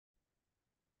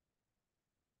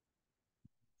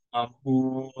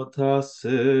Namo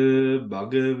tassa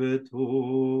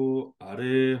bhagavato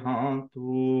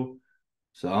arahato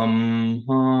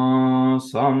samma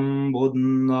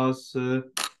sambuddhassa.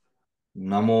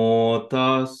 Namo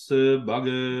tassa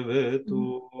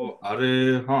bhagavato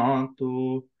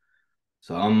arahato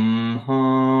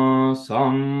samma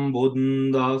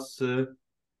sambuddhassa.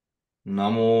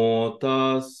 Namo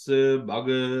tassa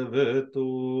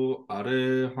bhagavato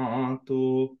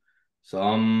arahato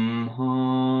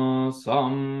samma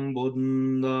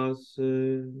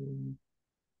sambuddhassa.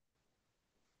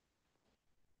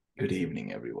 Good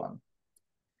evening, everyone.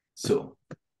 So,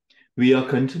 we are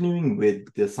continuing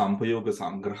with the Sampayoga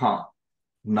Sangaha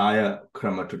Naya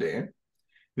Krama today.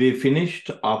 We finished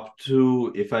up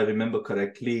to, if I remember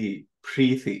correctly,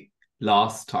 Preeti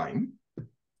last time,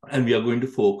 and we are going to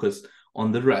focus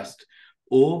on the rest.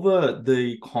 Over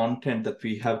the content that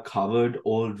we have covered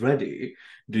already,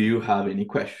 do you have any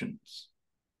questions?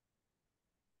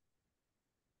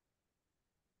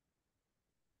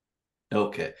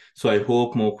 Okay, so I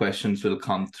hope more questions will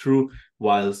come through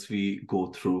whilst we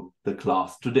go through the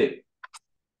class today.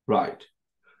 Right.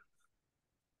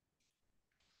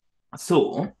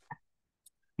 So,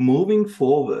 moving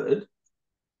forward,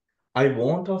 I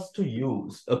want us to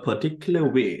use a particular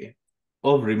way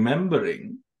of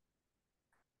remembering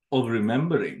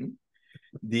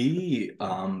the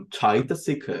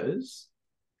Chaitasikas,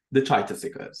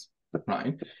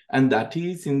 right? And that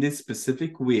is in this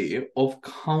specific way of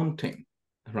counting,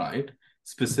 right?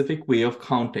 Specific way of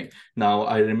counting. Now,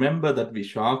 I remember that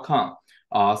Vishaka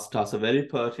asked us a very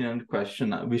pertinent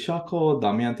question. Vishaka or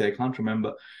Damayanti, I can't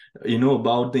remember,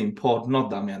 about the important,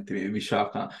 not Damayanti,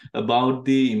 Vishaka, about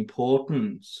the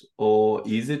importance, or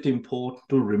is it important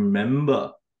to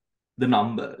remember the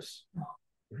numbers,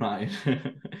 right?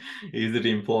 Is it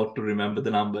important to remember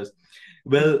the numbers?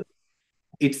 Well,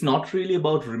 it's not really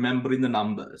about remembering the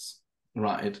numbers,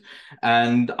 right?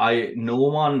 And no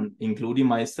one, including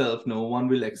myself, no one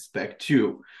will expect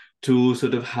you to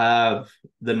sort of have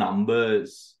the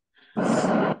numbers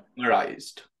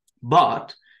memorized.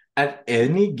 But at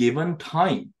any given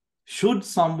time, should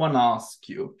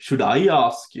I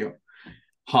ask you,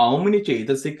 how many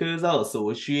Chetasikas are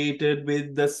associated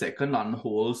with the second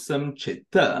unwholesome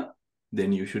chitta,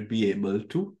 then you should be able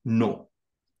to know,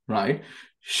 right?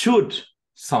 Should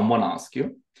someone ask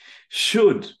you,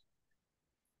 should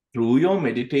through your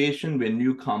meditation, when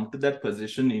you come to that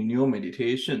position in your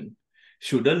meditation,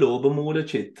 should a Lobha Mula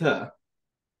Chitta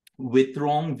with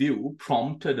wrong view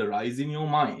prompted arise in your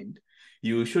mind,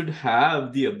 you should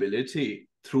have the ability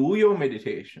through your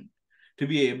meditation to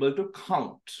be able to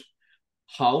count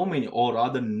how many, or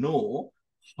rather know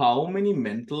how many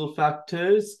mental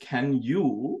factors can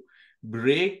you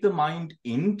break the mind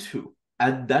into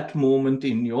at that moment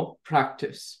in your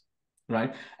practice,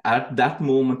 right? At that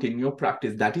moment in your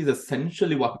practice, that is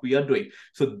essentially what we are doing.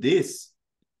 So this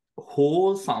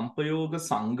whole Sampayoga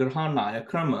Sangraha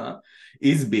Nayakrama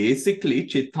is basically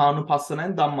Chittanupassana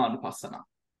and Dhammanupassana,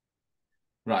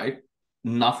 right?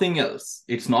 Nothing else.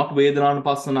 It's not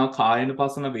Vedananupassana,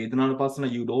 Kayanupassana, Vedananupassana.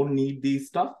 You don't need these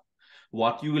stuff.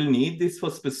 What you will need this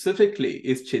for specifically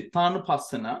is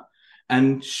Chittanupassana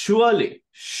and surely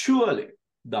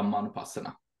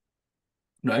Dhammanupassana,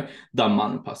 right?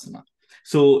 Dhammanupassana.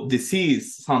 So this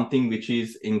is something which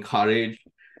is encouraged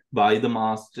by the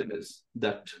masters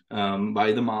that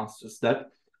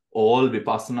all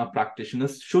Vipassana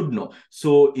practitioners should know.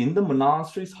 So in the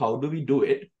monasteries, how do we do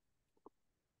it?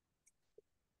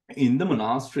 In the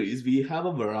monasteries, we have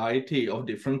a variety of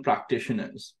different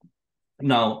practitioners.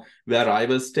 Now, where I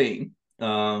was staying,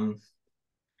 Mahasi,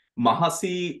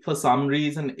 for some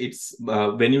reason, it's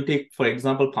when you take, for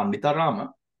example,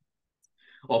 Panditarama.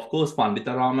 Of course,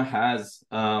 Panditarama has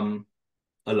a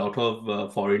lot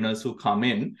of foreigners who come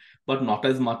in, but not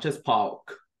as much as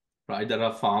PAOK, right? There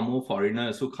are far more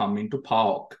foreigners who come into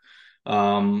PAOK.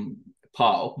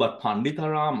 But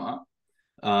Panditarama,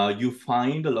 you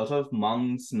find a lot of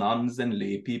monks, nuns, and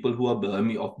lay people who are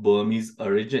of Burmese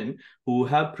origin who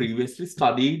have previously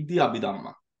studied the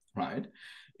Abhidhamma, right?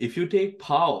 If you take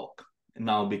PAOK,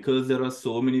 now because there are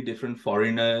so many different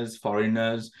foreigners,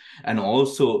 and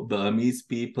also Burmese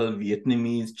people,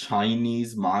 Vietnamese,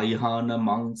 Chinese, Mahayana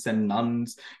monks and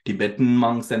nuns, Tibetan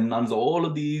monks and nuns, all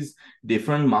of these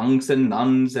different monks and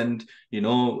nuns and,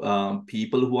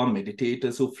 people who are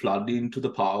meditators who flood into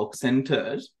the PAOK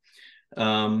centers.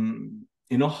 How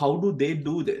do they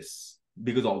do this?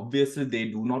 Because obviously they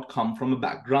do not come from a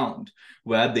background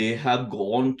where they have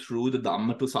gone through the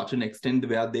Dhamma to such an extent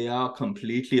where they are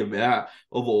completely aware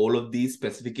of all of these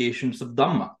specifications of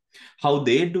Dhamma. How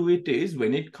they do it is,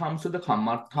 when it comes to the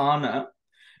Kammatthana,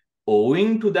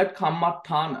 owing to that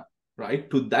kammatthana, right?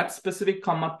 To that specific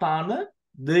kammatthana,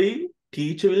 the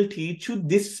teacher will teach you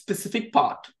this specific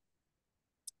part,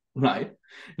 right?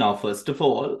 Now, first of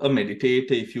all, a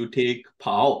meditator, if you take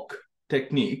PAOK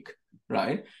technique,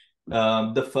 right?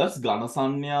 The first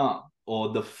Ganasanya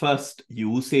or the first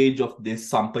usage of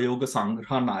this Sampayoga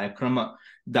Sangaha Nayakrama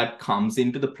that comes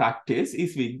into the practice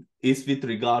is with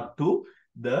regard to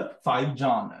the 5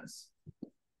 jhanas.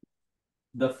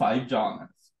 The 5 jhanas,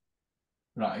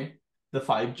 right? The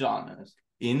 5 jhanas.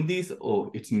 In these,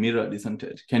 oh, it's mirrored, isn't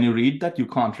it? Can you read that? You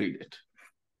can't read it.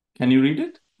 Can you read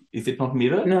it? Is it not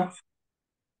mirrored? No.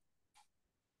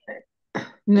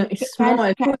 No, it's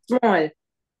small, too small.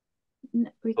 No,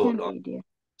 we Hold can on. read it.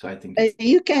 So I think it's,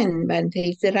 You can, Bante.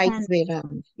 It's the right way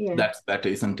around. Yeah. that's better,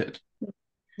 isn't it?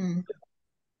 Mm.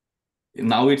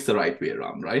 Now it's the right way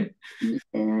around, right?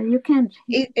 You can.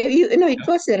 It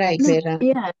was the right way around.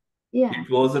 Yeah. Yeah. It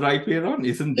was the right way around,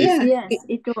 isn't this? Yeah, Yes,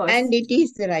 it was. and it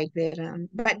is the right way around.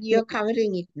 But you're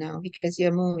covering it now because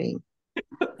you're moving.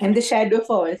 And the shadow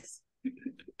falls.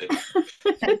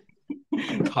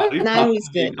 හරි Now it's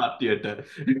ප්‍රශ්නේ good. කට්ටියට.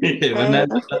 එහෙම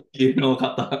නැත්නම් කියනවා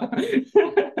කතා.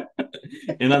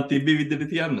 එහෙනම් තිබ්බි විදිහට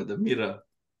තියන්නද mirror?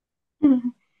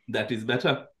 That is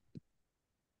better.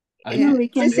 Yeah, we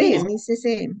it's the can read same. It's the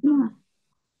same. Yeah.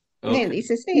 Okay. No, it's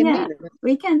the same. Yeah.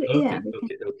 We can. Okay, Yeah. We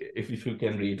can. okay. If you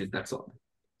can read it, that's all.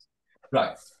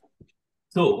 Right.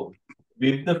 So,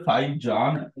 with the 5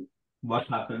 jhana, what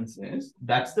happens is,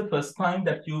 that's the first time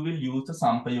that you will use the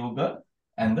Sampayoga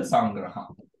and the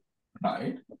Sangaha,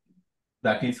 right?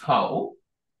 That is how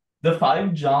the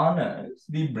 5 jhanas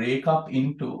we break up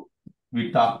into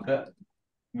Vitaka,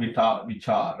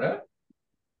 Vichara,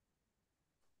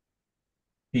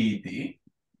 Piti,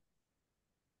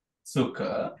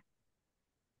 Sukha,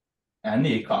 and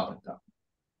Ekagata.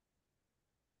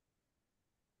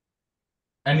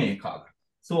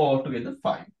 So altogether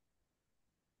 5.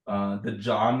 The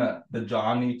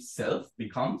jhana itself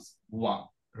becomes 1,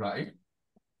 right?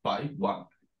 5, 1.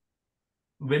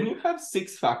 When you have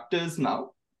 6 factors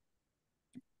now,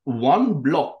 one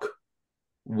block,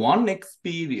 one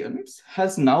experience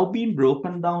has now been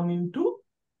broken down into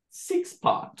 6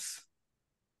 parts,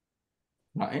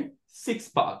 right? 6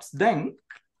 parts. Then,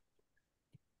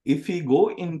 if we go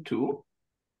into,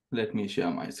 let me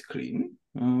share my screen.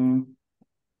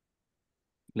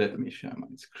 Let me share my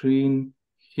screen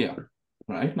here,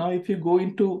 right? Now, if you go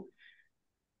into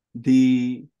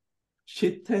the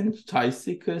Chitta and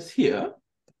Cetasika here,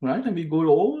 right? And we go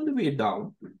all the way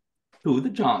down to the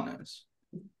jhanas,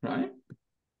 right?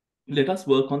 Let us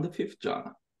work on the 5th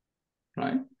jhana,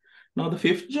 right? Now, the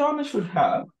 5th jhana should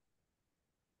have,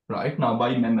 right? Now,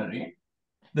 by memory,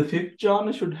 the 5th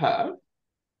jhana should have,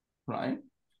 right?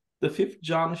 The 5th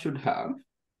jhana should have,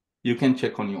 you can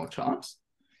check on your charts.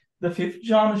 The 5th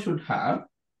jhana should have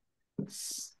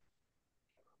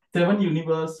 7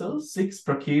 universals, 6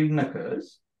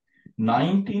 prakirnakas,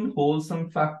 19 wholesome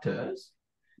factors.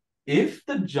 If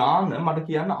the jhana, මට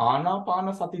කියන්න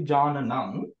ආනාපාන සති jhana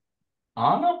නම්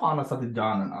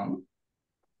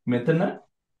මෙතන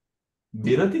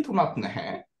විරති තුනක්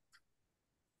නැහැ,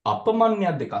 අපමණ්‍ය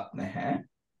දෙකක් නැහැ,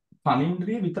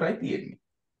 පනින්ද්‍රිය විතරයි තියෙන්නේ.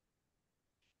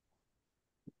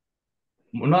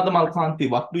 මොනවාද Malkanthi,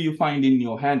 what do you find in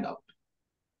your handout?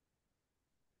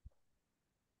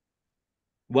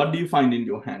 What do you find in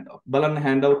your handout? බලන්න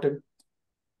handout එක.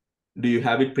 Do you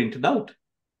have it printed out?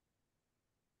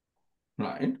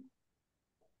 Right.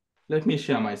 Let me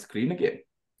share my screen again.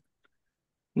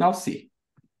 Now see.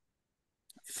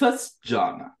 First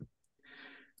jhana.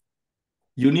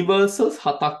 Universals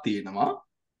 7ක් තියෙනවා.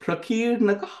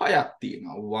 ප්‍රකීර්ණක 6ක්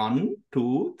තියෙනවා. 1,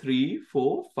 2, 3,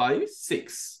 4, 5,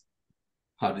 6.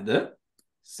 හරිද?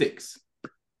 6.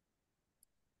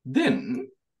 Then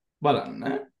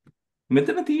බලන්න.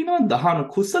 මෙතන තියෙනවා 19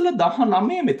 කුසල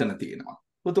 19 මෙතන තියෙනවා.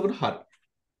 එතකොට හරි.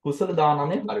 කුසල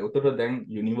 19 හරි. එතකොට දැන්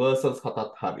universals 7ක්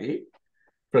හරි.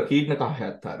 ප්‍රකීර්ණක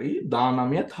 6ක් හරි.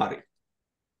 19ක් හරි.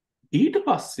 ඊට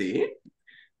පස්සේ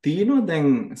තියෙනවා දැන්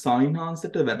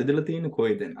සායින්හාන්සට වැරදිලා තියෙන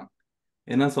කොයිද නම්.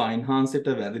 එහෙනම් සායින්හාන්සට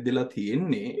වැරදිලා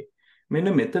තියෙන්නේ මෙන්න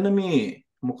මෙතන මේ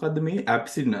මොකද්ද මේ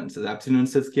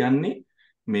abstinences කියන්නේ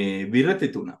මේ විරති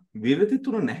තුන. විරති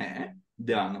තුන නැහැ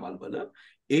ධානවල වල.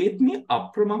 ඒත් මේ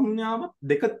අප්‍රමඤ්ඤාව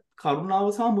දෙක කරුණාව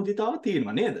සහ මුදිතාව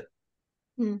තියෙනවා නේද?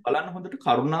 බලන්න හොඳට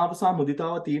කරුණාව සහ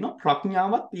මුදිතාව තියෙනවා,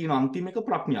 ප්‍රඥාවක් තියෙනවා. අන්තිම එක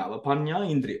ප්‍රඥාව, පඤ්ඤා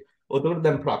ඉන්ද්‍රිය. ඔතකොට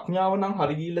දැන් ප්‍රඥාව නම්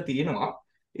හරි ගිහිල්ලා තියෙනවා.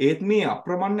 ඒත් මේ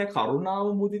අප්‍රමඤ්ඤ කරුණාව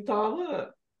මුදිතාව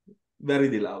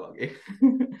වැරදිලා වගේ.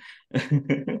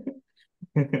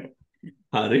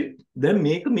 හරි. දැන්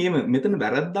මේක මෙතන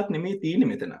වැරද්දක් නෙමෙයි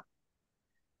තියෙන්නේ මෙතන.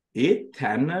 ඒ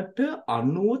තැනට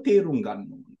අනුව තේරුම් ගන්න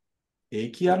ඕනේ. ඒ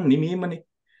කියන්නේ මේමනේ.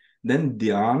 දැන්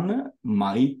ධාන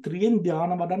මෛත්‍රියෙන්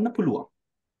ධාන වඩන්න පුළුවන්.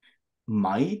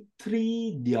 මෛත්‍රී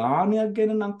ධානයක්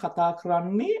ගැන නම් කතා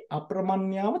කරන්නේ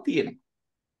අප්‍රමඤ්ඤාව තියෙනවා.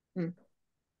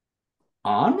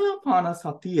 ආනාපාන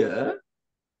සතිය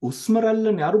උස්ම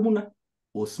රැල්ලනේ අරමුණ.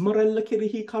 උස්ම රැල්ල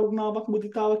කෙරෙහි කරුණාවක්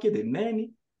මුදිතාවක් දෙන්නේ නැහෙනි.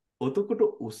 ඔතකොට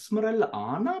උස්ම රැල්ල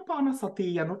ආනාපාන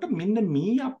සතිය යනකොට මෙන්න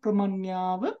මේ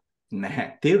අප්‍රමඤ්ඤාව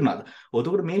නැහැ. තේරුණාද?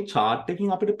 ඔතකොට මේ chart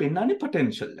එකකින් අපිට පෙන්වන්නේ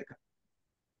potential එක.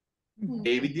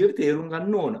 ඒ විදිහට තේරුම්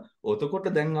ගන්න ඕන.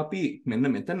 ඔතකොට දැන් අපි මෙන්න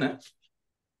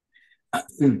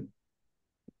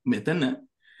මෙතන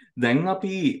දැන්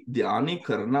අපි ධානය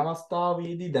කරන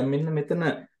අවස්ථාවේදී දැන් මෙන්න මෙතන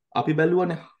අපි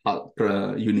බැලුවනේ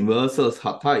යුනිවර්සල්ස්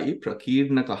 7යි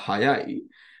ප්‍රකීර්ණක 6යි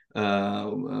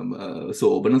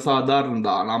සෝබන සාධාරණ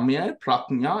 19යි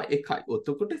ප්‍රඥා 1යි.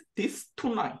 ඔතකොට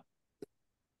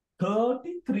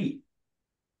 33යි.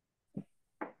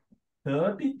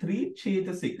 33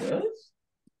 චේතසිකස්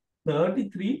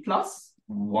 33 plus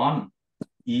 1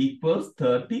 equals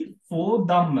 34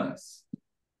 dhammas.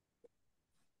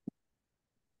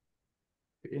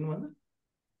 Anyone?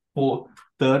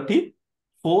 34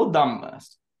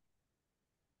 dhammas.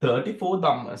 34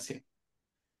 dhammas here.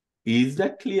 Is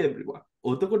that clear, everyone?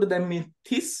 ඔතකොට දැන් මේ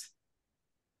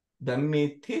 34න්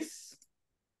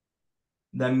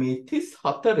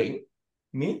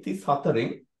මේ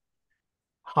 34න්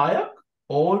 6ක්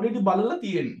already බලලා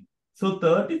තියෙන්නේ. So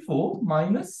 34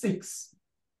 minus 6.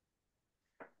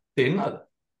 තේරෙනවද?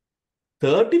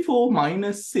 34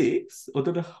 minus 6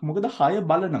 ඔතකොට මොකද 6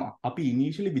 බලනවා. අපි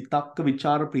initially විතක්ක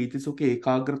ਵਿਚාර ප්‍රීති සුඛ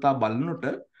ඒකාග්‍රතාව බලනකොට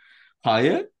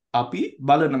 6 අපි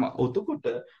බලනවා. ඔතකොට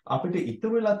අපිට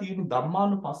ඉතුරු වෙලා තියෙන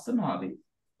ධම්මානුපස්සනාවේ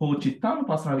හෝ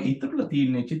චිත්තානුපස්සනාවේ ඉතුරු වෙලා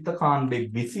තියෙන්නේ චිත්තකාණ්ඩේ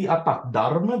 28ක්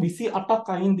ධර්ම 28ක්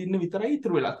අයින් දින්න විතරයි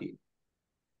ඉතුරු වෙලා තියෙන්නේ.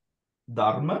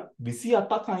 ධර්ම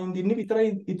 28ක් අයින් දින්න විතරයි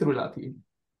ඉතුරු වෙලා තියෙන්නේ.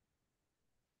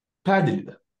 පැහැදිලිද?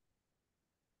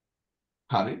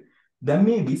 හරි. දැන්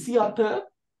මේ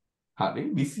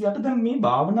 28 දැන් මේ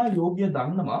භාවනා යෝගිය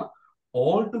දන්නවා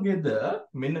all together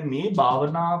මෙන්න මේ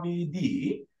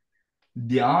භාවනාවේදී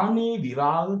ධානයේ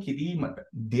විරාග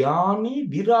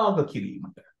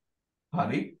කිරීමට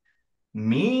හරි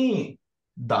මේ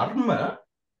ධර්ම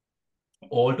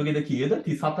all together කීයද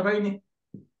 34යිනේ.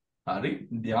 හරි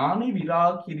ධානයේ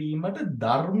විරාග කිරීමට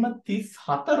ධර්ම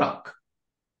 34ක්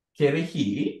කෙරෙහි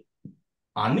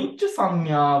අනිච්ච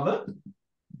සංඥාව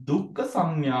දුක්ඛ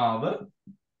සංඥාව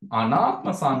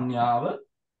අනාත්ම සංඥාව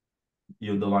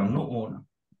යොදවන්න ඕන.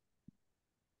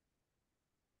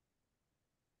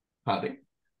 හරි.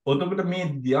 ඔතකොට මේ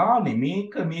ධානය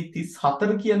මේක මේ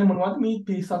 34 කියන්නේ මොනවද? මේ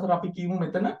 34 අපි කියමු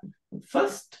මෙතන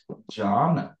first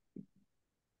ඥාන.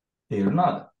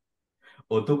 තේරුණාද?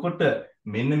 ඔතකොට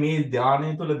මෙන්න මේ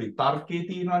ධානය තුළ විතර්කයේ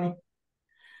තියෙනවානේ.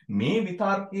 මේ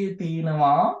විතර්කයේ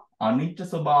තියෙනවා අනිච්ච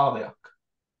ස්වභාවයක්.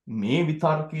 මේ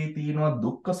විතර්කයේ තියෙනවා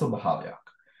දුක්ඛ ස්වභාවයක්.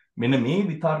 මෙන්න මේ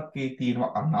විතර්කයේ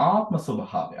තියෙනවා අනාත්ම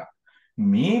ස්වභාවයක්.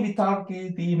 මේ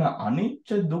විතර්කයේ තියෙන අනිච්ච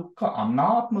දුක්ඛ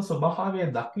අනාත්ම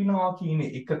ස්වභාවය දකිනවා කියන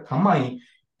එක තමයි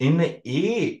එන්න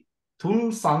ඒ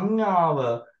තුන් සංඥාව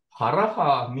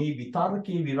හරහා මේ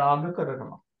විතර්කේ විරාග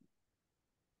කරනවා.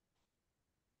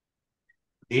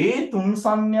 ඒ තුන්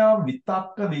සංඥා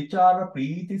විතක්ක විචාර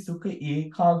ප්‍රීති සුඛ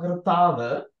ඒකාග්‍රතාව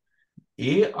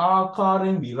ඒ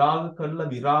ආකාරයෙන් විරාග කරලා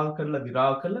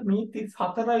මේ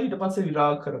 34 ඊට පස්සේ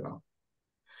විරාග කරනවා.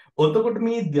 ඔතකොට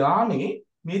මේ ධානයේ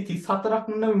මේ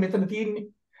 34ක් නෙවෙයි මෙතන තියෙන්නේ.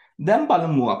 දැන්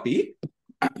බලමු අපි.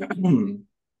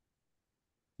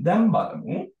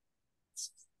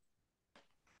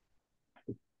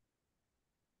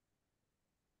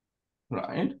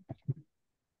 Right.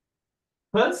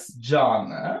 First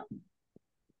jhana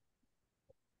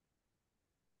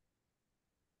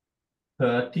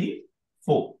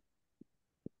 34.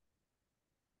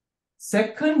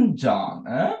 Second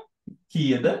jhana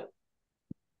කීයද?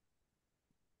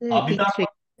 33.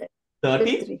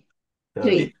 30?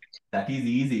 30. That is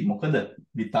easy. මොකද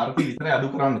විතර්කේ විතරයි අඩු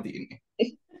කරන්න තියෙන්නේ.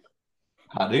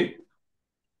 හරි.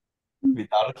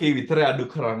 විතර්කේ විතරයි අඩු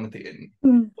කරන්න තියෙන්නේ.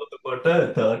 එතකොට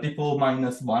 34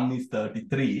 minus 1 is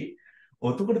 33.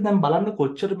 ඔතකොට දැන් බලන්න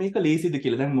කොච්චර මේක ලේසිද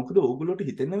කියලා. දැන් මොකද ඕගොල්ලෝට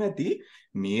හිතෙන්නව ඇති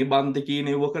මේ බන්තේ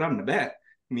කියන ඒව කරන්න බෑ.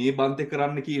 මේ බන්තේ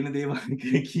කරන්න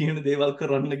කියන දේවල්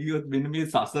කරන්න ගියොත් මෙන්න මේ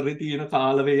සසරේ තියෙන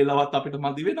කාල වේලාවත් අපිට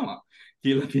මදි වෙනවා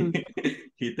කියලා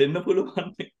හිතෙන්න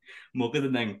පුළුවන්. මොකද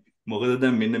දැන්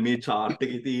මෙන්න මේ chart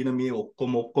එකේ තියෙන මේ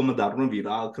ඔක්කොම ධර්ම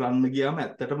විරාග කරන්න ගියාම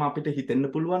ඇත්තටම අපිට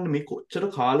හිතෙන්න පුළුවන් මේ කොච්චර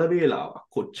කාල වේලාවක්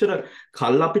කොච්චර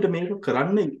කල් අපිට මේක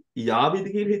කරන්න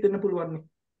යාවිද කියලා හිතෙන්න පුළුවන්.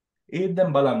 ඒත්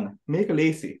දැන් බලන්න මේක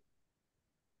ලේසි.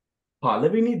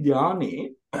 පළවෙනි ධානයේ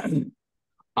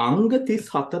අංග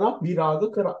 34ක්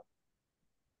විරාග කරා.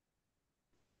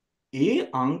 ඒ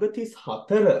අංග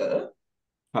 34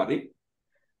 හරි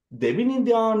දෙවෙනි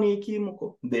ධානයේ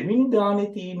කියමුකෝ. දෙවෙනි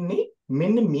ධානයේ තියෙන්නේ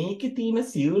මෙන්න මේකේ තියෙන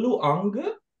සියලු අංග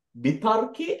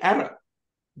විතර්කේ ඇර.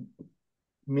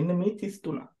 මෙන්න මේ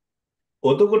 33.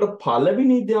 එතකොට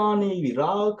පළවෙනි ධානයේ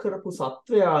විරාග කරපු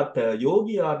සත්වයාට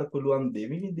යෝගියාට පුළුවන්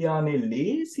දෙවෙනි ධානයේ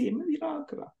ලේසියෙන්ම විරාග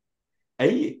කරන්න.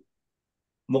 ඇයි?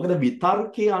 මොකද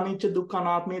විතර්කයේ අනිච්ච දුක්ඛ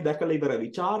අනාත්මය දැකලා ඉවරයි.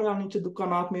 විචාරය අනිච්ච දුක්ඛ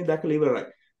අනාත්මය දැකලා ඉවරයි.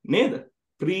 නේද?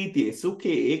 ප්‍රීතියේ,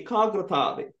 සුඛයේ,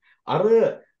 ඒකාග්‍රතාවේ. අර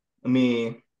මේ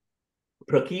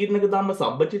ප්‍රකීර්ණක ධම්ම,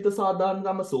 සබ්බචිත්ත සාධාරණ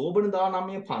ධම්ම, සෝබන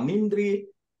දානමය, පනින්ද්‍රියේ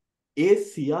ඒ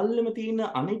සියල්ලම තියෙන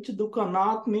අනිච්ච දුක්ඛ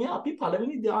අනාත්මය අපි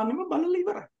පළවෙනි ධානයෙම බලලා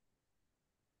ඉවරයි.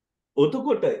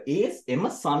 එතකොට එම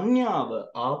සංඥාව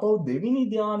ආපහු දෙවෙනි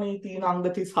ධානයේ තියෙන අංග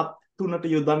 37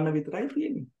 යොදන්න විතරයි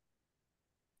තියෙන්නේ.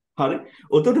 හරි.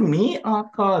 එතකොට මේ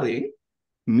ආකාරයෙන්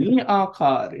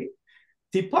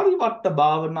ත්‍රිපරිවට්ට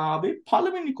භාවනාවේ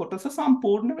පළවෙනි කොටස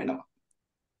සම්පූර්ණ වෙනවා.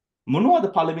 මොනවද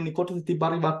පළවෙනි කොටස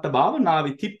ත්‍රිපරිවට්ට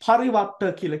භාවනාවේ? ත්‍රිපරිවට්ට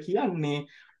කියලා කියන්නේ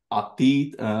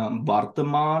අතීත,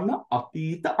 වර්තමාන,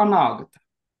 අතීත, අනාගත.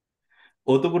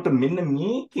 එතකොට මෙන්න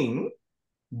මේකෙන්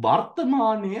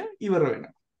වර්තමානය ඉවර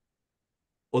වෙනවා.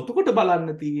 එතකොට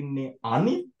බලන්න තියෙන්නේ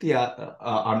අනිත්‍ය,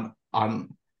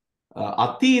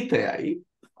 අතීතයයි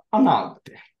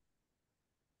අනාගතයයි.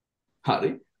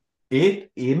 හරි.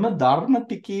 එම ධර්ම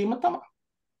ටිකේම තමයි.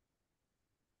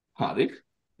 හරි.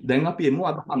 දැන් අපි එමු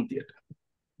අද අන්තියට.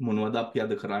 මොනවද අපි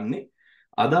අද කරන්නේ?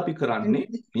 අද අපි කරන්නේ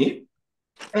මේ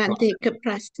Take a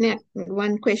prasna,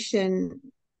 one question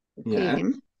yeah.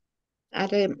 came.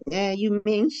 You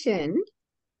mentioned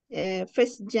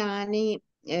first jhani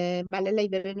balala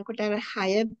ඉවර වෙනකොට අර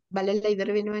 6 බලලා ඉවර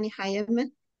වෙනවනේ 6ම.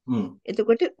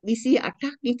 එතකොට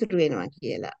 28ක් ඉතුරු වෙනවා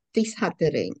කියලා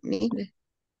 34න් නේද?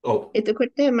 ඔව්.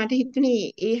 එතකොට මට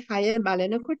හිතුනේ ඒ 6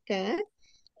 බලනකොට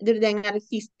ඒතර දැන් අර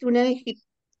 33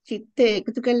 චිත්ත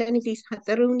එකතු කරලානේ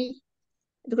 34 උනේ.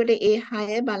 එතකොට ඒ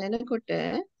 6 බලනකොට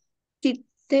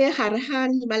චිත්තය හරහා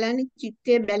බලන්නේ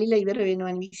චිත්තය බැලිලා ඉවර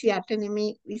වෙනවනේ 28 නෙමෙයි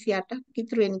 28ක්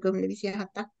ඉතුරු වෙන්නේ කොහොමද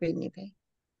 27ක් වෙන්නේ බෑ.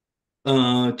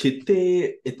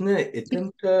 චිත්තේ එතනට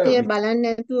චිත්තය බලන්නේ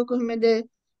නැතුව කොහොමද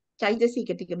චෛතසික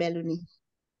ටික බැලුනේ?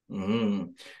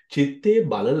 චිත්තය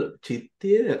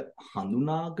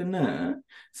හඳුනාගෙන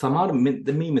සමහර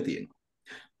මෙහෙම තියෙනවා.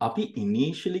 අපි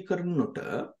ඉනිෂියලි කරනකොට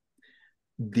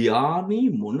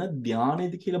ධානයේ මොන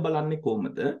ධානයේද කියලා බලන්නේ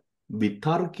කොහොමද?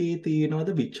 විතර්කයේ තියෙනවද,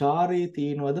 විචාරයේ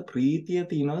තියෙනවද, ප්‍රීතිය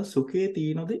තියෙනවද, සුඛයේ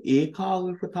තියෙනවද,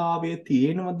 ඒකාග්‍රතාවයේ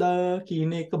තියෙනවද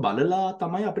කියන එක බලලා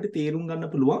තමයි අපිට තේරුම්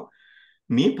ගන්න පුළුවන්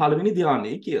මේ පළවෙනි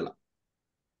ධානයේ කියලා.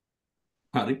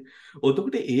 හරි.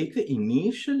 එතකොට ඒක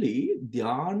ඉනිෂියලි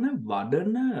ධාන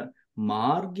වඩන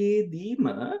මාර්ගයේදීම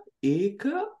ඒක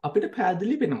අපිට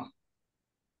පැහැදිලි වෙනවා.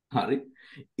 හරි.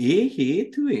 ඒ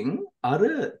හේතුවෙන් අර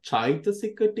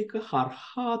චෛතසික ටික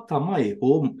හරහා තමයි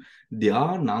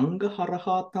ධානාංග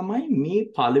හරහා තමයි මේ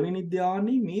පළවෙනි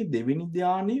ධානයේ, මේ දෙවෙනි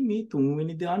ධානයේ, මේ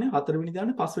තුන්වෙනි ධානයේ, හතරවෙනි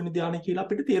ධානයේ, පස්වෙනි ධානයේ කියලා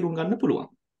අපිට තේරුම් ගන්න පුළුවන්.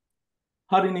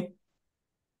 හරිනේ.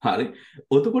 හරි.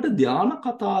 එතකොට ධාන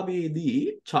කතාවේදී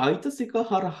චෛතසික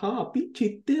හරහා අපි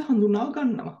චිත්තය හඳුනා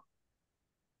ගන්නවා.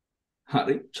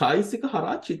 හරි. චෛතසික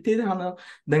හරහා චිත්තය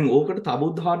දැන් ඕකට තව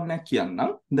උදාහරණයක්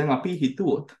කියන්නම්. දැන් අපි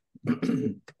හිතුවොත්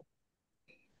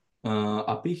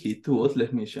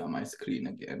let me share my screen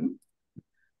again.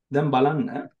 දැන් බලන්න.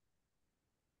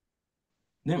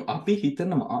 දැන් අපි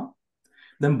හිතනවා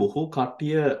දැන් බොහෝ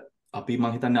කට්ටිය අපි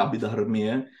මම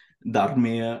හිතන්නේ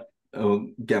ධර්මය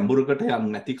ගැඹුරකට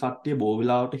යන්නේ නැති කට්ටිය බොහෝ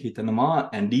වෙලාවට හිතනවා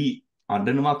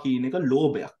අඬනවා කියන එක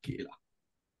ලෝභයක් කියලා.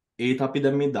 ඒත් අපි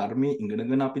දැන් මේ ධර්මයේ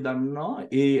ඉගෙනගෙන අපි දන්නවා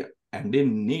ඒ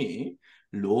ඇඬෙන්නේ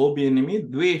ලෝභය නෙමෙයි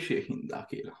ද්වේෂයෙන් හින්දා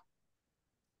කියලා.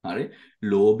 හරි.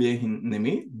 ලෝභයෙන්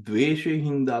නෙමෙයි ද්වේෂයෙන්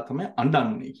හින්දා තමයි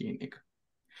අඬන්නේ කියන එක.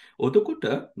 එතකොට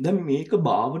දැන් මේක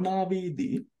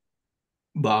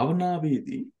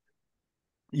භාවනාවේදී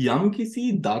යම්කිසි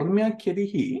ධර්මයක්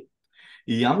කෙරෙහි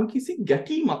යම්කිසි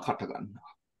ගැටීමක් හට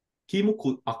ගන්නවා. කියමු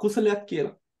අකුසලයක්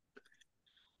කියලා.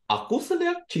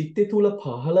 අකුසලයක් චිත්තය තුල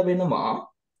පහළ වෙනවා.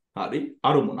 හරි.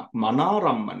 අරමුණක්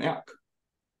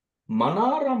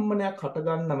මනාරම්මණයක් හට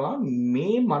ගන්නවා.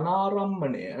 මේ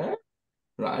මනාරම්මණය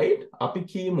right අපි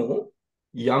කියමු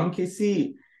යම්කිසි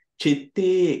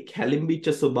චිත්තේ කැලිම්බිච්ච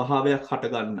ස්වභාවයක් හට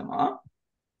ගන්නවා.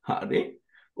 හරි.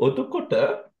 එතකොට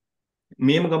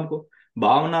මේම ගමුකෝ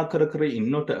භාවනා කර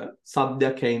ඉන්නොට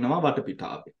සද්දයක් ඇහෙනවා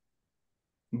වටපිටාවේ.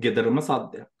 ගෙදරම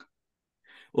සද්දයක්.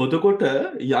 එතකොට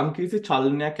යම්කිසි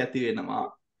චලනයක් ඇති වෙනවා.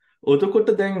 එතකොට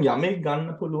දැන් යමෙක්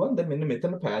ගන්න පුළුවන් දැන් මෙන්න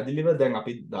මෙතන පැහැදිලිව දැන්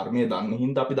අපි ධර්මයේ දන්න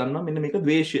හින්දා අපි දන්නවා මෙන්න මේක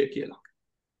ද්වේෂය කියලා.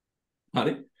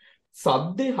 හරි.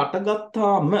 සද්දේ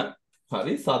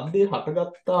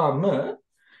හටගත්තාම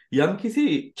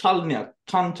යම්කිසි චලනයක්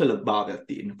චංචල භාවයක්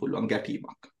තියෙන්න පුළුවන්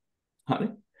ගැටීමක්. හරි.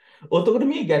 ඔතකොට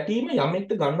මේ ගැටීම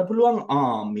යමෙක්ට ගන්න පුළුවන්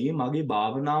මේ මගේ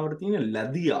භාවනාවට තියෙන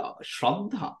ලැබියාව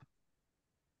ශ්‍රද්ධාව.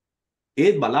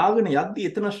 ඒ බලාගෙන යද්දි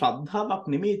එතන ශ්‍රද්ධාවක්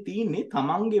නෙමෙයි තියෙන්නේ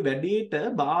තමන්ගේ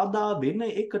වැඩේට බාධා වෙන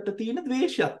එකට තියෙන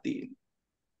ද්වේෂයක් තියෙන්නේ.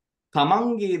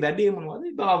 තමන්ගේ වැඩේ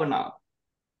මොනවද? භාවනාව.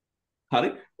 හරි.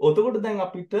 ඔතකොට දැන්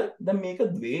අපිට දැන් මේක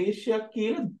ද්වේෂයක්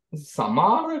කියන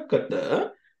සමාරකට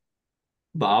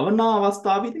භාවනා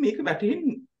අවස්ථාවේදී මේක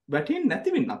වැටෙන්නේ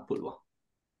නැති වෙන්නත් පුළුවන්.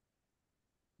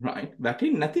 right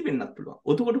වැටෙන්නේ නැති වෙන්නත් පුළුවන්.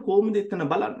 ඔතකොට කොහොමද එතන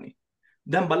බලන්නේ?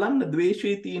 දැන් බලන්න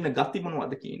ද්වේෂයේ තියෙන ගති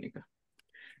මොනවද කියන එක.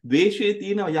 ද්වේෂයේ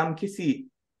තියෙන යම්කිසි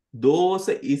දෝෂ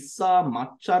ඉස්සා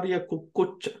මච්චර්ය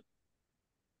කුක්කුච්ච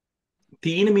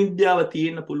තීන මිද්‍යාව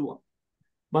තියෙන්න පුළුවන්.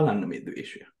 බලන්න මේ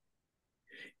ද්වේෂය.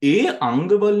 ඒ අංග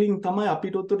වලින් තමයි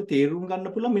අපිට උත්තර තේරුම්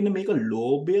ගන්න පුළුවන් මෙන්න මේක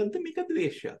ලෝභයක්ද මේක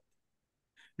ද්වේෂයක්ද.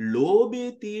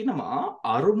 ලෝභයේ තියෙනවා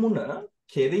අරමුණ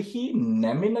කෙරෙහි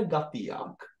නැමෙන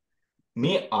ගතියක්.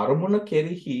 මේ අරමුණ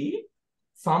කෙරෙහි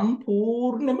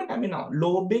සම්පූර්ණයෙන්ම නැමෙනවා.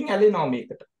 ලෝභයෙන් ඇලෙනවා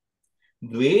මේකට.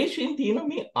 ද්වේෂයෙන් තියෙන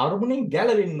මේ අරමුණෙන්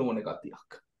ගැලවෙන්න ඕන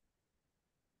ගතියක්.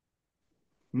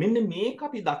 මෙන්න මේක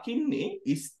අපි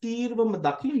දකින්නේ ස්ථීරවම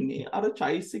දකින්නේ අර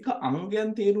චෛසික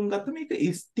අංගයන් තේරුම් ගත්ත මේක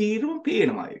ස්ථීරවම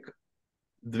පේනවා ඒක.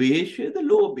 ද්වේෂයද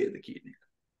ලෝභයද කියන එක.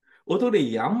 ඔතකොට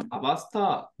යම්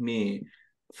අවස්ථා මේ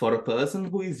for a person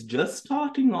who is just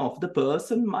starting off, the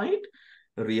person might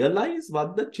realize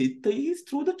what the chitta is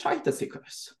through the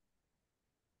chaitasikas.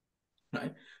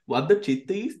 Right? What the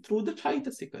chitta is through the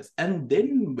chaitasikas. And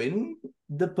then when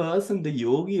the person, the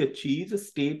yogi, achieves a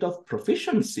state of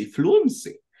proficiency,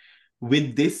 fluency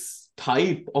with this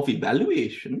type of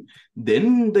evaluation,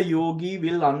 then the yogi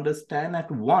will understand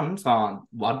at once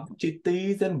what chitta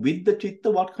is and with the chitta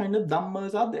what kind of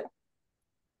dhammas are there.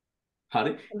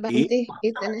 හරි. බන්දේ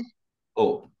එතන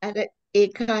ඔව්. අර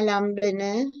ඒකාලම්බන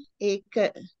ඒක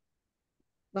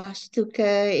වාස්තුක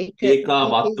ඒකා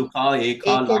වත්තුකා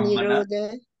ඒකා ලම්බන නිරෝධ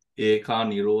ඒකා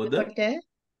නිරෝධ කොට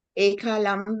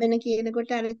ඒකාලම්බන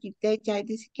කියනකොට අර චිත්තයි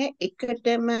චෛතසික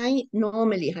එකටමයි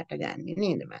normally හටගන්නේ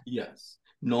නේද මම? yes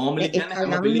normally කියන්නේ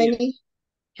හැම වෙලෙම ඒකාලම්බනේ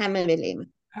හැම වෙලේම.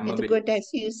 එතකොට as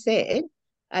you said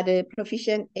අර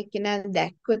ප්‍රොෆෙෂන් එකන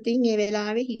දැක්කොතින් ඒ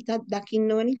වෙලාවේ හිතත්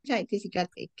දකින්න ඕනි චෛතසිකත්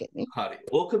එක්කනේ. හරි.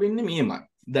 ඕක වෙන්නේ මෙහෙමයි.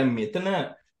 දැන් මෙතන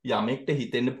යමෙක්ට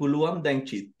හිතෙන්න පුළුවන් දැන්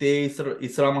චිත්තේ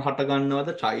ඉස්සරම හට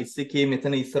ගන්නවද චෛතසිකයේ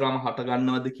මෙතන ඉස්සරම හට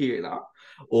ගන්නවද කියලා.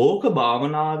 ඕක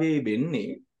භාවනාවේ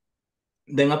වෙන්නේ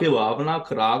දැන් අපි භාවනා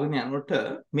කරාගෙන යනකොට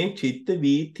මේ චිත්ත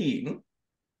වීතීන්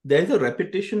there is a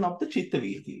repetition of the chitta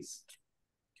veethis.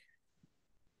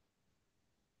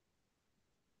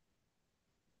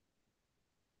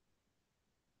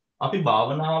 අපි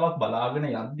භාවනාවක් බලාගෙන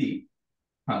යද්දී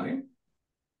හරි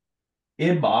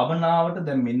ඒ භාවනාවට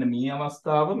දැන් මෙන්න මේ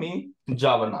අවස්ථාව මේ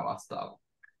ජවන අවස්ථාව.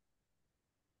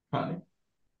 හරි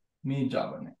මේ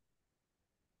ජවන.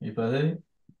 ඊපස්සේ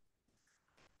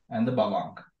and the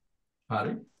බවංක.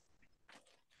 හරි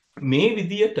මේ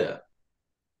විදියට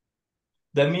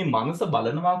දැන් මේ මනස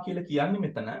බලනවා කියලා කියන්නේ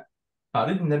මෙතන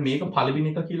හරි දැන් මේක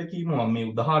පළවෙනි එක කියලා කියමු මම මේ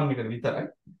උදාහරණයකට විතරයි.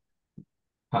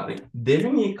 හරි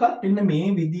දෙවෙනි එකත් මෙන්න මේ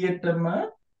විදියටම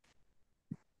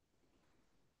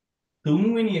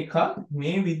තුන්වෙනි එකත්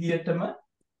මේ විදියටම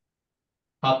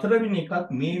හතරවෙනි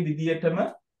එකත් මේ විදියටම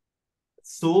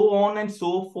so on and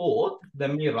so forth.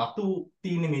 දැන් මේ රතු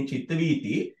තියෙන මේ චිත්ත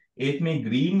වීති ඒත් මේ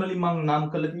green වලින් මම නම්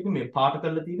කරලා තියෙන මේ පාට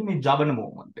කරලා තියෙන මේ ජවන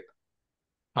මොමන්ට් එක.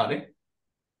 හරි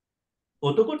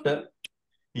ඔතකොට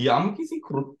යම්කිසි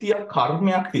කෘත්‍යයක්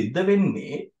කර්මයක් සිද්ධ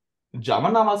වෙන්නේ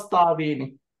ජවන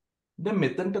අවස්ථාවේනේ. දැන්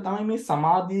මෙතනට තමයි මේ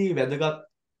සමාධියේ වැදගත්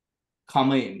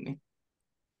කම එන්නේ.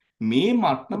 මේ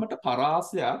මට්ටමට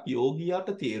පරාසයක් යෝගියාට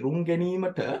තේරුම්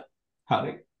ගැනීමට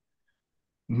හරි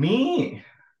මේ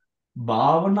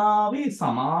භාවනාවේ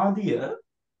සමාධිය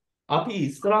අපි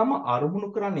ඉස්සරහම අරමුණු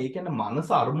කරන්නේ ඒ කියන්නේ මනස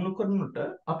අරමුණු කරනකොට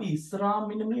අපි ඉස්සරහම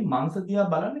මෙන්න මේ මනස දිහා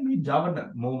බලන්නේ මේ ජවන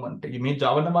මොමන්ට් එක මේ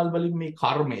ජවන වල වලින් මේ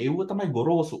කර්ම ඒව තමයි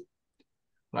ගොරෝසු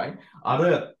right අර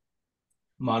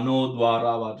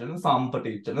මනෝද්වාරා වචන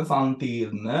සම්පටිච්ඡන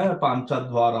සම්තීර්ණ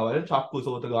පංචද්වාරා වල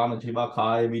චක්කුසෝත ගාන ජීවා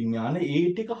කාය විඥාන ඒ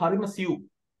ටික හරිම සියු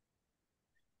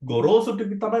ගොරෝසු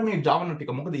ටික තමයි මේ ජවන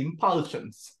ටික මොකද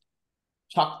ඉම්පල්ෂන්ස්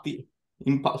ශක්තිය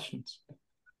impulsions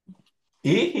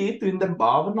ඒ හේතුවෙන් දැන්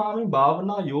භාවනාවේ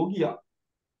භාවනා යෝගියා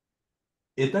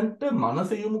එතනට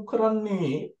මනස යොමු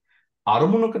කරන්නේ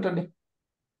අරමුණකටනේ.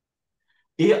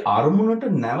 ඒ අරමුණට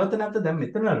නැවත නැවත දැන්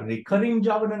මෙතන රිකරින්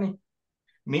ජවනනේ.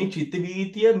 මේ චිත්ත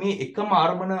වීතිය මේ එකම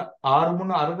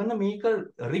අරමුණ අරගෙන මේක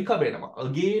රික වෙනවා.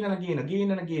 ගේනන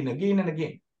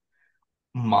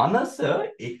මනස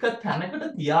එක තැනකට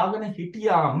තියාගෙන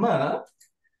හිටියාම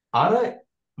අර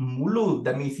මුළු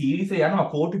දැන් මේ සීරීස් එක යනවා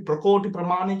කෝටි ප්‍රකෝටි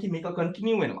ප්‍රමාණයකින් මේක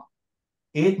කන්ටිනියු වෙනවා.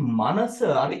 ඒත් මනස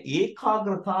අර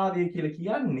ඒකාග්‍රතාවය කියලා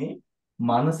කියන්නේ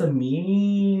මනස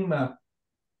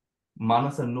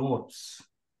මනස notes.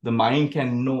 The mind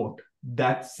can note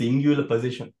that singular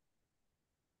position.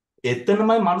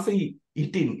 එතනමයි මනස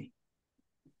හිටින්නේ.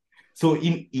 So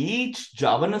in each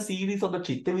Javana series of the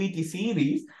Chittaviti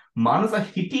series, මනස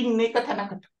හිටින්නේ එක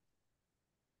තැනකට.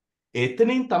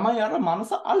 එතනින් තමයි අර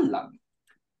මනස අල්ලන්නේ.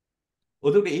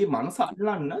 ඔතකොට මේ මනස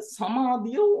අල්ලන්න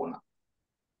සමාධිය ඕන.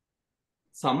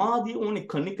 සමාධිය ඕනේ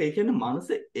කණික. ඒ කියන්නේ මනස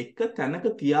එක තැනක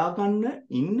තියාගන්න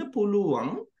ඉන්න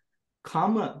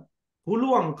පුළුවන්කම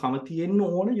තියෙන්න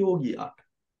ඕන යෝගියාට.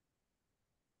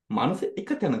 මනස එක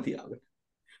තැන තියාගන්න.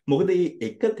 මොකද මේ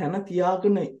එක තැන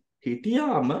තියාගෙන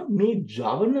හිටියාම මේ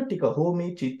ජවන ටික හෝ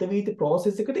මේ චිත්ත වීති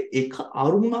process එකට එක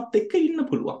අරමුණත් එක්ක ඉන්න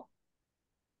පුළුවන්.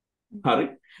 හරි.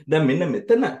 දැන් මෙන්න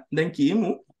මෙතන දැන්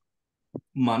කියමු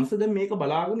මනස දැන් මේක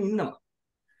බලාගෙන ඉන්නවා.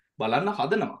 බලන්න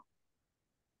හදනවා.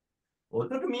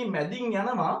 ඔතන මේ මැදින්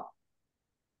යනවා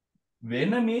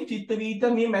වෙන මේ චිත්ත වීත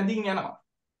මේ මැදින් යනවා.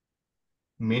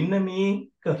 මෙන්න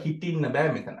මේක හිටින්න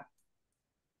බෑ මෙතන.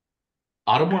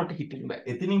 අරමුණට හිටින්න බෑ.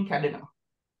 එතනින් කැඩෙනවා.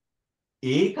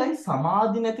 ඒකයි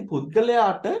සමාධි නැති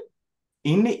පුද්ගලයාට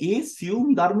ඉන්නේ ඒ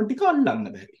සියුම් ධර්ම ටික අල්ලන්න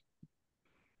බැරි.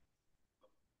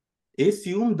 ඒ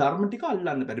සියුම් ධර්ම ටික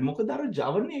අල්ලන්න බැරි. මොකද අර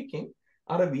ජවනයකින්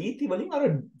අර වීති වලින් අර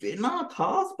වෙනස්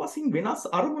හාස්පසින් වෙනස්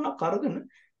අරමුණක් අරගෙන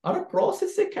අර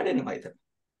process එක කැඩෙනවා ඉතින්.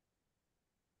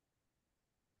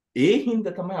 ඒ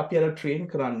හින්දා තමයි අපි අර ට්‍රේන්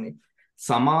කරන්නේ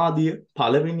සමාධිය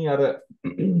පළවෙනි අර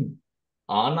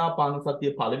ආනාපාන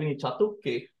සතිය පළවෙනි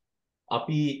චතුක්කේ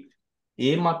අපි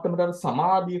ඒ මට්ටමට අර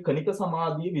සමාධිය කනික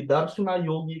සමාධිය විදර්ශනා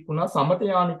යෝගී වුණා සමත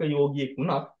යානික යෝගී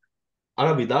වුණා අර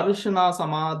විදර්ශනා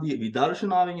සමාධිය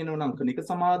විදර්ශනාවෙන් එනවනම් කනික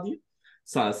සමාධිය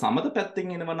සමත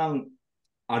පැත්තෙන් එනවනම්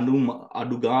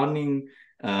අඩු ගානින්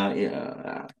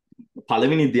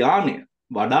පළවෙනි ධානය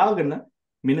වඩාගෙන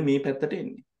මෙන්න මේ පැත්තට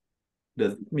එන්නේ.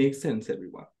 Does it make sense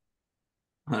everyone?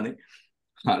 හරි.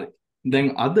 හරි. දැන්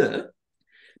අද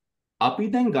අපි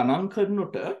දැන් ගණන්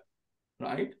කරනකොට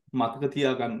right මතක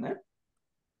තියාගන්න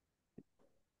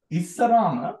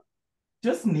ඉස්සරහම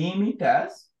just name it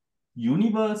as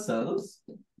universals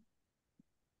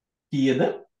කීයද?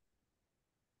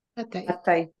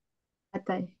 7යි.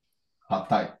 7යි.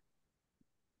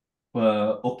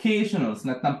 occasionals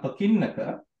නැත්නම් පකින්නක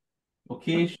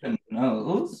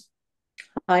occasionals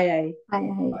 6යි.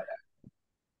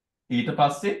 ඊට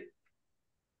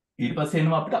පස්සේ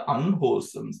එනවා අපිට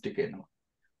unwholesomes ටික එනවා.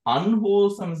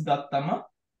 unwholesomes ගත්තම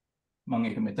මම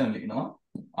ඒක මෙතන ලියනවා.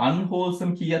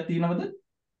 unwholesome කීයක් තියෙනවද?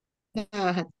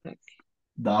 17යි.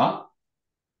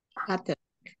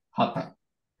 7යි.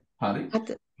 හරි.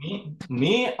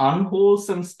 මේ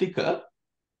unwholesomes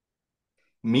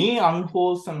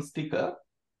ටික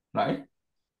right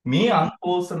මේ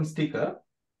unwholesomes ටික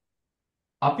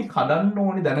අපි කඩන්න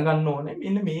ඕනේ දැනගන්න ඕනේ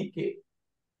මෙන්න මේකේ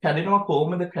කැඩෙනවා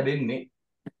කොහොමද කැඩෙන්නේ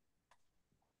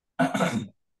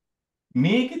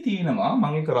මේකේ තියෙනවා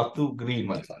මම ඒක රතු ග්‍රීන්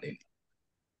වල සාදෙන්න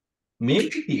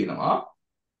මේකේ තියෙනවා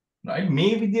right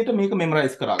මේ විදිහට මේක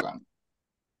මෙමරයිස් කරා ගන්න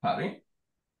හරි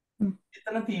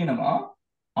එතන තියෙනවා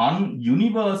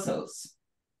universals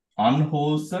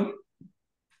unwholesome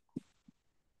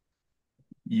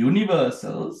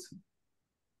universals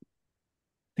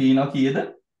තියෙනවා කීයද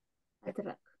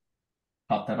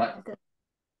 4යි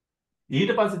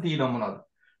ඊට පස්සේ තියෙනවා මොනවද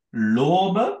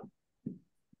ලෝභ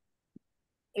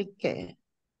රික්කය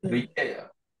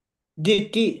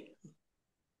දිට්ඨි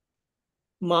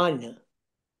මාන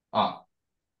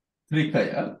ත්‍රිකය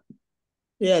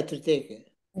ත්‍රිතේක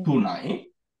 3යි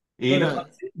ඊට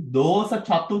පස්සේ දෝෂ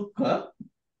චතුක්ක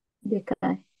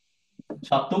 2යි.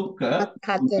 චතුක්ක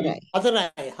 4යි.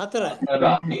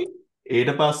 4යි.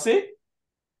 ඊට පස්සේ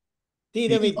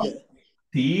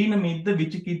තීන මිද්ද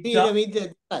විචිකිච්ඡා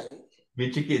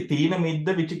තීන මිද්ද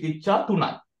විචිකිච්ඡා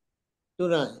 3යි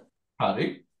 3යි. හරි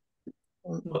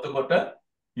එතකොට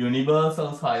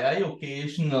universals 6යි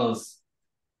occasionals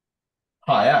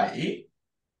 6යි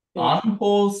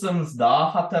unwholesomes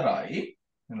 14යි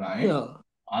right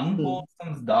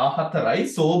unwholesomes 14යි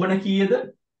සෝබන කීයද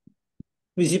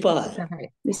 25යි.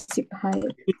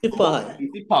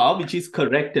 25යි. which is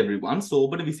correct everyone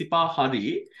සෝබන 25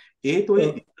 හරි ඒත් ඔය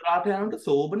ඉස්සරහට යනකොට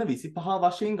සෝබන 25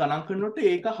 වශයෙන් ගණන් කරනකොට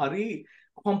ඒක හරි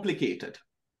complicated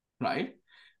right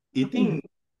ඉතින්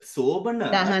සෝබන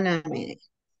 19යි.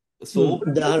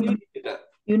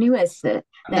 Universal.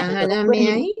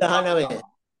 19යි. 19යි.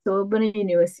 සෝබන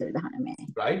universal 19යි.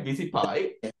 right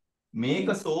 25යි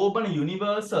මේක සෝබන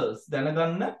universals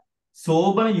දැනගන්න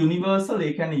සෝබන universal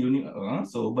ඒ කියන්නේ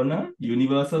සෝබන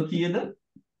universal කීයද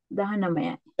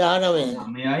 19යි. 19යි.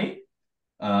 9යි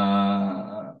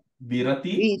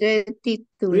විරති විරති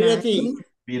 3යි. විරති.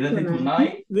 විරති 3යි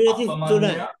විරති 3යි.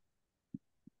 අපමඤ්ඤ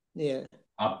Yeah.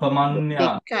 අපමඤ්ඤ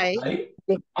 2යි. 2යි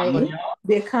 2යි. අඤ්ඤා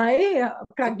දෙකයි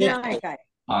ප්‍රඥා දෙකයි. එකයි.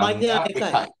 පඤ්ඤා අඤ්ඤා එකයි.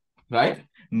 1යි right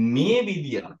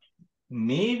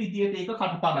මේ විදියට ඒක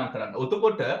කටපාඩම් කරන්න.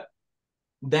 එතකොට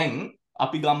දැන්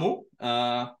අපි ගමු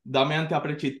දමයන්ති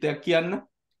අපේ චිත්තයක් කියන්න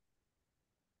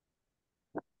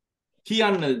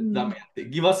Damayanthi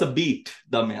give us a beat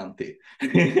Damayanthi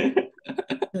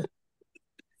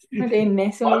මට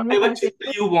එන්නේ ස්වාමීන් whatever වහන්සේ. chitta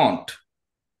you want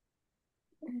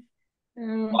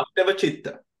whatever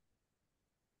chitta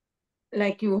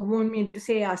Like you want me to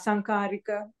say අසංකාරික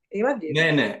ඒ වගේ.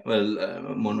 නෑ well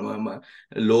මොනවම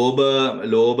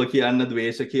ලෝභ කියන්න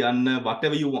ද්වේෂ කියන්න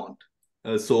whatever you want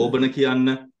සෝබන කියන්න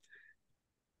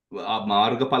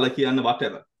මාර්ගඵල කියන්න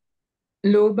whatever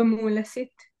ලෝභ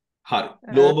මූලසිත. හරි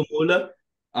ලෝභ මූල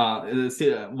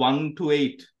 1 to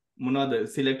 8 මොනවද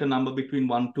select a number between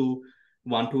 1 to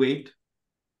 8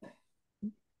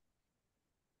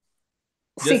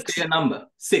 just 6. say a number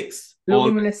 6 ලෝභ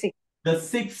or මූල 6. the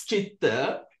 6th chitta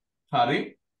hari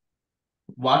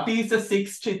what is the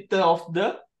 6th chitta of the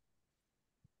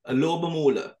lobha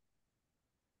moola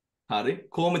hari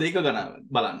කොහොමද ඒක ගණන්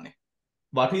බලන්නේ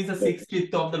what is the 6th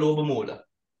chitta of the lobha moola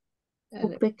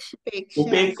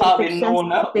උපේක්ඛා වෙන්න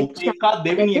ඕන උපේක්ඛා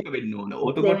දෙවෙනි එක වෙන්න ඕන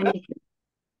එතකොට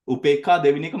උපේක්ඛා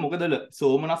දෙවෙනි එක මොකද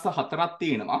සෝමනස්ස හතරක්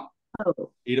තියෙනවා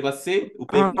ඊට පස්සේ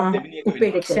උපේක්ඛා දෙවෙනි එක වෙන්න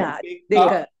උපේක්ෂා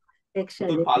දෙක උපේක්ෂා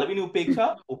පළවෙනි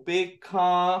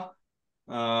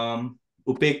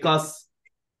උපේක්ඛා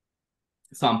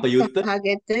සම්පයුක්ත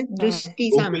සහගත දෘෂ්ටි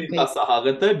උපේක්ඛා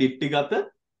සහගත ditthිගත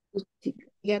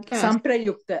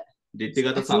සංප්‍රයුක්ත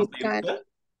ditthිගත සංපයුක්ත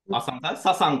අසංකාර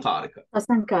සසංකාරික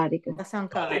අසංකාරික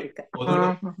අසංකාරික.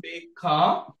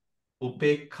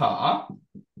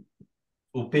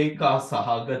 උපේක්ඛා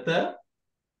සහගත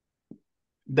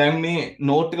දැන් මේ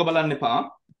නෝට් එක බලන්න එපා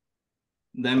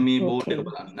දැන් මේ බෝඩ් එක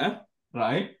බලන්න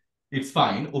right it's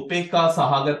fine උපේක්ඛා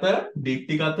සහගත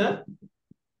ditthිගත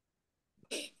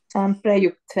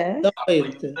සංප්‍රයුක්ත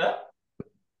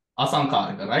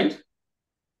අසංකාරික right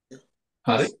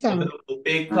හරි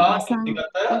උපේක්ඛා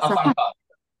ditthිගත අසංකාරික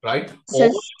right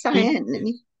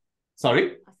sorry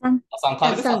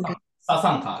අසංකාරික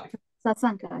සසංකාරික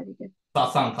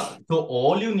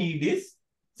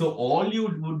so all you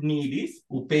would need is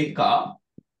upekha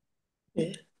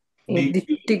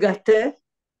ditthිගත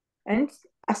and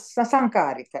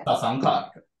අසංකාරික.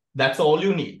 that's all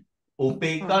you need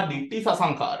upekha ditthi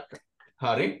sasankarika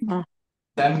hari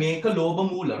then make a lobha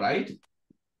moola right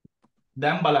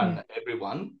then balanna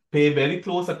everyone pay very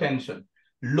close attention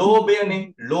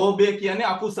ලෝභය කියන්නේ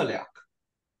අකුසලයක්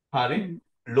හරි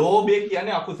ලෝභය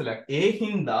කියන්නේ අකුසලයක් ඒ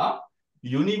හින්දා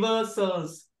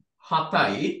universals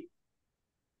 7යි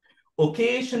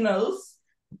occasionals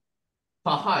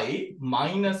 5යි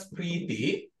minus ප්‍රීති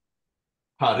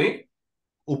හරි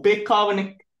උපේක්ඛාවනේ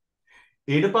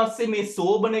ඊට පස්සේ මේ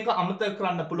සෝබන එක අමතක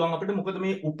කරන්න පුළුවන් අපිට මොකද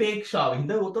මේ උපේක්ෂාව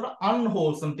හින්දා උතර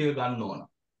unwholesome ටික ගන්න ඕන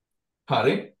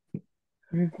හරි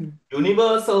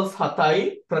universals 7යි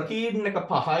ප්‍රකීර්ණක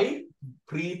 5යි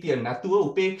ප්‍රීතිය නැතුව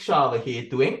උපේක්ෂාව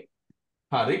හේතුවෙන්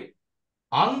හරි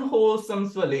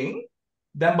unwholesomes වලින්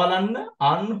දැන් බලන්න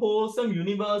unwholesome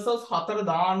universals 4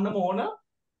 දාන්න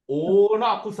ඕන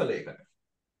අකුසලයකට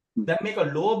දැන් මේක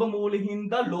ලෝභ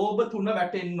මූලිකින්ද ලෝභ 3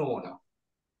 වැටෙන්න ඕන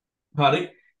හරි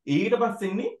ඊට පස්සේ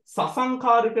ඉන්නේ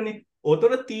සසංකාරිකනේ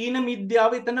උතර තීන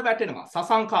මිද්‍යාව එතන වැටෙනවා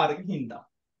සසංකාරික හින්දා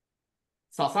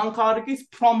සසංකාරික is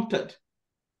prompted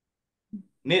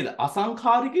නේද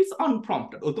අසංකාරික is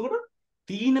unprompted එතකොට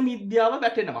තීන මිද්‍යාව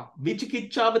වැටෙනවා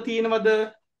විචිකිච්ඡාව තියෙනවද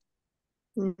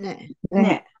නෑ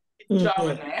විචිකිච්ඡාව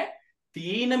නෑ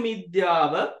තීන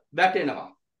මිද්‍යාව වැටෙනවා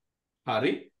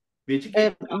හරි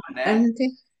විචිකිච්ඡාව නෑ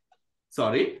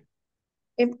sorry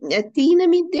තීන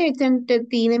මිද්‍යා එතනට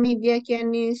තීන මිද්‍යා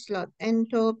කියන්නේ ස්ලොත් ඇන්ඩ්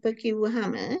ටෝප්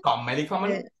කිව්වහම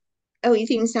කම්මැලිකමනේ ඔව්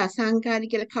ඉතින්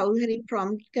සසංකාරී කියලා කවුරු හරි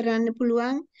ප්‍රොම්ප්ට් කරන්න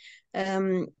පුළුවන්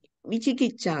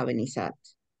විචිකිච්ඡාව නිසා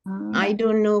I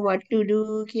don't know what to do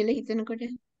කියලා හිතනකොට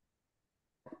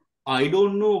I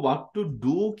don't know what to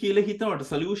do කියලා හිතනකොට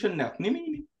solution එකක්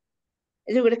නෙමෙයිනේ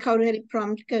එතකොට කවුරු හරි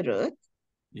ප්‍රොම්ප්ට් කරොත්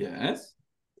yes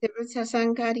ඒක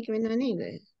සසංකාරික වෙනව නේද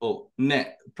ඔව් නෑ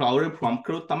ප්‍රොම්ප්ට්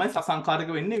කරොත් තමයි සසංකාරික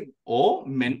වෙන්නේ or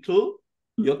mental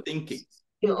you're thinking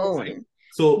your own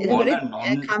so on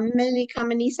a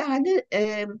කම්මැලිකම නිසාද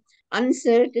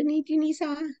uncertainty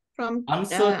නිසා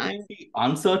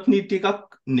uncertainty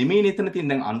එකක් නෙමෙයි එතන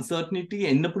තියෙන දැන් uncertainty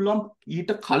එන්න පුළුවන්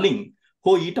ඊට කලින්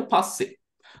හෝ ඊට පස්සේ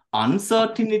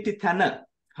uncertainty තැන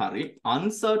හරි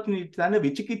uncertainty තැන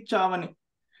විචිකිච්ඡාවනේ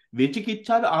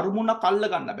විචිකිච්ඡාවේ අරමුණක් අල්ල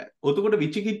ගන්න බෑ. එතකොට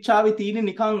විචිකිච්ඡාවේ තියෙන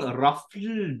නිකන්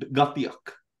රෆ්ල්ඩ් ගතියක්.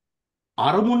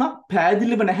 අරමුණක්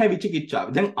පෑදිලිව නැහැ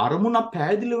විචිකිච්ඡාවේ. දැන් අරමුණක්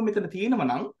පෑදිලිව මෙතන තියෙනවා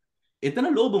නම් එතන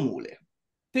ලෝභ මූලය.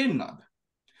 තේරුණාද?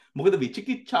 මොකද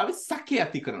විචිකිච්ඡාවේ සැකය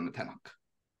ඇති කරන තැනක්.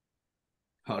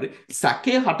 හරි.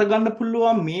 සැකය හටගන්න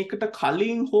පුළුවන් මේකට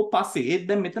කලින් හෝ පස්සේ. ඒත්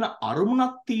දැන් මෙතන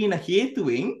අරමුණක් තියෙන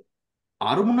හේතුවෙන්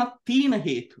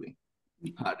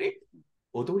හරි.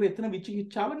 එතකොට එතන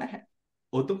විචිකිච්ඡාව නැහැ.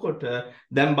 එතකොට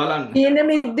දැන් බලන්න. තීන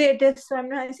මිද්දේට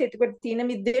ස්වාමීන් වහන්සේ එතකොට තීන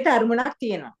මිද්දේට අරමුණක්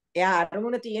තියෙනවා. එයා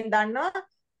අරමුණ තියෙන දන්නවා.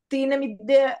 තීන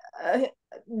මිද්දය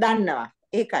දන්නවා.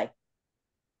 ඒකයි.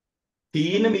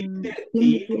 තීන මිද්දය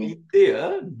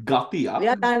ගතියක්.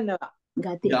 එයා දන්නවා.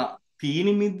 ගතිය. තීන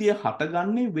මිද්දය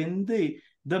හටගන්නේ when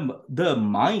the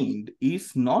mind is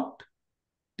not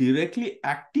directly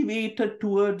activated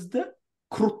towards the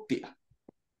කෘත්‍ය.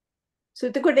 So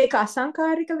එතකොට ඒක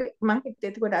අසංකාරික මම හිතුවේ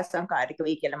එතකොට අසංකාරික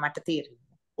වෙයි කියලා මට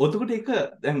තේරෙනවා. එතකොට ඒක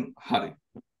දැන් හරි.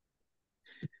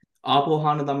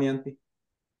 ආපෝහාන දමයන්ති.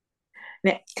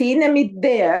 නෑ තීන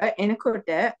මිද්දය එනකොට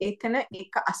එතන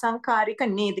ඒක අසංකාරික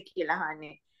නේද කියලා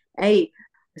අහන්නේ. ඇයි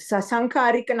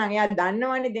සසංකාරික නම් එයා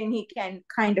දන්නවනේ then he can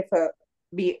kind of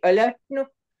be alert no.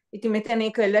 ඉතින් මෙතන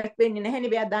ඒක alert වෙන්නේ නැහැ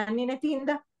නේ එයා දන්නේ නැති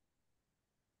හින්දා.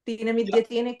 තීන මිද්දේ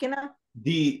තියෙන කෙනා.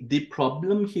 The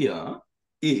problem here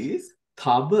is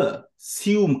තව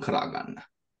සියුම් කරගන්න.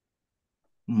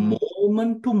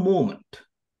 moment to moment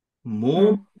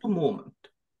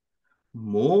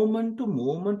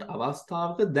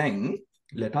අවස්ථාවක දැන්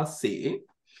let us say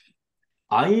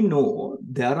I know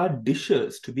there are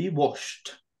dishes to be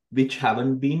washed which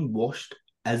haven't been washed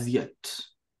as yet,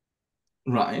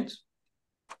 right?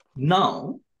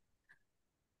 Now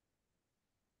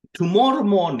tomorrow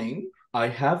morning I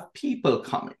have people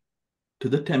coming to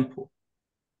the temple,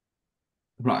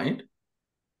 right?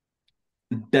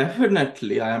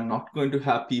 Definitely I am not going to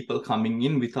have people coming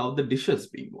in without the dishes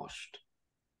being washed.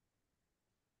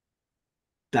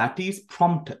 That is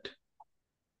prompted.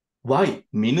 Why?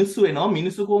 මිනිස්සු එනවා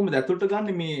මිනිස්සු කොහොමද ඇතුළට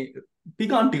ගන්න මේ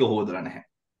පිකාන් ටික හොදලා නැහැ.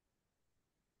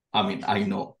 I mean, I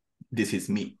know this is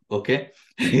me, okay?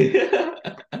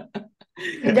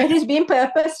 That is being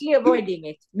purposely avoiding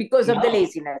it because of the No.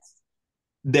 laziness.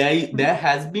 There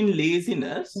has been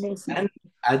laziness, and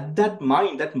at that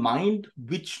mind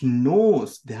which knows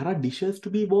there are dishes to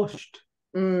be washed.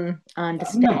 I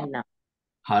understand now.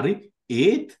 Hari,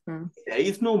 there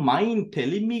is no mind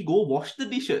telling me go wash the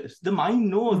dishes. The mind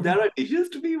knows there are dishes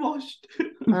to be washed.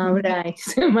 All right.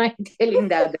 So my telling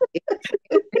the other way.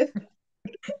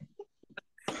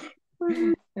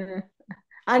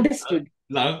 Understood.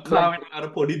 ලංකාවට අර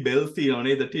පොඩි bells තියෙනවා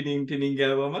නේද? ටිනින් ටිනින්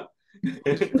ගෑවම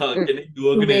කෙනෙක්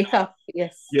දුවගෙන Wake up.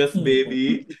 Yes. yes baby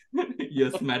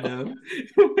yes madam.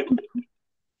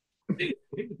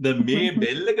 දැන් මේ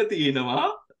bell එක තියෙනවා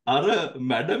අර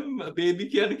madam baby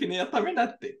කියන කෙනා තමයි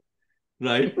නැත්තේ.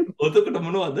 right? ඔතකොට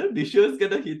මොනවද? dishes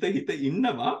ගැන හිත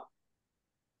ඉන්නවා.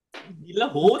 ඉල්ල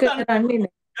හොදන්න කරන්නේ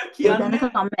නැහැ. කියන්නේ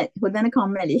හොදන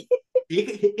කම්මැලි. ඒක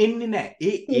එන්නේ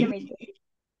නැහැ.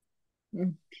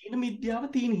 තීන මිද්‍යාව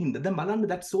තියෙන හින්දා. දැන් බලන්න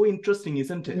that's so interesting,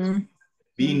 isn't it?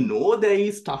 We know there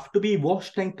is stuff to be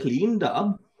washed and cleaned up,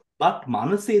 but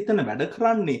මනසේ එතන වැඩ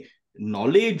කරන්නේ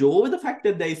knowledge over the fact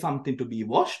that there is something to be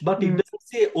washed, but it doesn't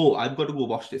say, oh, I've got to go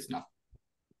wash this now.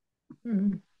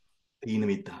 තීන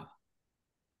මිද්‍යාව.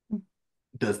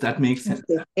 Does that make sense?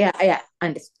 Yeah,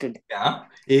 understood. Yeah.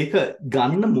 ඒක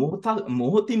ගන්න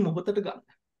මොහොතින් මොහොතට ගන්න.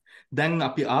 දැන්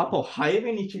අපි ආපහු 6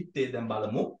 වෙනි චිත්තේ දැන්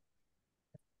බලමු.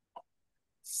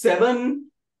 7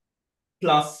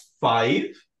 plus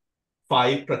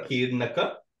 5 ප්‍රකීර්ණක.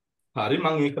 හරි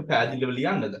මම ඒක පැහැදිලිව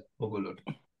ලියන්නද ඔයගොල්ලෝට?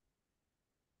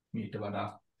 මීට වඩා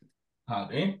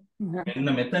හරි. මෙන්න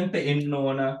මෙතනට එන්න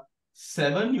ඕන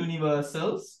 7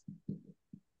 universals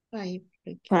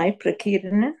 5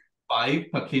 ප්‍රකීර්ණ 5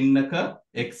 ප්‍රකීර්ණක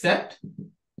except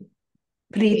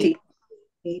ප්‍රීති.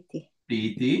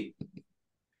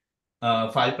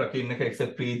 5 ප්‍රකීර්ණක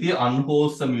except ප්‍රීති.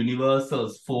 Unwholesome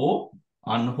universals 4.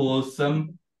 Unwholesome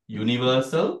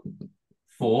universal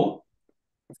 4.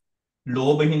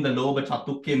 ලෝභ හින්දා ලෝභ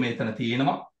චතුක්කය මෙතන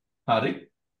තියෙනවා. හරි.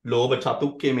 ලෝභ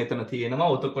චතුක්කය මෙතන තියෙනවා.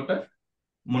 එතකොට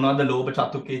මොනවද ලෝභ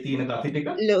චතුක්කයේ තියෙන ගති ටික?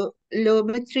 ලෝභ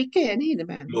ත්‍රිකය නේද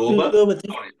බං?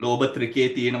 ලෝභ ත්‍රිකයේ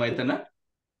තියෙනවා එතන.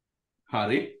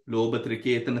 හරි. ලෝභ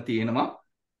ත්‍රිකයේ එතන තියෙනවා.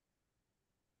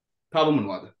 තව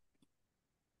මොනවද?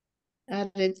 අර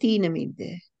තීන මිද්ද.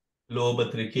 ලෝභ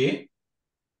ත්‍රිකයේ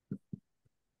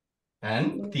and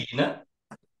තීන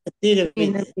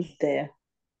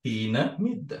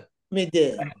මිද්ද.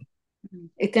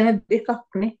 එතන දෙකක්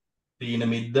නේ. තීන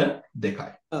මිද්ද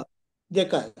දෙකයි.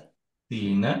 දෙකයි.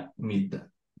 තීන මිද්ද.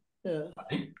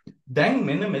 හරි. දැන්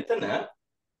මෙන්න මෙතන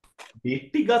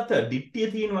දිට්ඨිය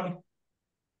තියෙනවනේ.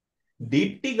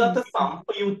 දිට්ඨිගත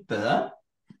සම්පයුත්ත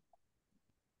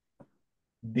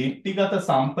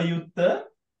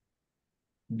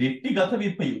දිට්ඨිගත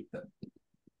විපයුත්ත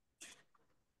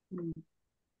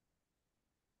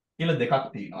කියලා දෙකක්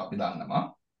තියෙනවා අපි දන්නවා.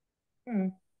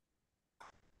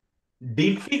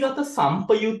 දිට්ඨිගත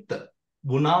සම්පයුත්ත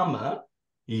වුණාම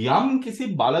යම් කිසි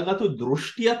බලගතු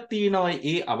දෘෂ්ටියක් තියෙනවා.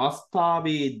 ඒ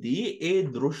අවස්ථාවේදී ඒ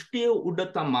දෘෂ්ටිය උඩ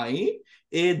තමයි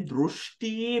ඒ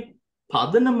දෘෂ්ටියේ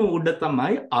පදනම උඩ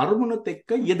තමයි අරමුණත් එක්ක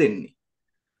යෙදෙන්නේ.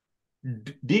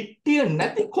 දිට්ඨිය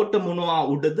නැතිකොට මොනවා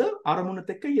උඩද අරමුණත්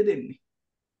එක්ක යෙදෙන්නේ?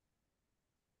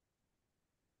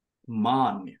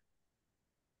 මාන්‍ය.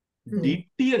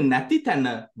 දිට්ඨිය නැති තැන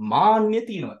මාන්‍ය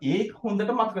තියෙනවා. ඒක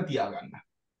හොඳට මතක තියාගන්න.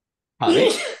 හරි?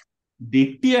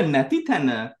 දිට්ඨිය නැති තැන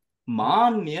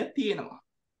මාන්‍ය තියෙනවා.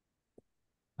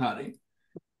 හරි?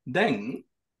 දැන්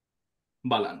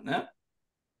බලන්න.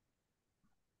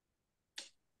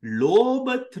 ලෝභ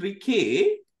ත්‍රිකේ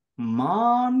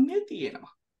මාන්‍ය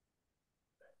තියෙනවා.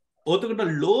 ඔතකොට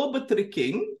ලෝභ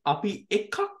ත්‍රිකෙන් අපි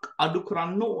එකක් අඩු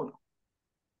කරන්න ඕන.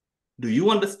 Do you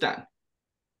understand?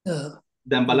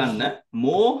 දැන් බලන්න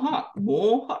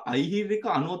මෝහ අයිහිරික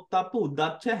අනුත්ප්ප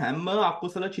උද්දච්ච හැම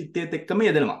අකුසල චිත්තයත් එක්කම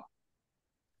යෙදෙනවා.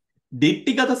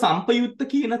 දිට්ඨිගත සම්පයුත්ත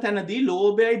කියන තැනදී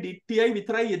ලෝභයයි දිට්ඨියයි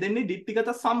විතරයි යෙදෙන්නේ දිට්ඨිගත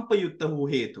සම්පයුත්ත වූ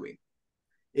හේතුවෙන්.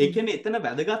 ඒ කියන්නේ එතන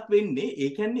වැදගත් වෙන්නේ ඒ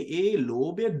කියන්නේ ඒ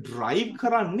ලෝභය ඩ්‍රයිව්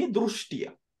කරන්නේ දෘෂ්ටිය.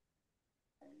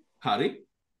 හරි?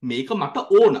 මේක මට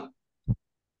ඕන.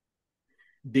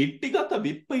 දිට්ඨිගත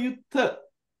විප්පයුත්ත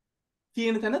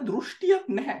කියන තැන දෘෂ්ටියක්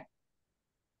නැහැ.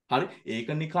 හරි? ඒක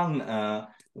නිකන්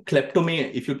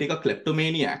if you take a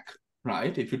kleptomaniac,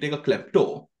 right? If you take a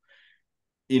klepto,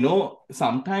 you know,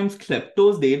 sometimes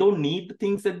kleptos, they don't need the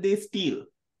things that they steal.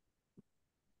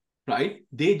 Right?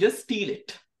 They just steal it.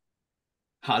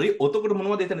 හරි? ඔතකොට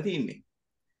මොනවද එතන තියෙන්නේ?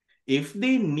 If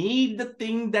they need the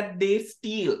thing that they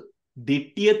steal,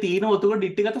 දිට්ඨිය තියෙන ඔතකොට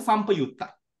දිට්ඨිගත සම්පයුත්තයි.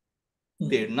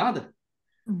 තේරුණාද?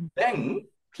 දැන්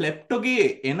kleptoගේ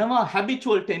එනවා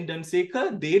habitual tendency එක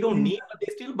they don't need what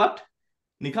they steal but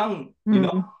නිකන් you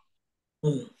know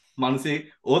මනසේ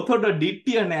ඔතකොට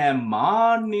දිට්ඨිය නෑ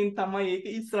මාන්නෙන් තමයි ඒක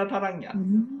ඉස්සරහට අරන්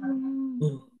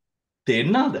යන්නේ.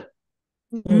 තේරුණාද?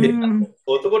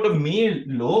 ඔතකොට මේ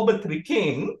ලෝභ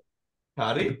ත්‍රිකෙන්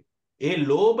හරි ඒ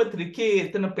ලෝභ ත්‍රිකේ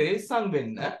එතන පෙරසම්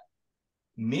වෙන්න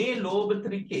මේ ලෝභ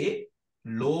ත්‍රිකේ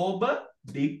ලෝභ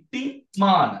දිට්ඨි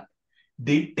මාන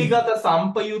දිට්ඨිගත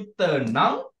සම්පයුත්ත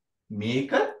නම්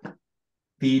මේක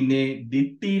තියෙන්නේ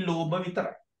දිට්ඨි ලෝභ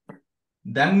විතරයි.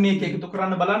 දැන් මේක එකතු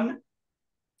කරන්න බලන්න.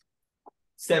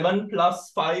 7 plus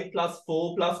 5 plus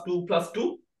 4 plus 2 plus 2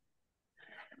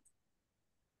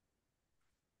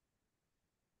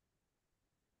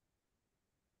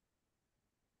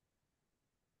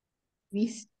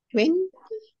 20.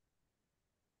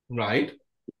 right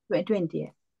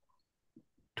 20.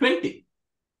 20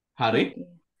 Hari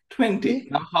 20.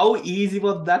 Now how easy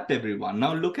was that everyone?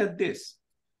 Now look at this.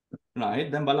 Right?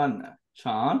 Then balanna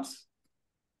chance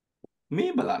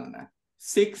me balanna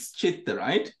 6 chitta,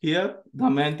 right? Here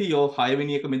Damayanti your 5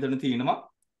 වෙනි එක මෙතන තියෙනවා.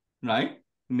 Right?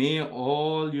 May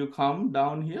all you come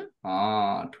down here?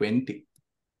 20.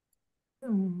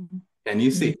 Can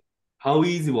you see? How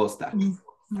easy was that?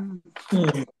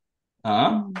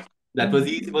 That was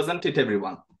easy, wasn't it,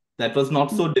 everyone? That was not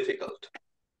so difficult.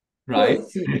 Right?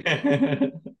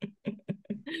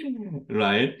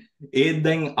 Right? ඒ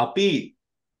දැන්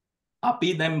අපි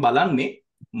දැන් බලන්නේ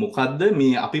මොකද්ද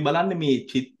මේ අපි බලන්නේ මේ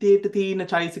චිත්තයට තියෙන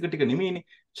චෛසික ටික නෙමෙයිනේ.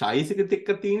 චෛසික ටික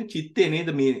තියෙන චිත්තේ නේද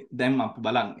මේ දැන් අපි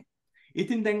බලන්නේ.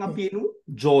 ඉතින් දැන් අපි එනු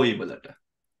joy වලට.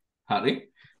 හරි?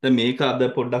 දැන් මේක අද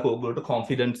පොඩ්ඩක් ඔයගොල්ලන්ට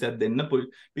confidence එකක් දෙන්න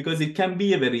because it can be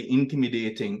a very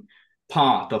intimidating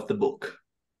part of the book.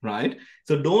 Right?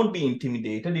 So don't be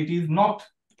intimidated. It is not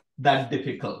that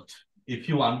difficult if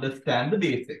you understand the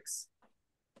basics.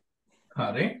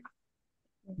 Hare?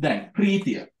 Then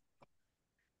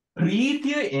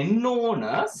ප්‍රීතිය එන්න ඕන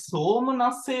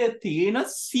සෝමනස්සය තියෙන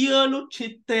සියලු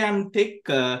චිත්තයන්ට එක්ක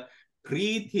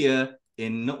ප්‍රීතිය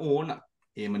එන්න ඕන.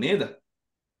 එහෙම නේද?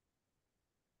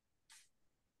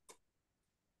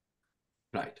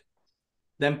 right.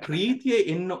 දැන් ප්‍රීතිය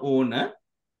එන්න ඕන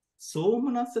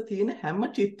සෝමනස්ස තියෙන හැම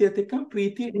චිත්තයත් එක්කම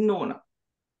ප්‍රීතිය එන්න ඕන.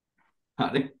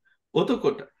 හරි?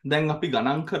 ඔතකොට දැන් අපි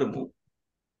ගණන් කරමු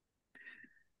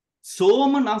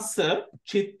සෝමනස්ස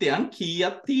චිත්තයන්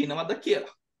කීයක් තියෙනවද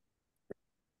කියලා.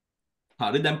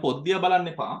 හරි දැන් පොද්දිය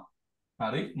බලන්න එපා.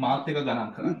 හරි මාත් එක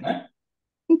ගණන් කරන්න.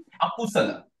 අකුසල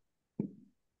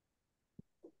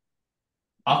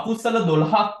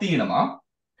 12ක් තියෙනවා.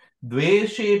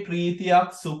 ද්වේෂයේ ප්‍රීතියක්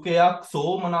සුඛයක්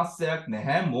සෝමනස්සයක්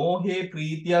නැහැ. මෝහයේ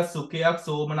ප්‍රීතියක් සුඛයක්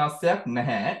සෝමනස්සයක්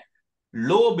නැහැ.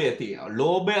 ලෝභය තියෙනවා.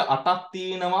 ලෝභය 8ක්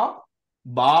තියෙනවා.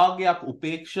 භාගයක්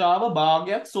උපේක්ෂාව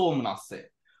භාගයක් සෝමනස්සය.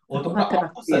 ඔතකොට හතරක්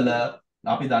අකුසල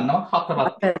අපි දන්නවා 4ක්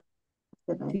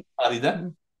හතරයි. හරිද?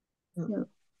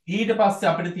 ඊට පස්සේ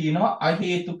අපිට තියෙනවා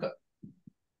අහේතුක.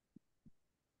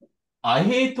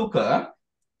 අහේතුක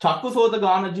චක්කුසෝත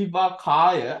ගාන ජීවා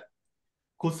කාය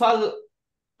කුසල්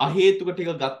අහේතුක ටික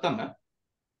ගත්තම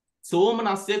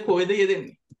සෝමනස්සය කොහෙද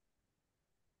යෙදෙන්නේ?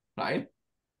 right?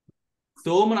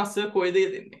 සෝමනස්සය කොහෙද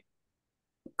යෙදෙන්නේ?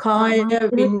 කාය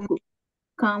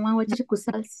කාමාවචර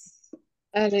කුසල්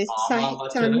අර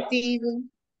කාමාවචර සන්තිව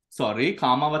sorry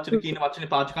කාමාවචර කියන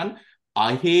වචනේ පාවිච්චි කරන්නේ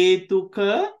අහේතුක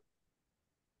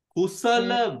කුසල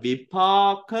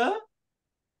විපාක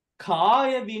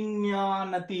කාය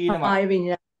විඥාන තියෙනවා. කාය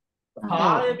විඤ්ඤාණ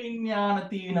කාය විඥාන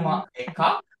තියෙනවා එකක්.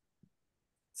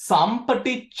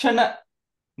 සම්පටිච්ඡන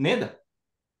නේද?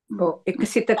 ඔව් එක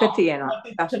සිතක තියෙනවා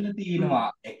සම්පටිච්ඡන තියෙනවා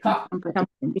එකක්.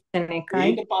 සම්පූර්ණ එකයි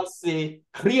ඊට පස්සේ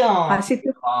ක්‍රියා හසිත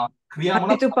ක්‍රියා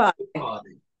මොනවද?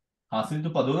 හසිතුපාදේ.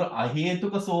 හසිතුපද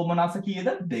අහේතුක සෝමනස කීයද?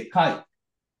 2යි.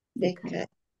 දෙක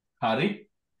හරි.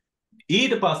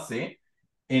 ඊට පස්සේ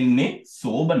එන්නේ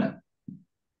සෝබන.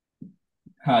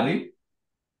 හරි.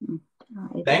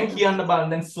 දැන් කියන්න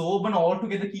බලන්න දැන් සෝබන all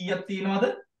together කීයක් තියෙනවද?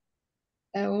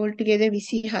 all together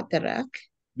 24ක්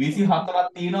 24ක්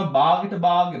තියෙනවා. භාගයට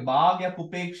භාගයක්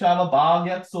උපේක්ෂාව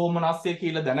භාගයක් සෝමනස්සය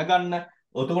කියලා දැනගන්න.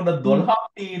 එතකොට 12ක්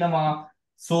තියෙනවා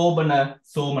සෝබන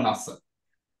සෝමනස්ස.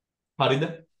 හරිද?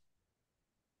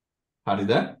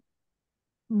 හරිද?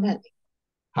 හරි.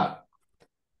 හරි.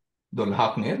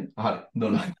 12ක් නේද? හරි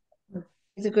 12.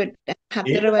 එතකොට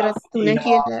 4 වරක් 3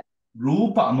 කියලා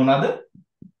රූප මොනවාද?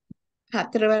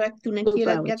 4 වරක් 3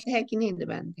 කියලා රූපාවචර. ගත්ත හැකි නේද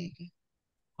බන්ද ඒක?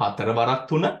 4 වරක්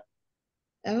 3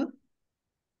 ඔව්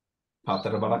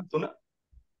 4 වරක් 3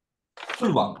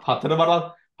 පුළුවන්.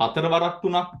 4 වරක්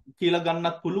 3ක් කියලා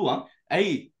ගන්නත් පුළුවන්.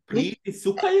 ඇයි ප්‍රීති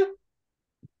සුඛය?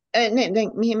 නෑ දැන්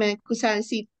මෙහෙම කුසල්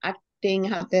සිත් 8න්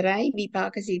 4යි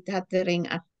විපාක සිත් 4න්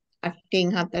 8න්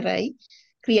 4යි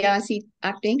ක්‍රියා සිත්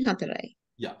 8න් 4යි.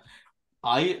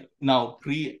 I now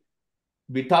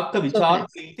විතක්ක විචාර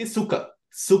ප්‍රීති සුඛ.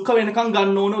 සුඛ වෙනකන්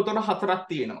ගන්න ඕනේ. උතන 4ක්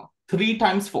තියෙනවා. 3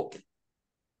 times 4.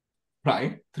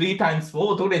 right? 3 times 4.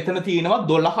 උතන එතන තියෙනවා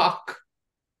 12ක්.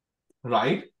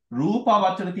 right?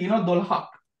 රූපාවචර තියෙනවා 12ක්.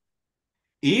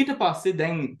 ඊට පස්සේ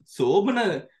දැන් සෝබන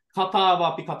කතාව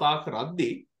අපි කතා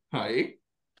කරද්දී right?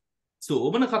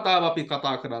 සෝබන කතාව අපි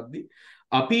කතා කරද්දී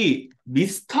අපි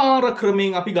විස්තර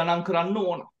ක්‍රමයෙන් අපි ගණන් කරන්න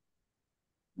ඕන.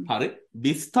 හරි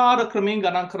විස්තර ක්‍රමයෙන්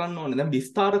ගණන් කරන්න ඕනේ. දැන්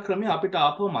විස්තර ක්‍රමය අපිට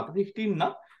ආපහු මතක හිටින්න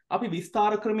අපි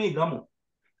විස්තර ක්‍රමයේ ගමු.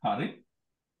 හරි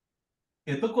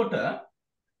එතකොට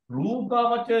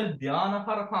රූපාවචර ධාන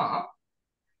හරහා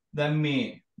දැන් මේ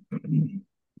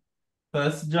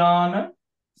first ධාන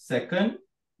second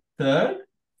third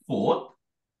fourth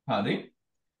හරි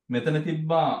මෙතන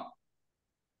තිබ්බා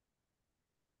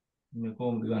මේ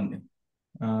කොහොමද ගන්නෙ?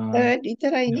 third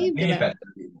විතරයි නේද? මේ පැත්තට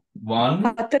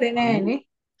 1 හතරේ නෑනේ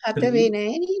 4 වේ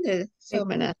නෑ නේද?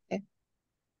 සෝමනස්ස.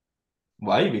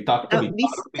 වයි විතක්ක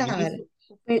විස්තර.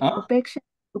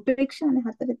 උපේක්ෂානේ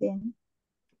 4 තියෙන්නේ.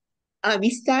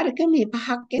 විස්තරක මේ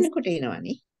 5ක් කෙනකොට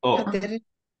එනවනේ. ඔව් 4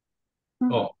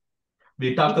 ඔව්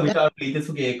විතක්ක විචාර ප්‍රීති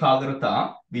සුඛ ඒකාග්‍රතා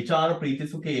විචාර ප්‍රීති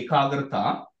සුඛ ඒකාග්‍රතා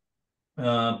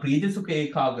ප්‍රීති සුඛ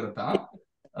ඒකාග්‍රතා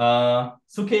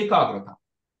සුඛ ඒකාග්‍රතා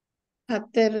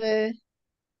 4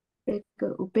 ඒක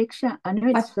උපේක්ෂා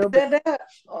අනිවාර්ය හතර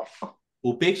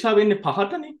උපේක්ෂා වෙන්නේ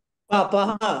 5ටනේ. පහ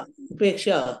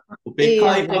උපේක්ෂා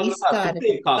උපේක්ඛා ඒ ඒකාග්‍රතා විස්තර. සුඛ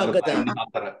ඒකාග්‍රතා ඉන්නේ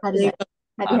 4. හරි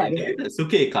හරි නේද?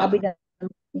 සුඛ ඒකාග්‍රතා.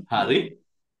 හරි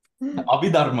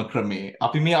අභිධර්ම ක්‍රමේ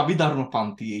අපි මේ අභිධර්ම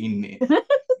පන්තියේ ඉන්නේ.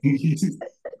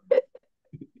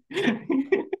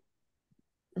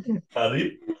 හරි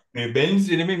මේ බෙන්ස්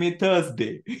නෙමෙයි මේ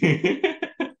තර්ස්ඩේ.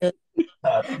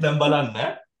 දැන් බලන්න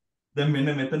දැන් මෙන්න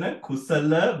මෙතන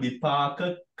කුසල විපාක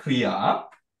ක්‍රියා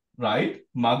right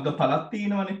මග්ගඵලක්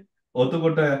තියෙනවනේ.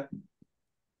 එතකොට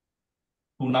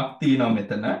 3ක් තියෙනවා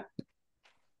මෙතන.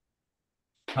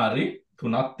 හරි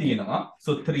 3ක් තියෙනවා.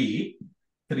 so 3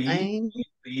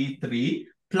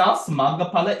 plus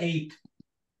මග්ගඵල 8.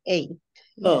 8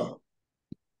 ඔව්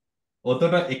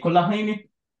එතකොට 11යිනේ.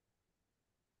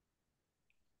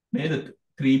 නේද?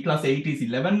 3 plus 8 is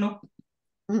 11 no?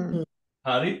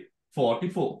 හරි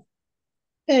 44.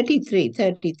 33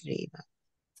 33.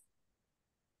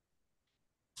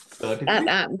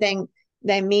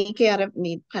 දැන් මේකේ අර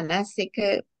මේ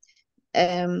 51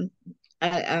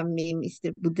 මේ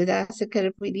මිස්ටර් බුද්ධදාස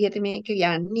කරපු විදිහට මේක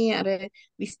යන්නේ අර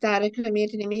විස්තර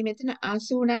ක්‍රමයට නෙමෙයි මෙතන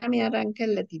 89 අරන්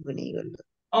කරලා තිබුණේ ඒගොල්ලෝ.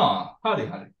 හරි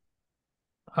හරි.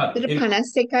 හරි. ඒතර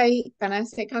 51ක්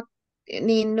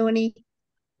නෙන්න ඕනේ.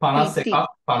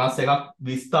 51ක්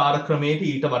විස්තර ක්‍රමයට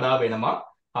ඊට වඩා වෙනවා.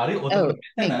 හරි. ඔව් ඔතකොට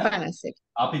මෙතන 51.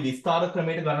 අපි විස්තර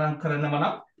ක්‍රමයට ගණන් කරනවා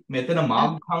නම් මෙතන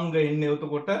මාග්ගංග එන්නේ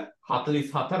එතකොට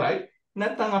 44යි.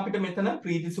 නැත්නම් අපිට මෙතන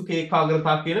ප්‍රීතිසුඛ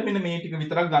ඒකාග්‍රතාව කියලා මෙන්න මේ ටික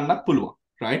විතරක් ගන්නත් පුළුවන්.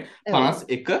 right?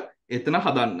 51 එතන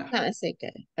හදන්න.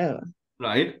 51. ඔව්.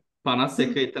 right?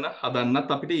 51 එතන හදන්නත්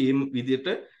අපිට මේ විදිහට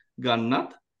ගන්නත්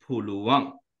පුළුවන්.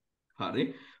 හරි.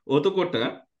 එතකොට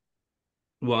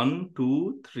 1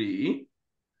 2 3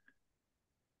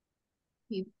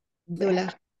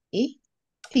 12යි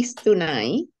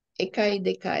 33යි 1යි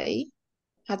 2යි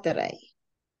 4යි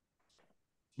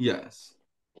yes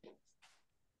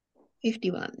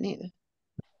 51 නේද?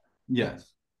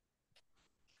 yes.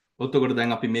 එතකොට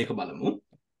දැන් අපි මේක බලමු.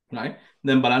 right?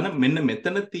 දැන් බලන්න මෙන්න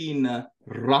මෙතන තියෙන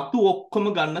රතු ඔක්කොම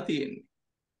ගන්න තියෙන්නේ.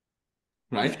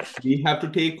 right? We have to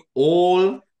take all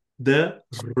the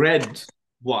red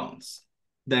ones.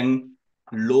 දැන්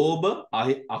ලෝභ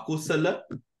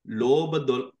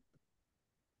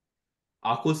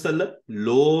අකුසල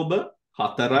ලෝභ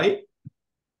 4යි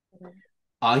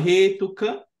අහේතුක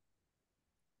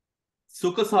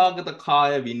සුඛසාගත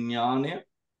කාය විඥානය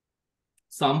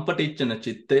සම්පටිච්ඡන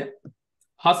චිත්තය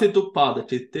හසිතුප්පාද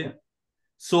චිත්තය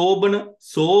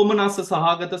සෝමනස්ස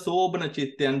සහගත සෝබන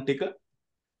චිත්තයන් ටික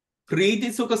ප්‍රීති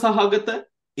සුඛ සහගත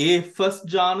ඒ first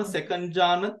ජාන second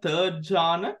ජාන third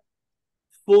ජාන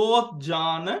fourth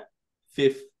ජාන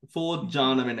fourth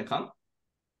ජාන වෙනකන්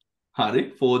හරි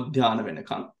fourth ධ්‍යාන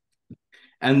වෙනකන්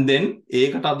and then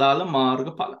ඒකට අදාළ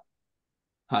මාර්ගඵල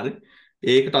හරි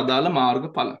ඒකට අදාළ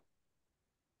මාර්ගඵල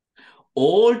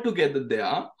all together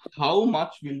there how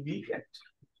much will we get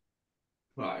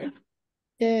right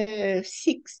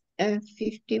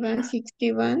 51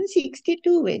 61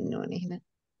 62 වෙන්න ඕනේ එහෙනම්.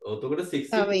 එතකොට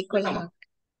 62 තව වෙනවා.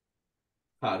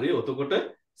 11ක්. හරි එතකොට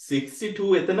 62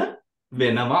 එතන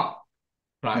වෙනවා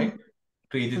right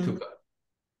ප්‍රීති සුඛ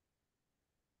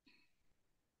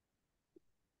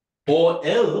or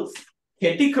else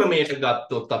කෙටි ක්‍රමයට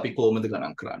ගත්තොත් අපි කොහොමද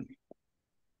ගණන් කරන්නේ?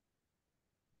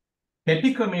 කෙටි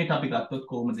ක්‍රමයට අපි ගත්තොත්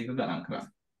කොහොමද ඒක ගණන්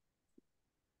කරන්නේ?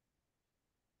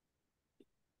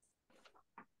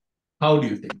 How do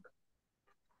you think?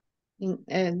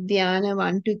 ධ්‍යාන 1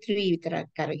 2 3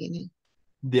 විතරක් අරගෙන.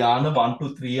 ධ්‍යාන 1 2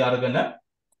 3 අරගෙන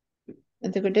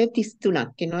එතකොට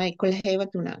 33ක් එනවා 11 ඒවා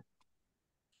 3ක්.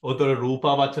 ඔතන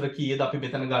රූපාවචර කීයද අපි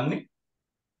මෙතන ගන්නෙ?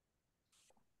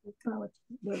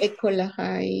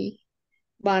 11යි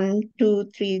 1 2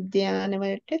 3 ධ්‍යාන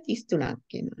වලට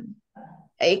 33ක් එනවා.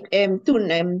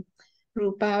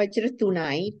 රූපාවචර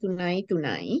 3යි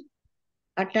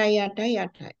 8යි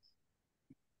 8යි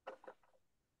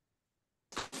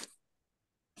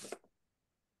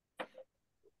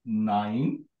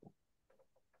 9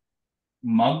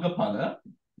 මග්ගඵල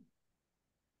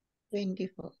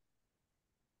 24.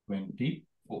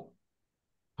 24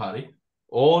 හරි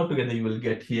all together you will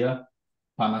get here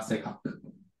 51ක්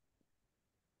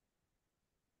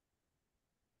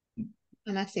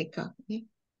 51ක් නේ.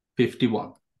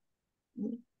 51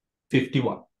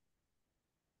 51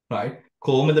 right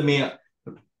කොහොමද මේ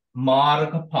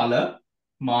මාර්ගඵල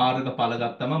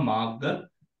ගත්තම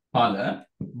මාර්ගඵල 1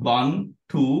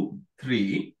 2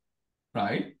 3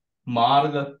 right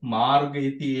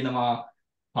මාර්ගයේ තියෙනවා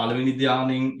පළවෙනි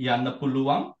ධ්‍යානෙන් යන්න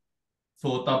පුළුවන්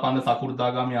සෝතාපන්න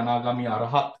සකු르දාගාමි අනාගාමි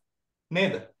අරහත්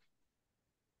නේද?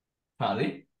 හරි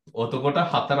එතකොට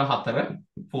 4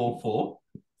 4 4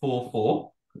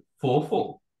 4 4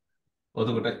 4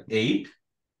 එතකොට 8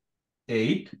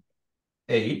 8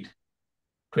 8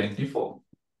 24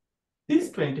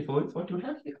 this 24 is what you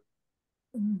have here.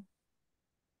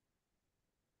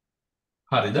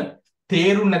 හරිද?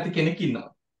 තේරුම් නැති කෙනෙක්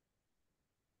ඉන්නවා.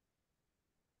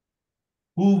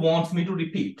 Who wants me to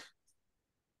repeat?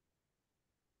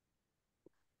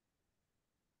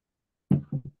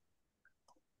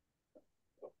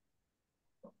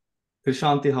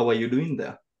 Krishanti, how are you doing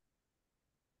there?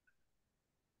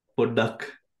 Poddak.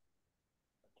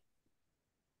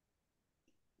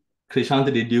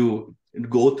 Krishanti, did you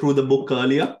go through the book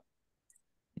earlier?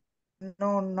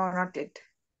 No, not yet.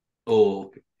 Oh,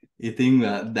 okay. You think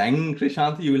then,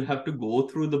 Krishanti, you will have to go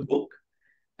through the book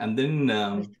and then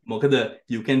මොකද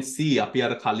you can see අපි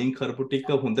අර කලින් කරපු ටික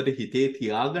හොඳට හිතේ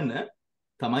තියාගෙන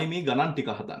තමයි මේ ගණන් ටික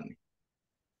හදන්නේ.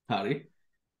 හරි?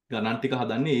 ගණන් ටික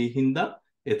හදන්නේ ඒ හින්දා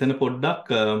එතන පොඩ්ඩක්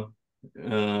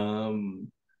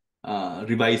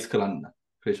revise කරන්න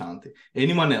Krishanti.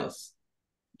 Anyone else?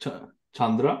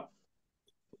 Chandra?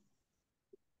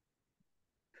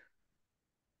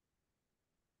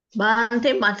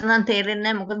 බාන්තේ මට නම්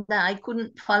තේරෙන්නේ නැහැ මොකද I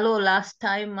couldn't follow last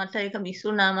time මට ඒක මිස්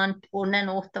වුණා මම ඕනේ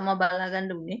නෝස් තමයි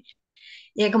බලාගන්න උනේ.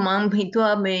 ඒක මම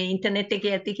හිතුවා මේ ඉන්ටර්නෙට්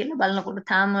එකේ ඇති කියලා බලනකොට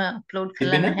තාම අප්ලෝඩ්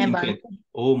කරලා තිබෙන නැහැ internet. බලන්න.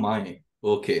 Oh my.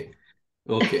 Okay.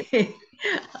 Okay.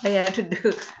 I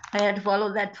had to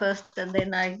follow that first and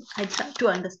then I tried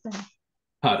to understand.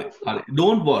 Hari.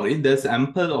 Don't worry. There's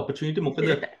ample opportunity.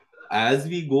 මොකද as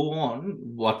we go on,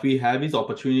 what we have is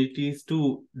opportunities to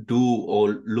do or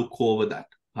look over that.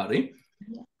 Hari.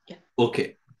 Yeah.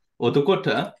 Okay. ඔතකොට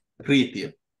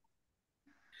ප්‍රීතිය.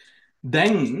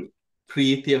 දැන්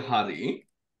ප්‍රීතිය හරි.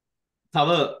 තව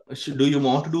do you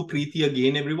want to do ප්‍රීතිය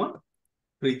again everyone?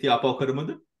 ප්‍රීතිය අපව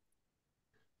කරමුද?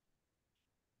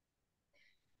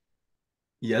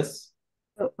 Yes.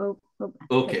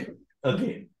 Okay.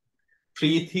 Again.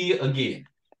 ප්‍රීතිය again.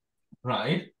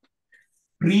 Right?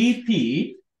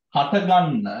 ප්‍රීති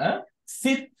හටගන්න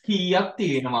සිත් කීයක්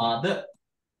තියෙනවාද?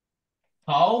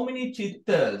 How many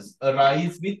chittas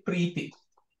arise with Preeti?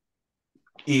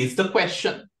 Is the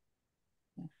question.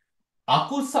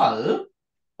 Akusal,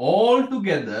 all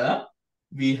together,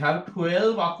 we have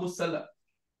 12 akusala.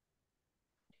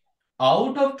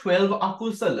 Out of 12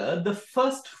 akusala, the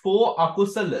first 4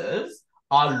 akusalas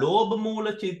are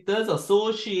lobamula chittas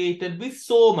associated with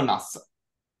somanasa.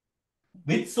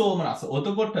 With somanasa.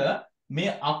 Otokota, me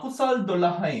akusal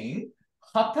dolahain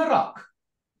hatarak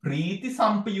Preeti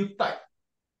sampayuttai.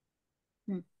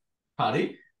 හරි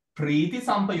ප්‍රීති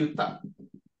සම්පයුත්තයි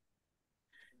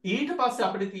ඊට පස්සේ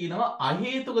අපිට තියෙනවා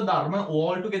අහේතුක ධර්ම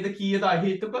all together කීයද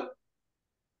අහේතුක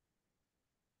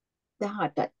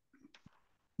 18යි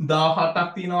 18ක්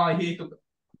තියෙනවා අහේතුක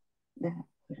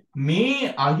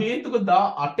මේ අහේතුක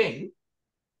 18න්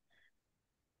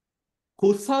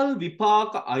කුසල්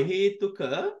විපාක අහේතුක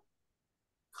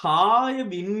කාය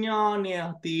විඥානය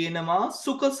තියෙනවා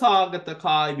සුඛසාගත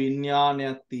කාය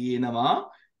විඥානයක් තියෙනවා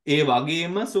ඒ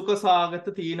වගේම සුඛසාගත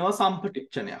තියෙනවා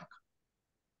සම්පටිච්ඡනයක්.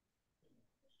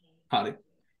 හරි.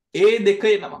 ඒ දෙක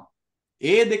එනවා.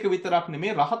 ඒ දෙක විතරක්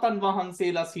නෙමේ රහතන්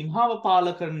වහන්සේලා සින්හාව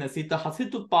පාල කරන සිත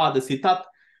හසිතුපාද සිතත්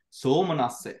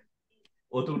සෝමනස්සය.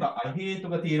 ඔතකොට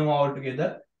අහේතුක තියෙනවා all together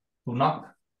තුනක්.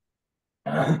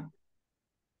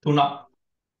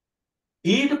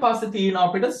 ඊට පස්සේ තියෙනවා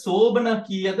අපිට සෝබන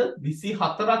කීයද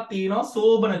 24ක් තියෙනවා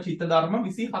සෝබන චිත්ත ධර්ම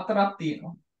 24ක්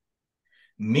තියෙනවා.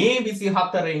 මේ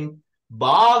 24න්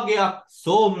භාගයක්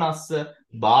සෝමනස්ස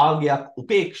භාගයක්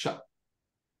උපේක්ෂා.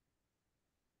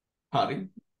 හරි.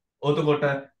 ඔතකොට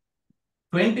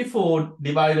 24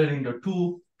 divided into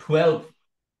 2 12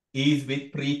 is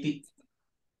with Preeti.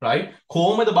 Right?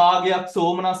 කොහොමද භාගයක්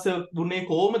සෝමනස්ස වුනේ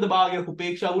කොහොමද භාගයක්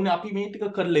උපේක්ෂා වුනේ අපි මේ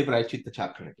ටික කරලා ඉවරයි චිත්ත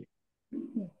චක්‍රයේ.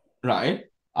 Right?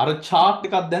 අර chart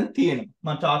එකක් දැන්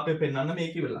තියෙනවා. මම chart එක පෙන්නන්න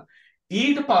මේක ඉවරලා.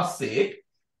 ඊට පස්සේ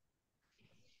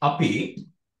අපි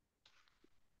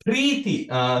ප්‍රීති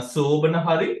සෝබන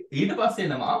හරි ඊට පස්සේ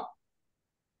එනවා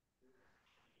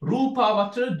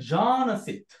රූපාවචර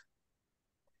ඥානසිත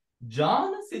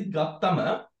ගත්තම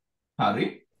හරි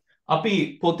අපි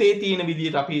පොතේ තියෙන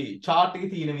විදිහට අපි chart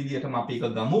එකේ තියෙන විදිහටම අපි එක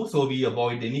ගමු so we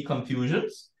avoid any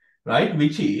confusions right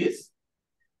which is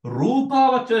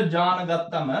රූපාවචර ඥාන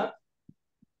ගත්තම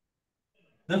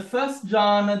the first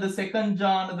jhana the second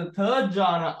jhana the third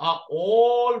jhana are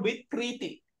all with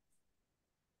Preeti.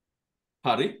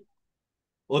 හරි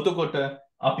ඔතකොට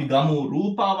අපි ගමු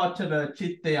රූපාවචර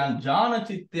චිත්තයන් ඥාන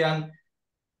චිත්තයන්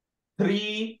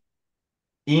 3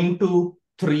 into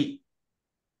 3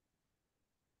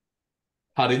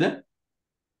 හරිද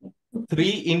 3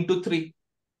 into 3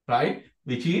 right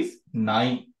which is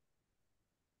 9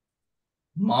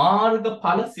 මාර්ග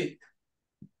ඵල සිත්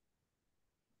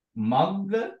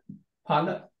මග්ග ඵල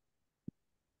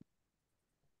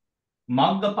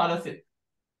සිත්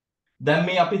දැන්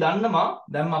මේ අපි දන්නවා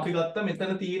දැන් අපි ගත්ත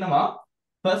මෙතන තියෙනවා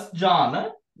first jhana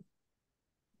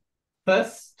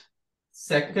first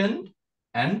second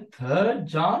and third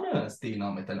jhanas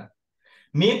තියෙනවා මෙතන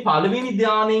මේ පළවෙනි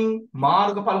ධානයෙන්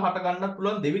මාර්ගඵල හට ගන්නත්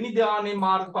පුළුවන් දෙවෙනි ධානයෙන්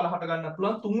මාර්ගඵල හට ගන්නත්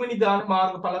පුළුවන් තුන්වෙනි ධානයේ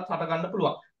මාර්ගඵලත් හට ගන්න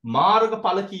පුළුවන්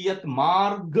මාර්ගඵල කීයක්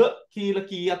මාර්ග කියලා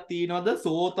කීයක් තියෙනවද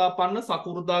සෝතාපන්න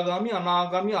සකු르දාගාමි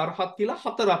අනාගාමි අරහත් කියලා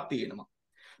හතරක් තියෙනවා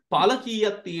ඵල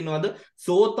කීයක් තියෙනවද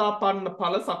සෝතාපන්න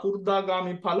ඵල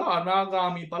සකු르දාගාමි ඵල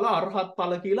අනාගාමි ඵල අරහත්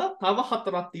ඵල කියලා තව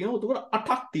හතරක් තියෙනවා උතකොට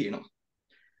 8ක් තියෙනවා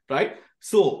right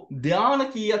so ධාන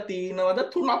කීයක් තියෙනවද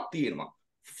තුනක් තියෙනවා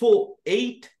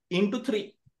 8 into 3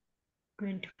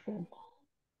 24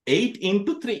 8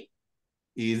 into 3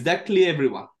 is that clear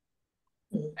everyone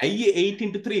ඇයි 8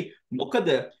 into 3 මොකද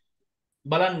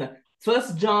බලන්න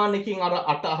first jhana එකකින් අර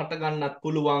 8 හට ගන්නත්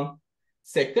පුළුවන්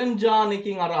second jhana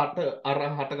එකකින් අර 8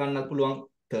 හට ගන්නත් පුළුවන්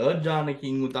third jhana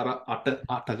එකකින් උතර 8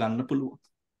 හට ගන්න පුළුවන්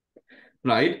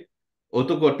right?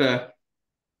 එතකොට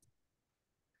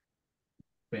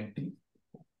 20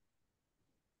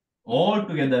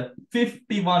 altogether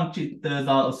 51 chittas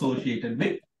are associated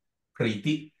with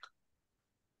Preeti.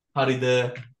 හරිද?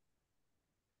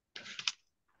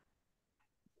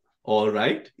 All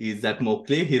right, is that more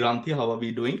clear? Hiranti, how are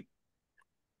we doing?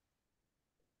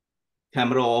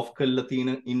 Camera off කරලා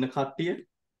තියෙන ඉන්න කට්ටිය?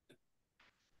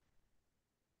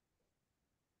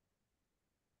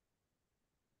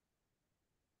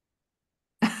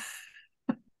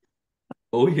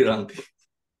 ඔව් හිරන්ති.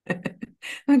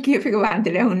 කියප එක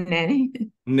වන්දට හුන්නේ නේ.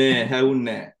 නෑ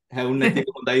හැවුන්නේ නෑ. හැවුන්නේ නැති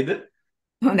එක හොඳයිද?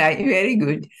 හොඳයි, very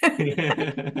good.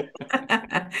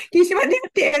 කිසිම දෙයක්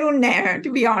තේරුන්නේ නැහැ, to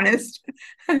be honest.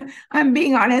 I'm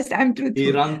being honest, I'm truthful.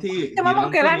 හිරන්ති මම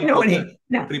කරන්න ඕනේ.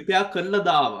 ප්‍රිපෙයාර් කරලා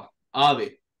දාවා. ආවේ.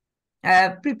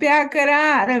 ප්‍රිපෙයාර් කරා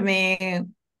අර මේ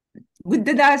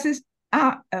බුද්ධදාස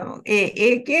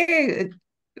ඒකේ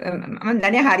මම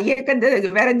දන්නේ හරියකද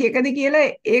වැරදි එකද කියලා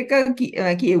ඒක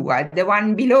කිව්වා. The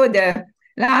one below the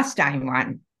last time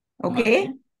one. Okay?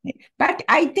 But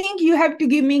I think you have to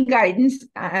give me guidance,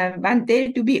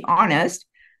 Bante, to be honest,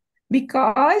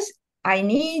 because I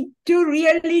need to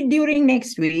really, during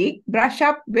next week, brush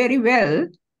up very well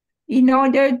in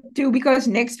order to, because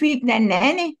next week, then,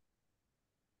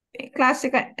 class,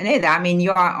 I mean,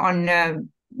 you are on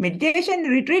meditation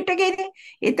retreat again.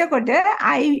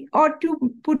 I ought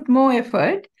to put more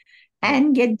effort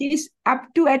and get this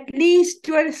up to at least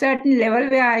to a certain level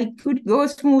where I could go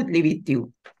smoothly with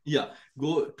you. Yeah,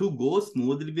 go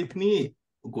smoothly with me.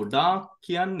 ගොඩාක්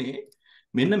කියන්නේ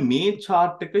මෙන්න මේ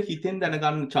chart එක හිතෙන්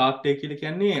දැනගන්න chart එක කියලා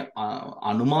කියන්නේ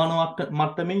අනුමාන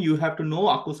මට්ටමින් you have to know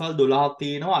අකුසල් 12ක්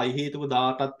තියෙනවා, අහේතුක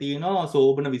 18ක් තියෙනවා,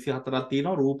 සෝබන 24ක්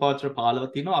තියෙනවා, රූපාවචර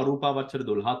 15ක් තියෙනවා, අරූපාවචර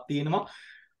 12ක් තියෙනවා,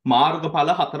 මාර්ගඵල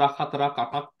 4ක්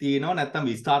 8ක් තියෙනවා, නැත්නම්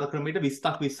විස්තර ක්‍රමයට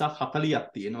 20ක් 40ක්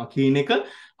තියෙනවා කියන එක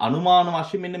අනුමාන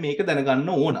වශයෙන් මෙන්න මේක දැනගන්න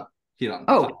ඕන.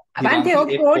 Oh, Bante,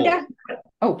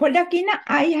 Podakina,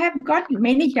 I have got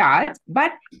many charts,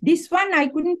 but this one I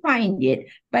couldn't find yet.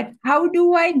 But how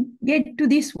do I get to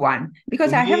this one?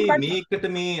 Because I have got... මේකට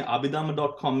මේ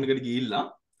abhidhamma.com එකට ගිහිල්ලා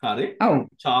හරි Oh,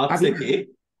 charts එකේ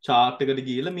chart එකට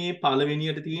ගිහිල්ලා මේ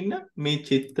පළවෙනියට තියෙන මේ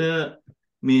චිත්ත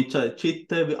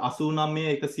 89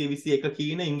 121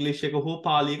 කියන ඉංග්‍රීසි එක හෝ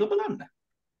පාලි එක බලන්න.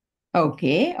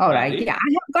 Okay, all right. Yeah, I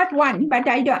have got one, but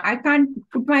I can't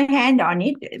put my hand on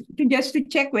it to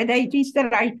check whether it is the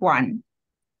right one.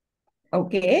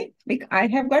 Okay, I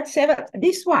have got 7.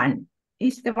 This one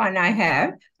is the one I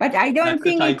have, but I don't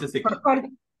think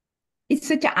it's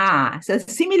such so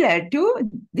similar to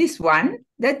this one.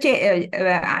 The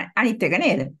අනිත් එක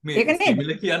නේද? ඒක නේද?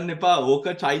 similar කියන්න එපා.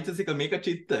 ඕක චෛතසික මේක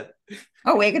චිත්ත.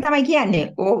 ඔව් ඒක තමයි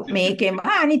කියන්නේ. ඔව් මේකෙම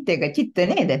අනිත් එක චිත්ත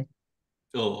නේද?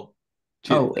 ඔව්.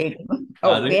 Oh, okay,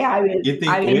 I will do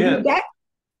that.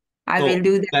 I will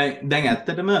do that. දැන්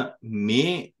ඇත්තටම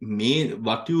මේ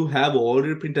what you have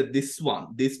already printed,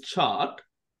 this chart,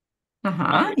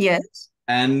 right? Yes,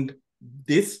 and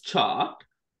this chart,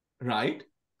 right,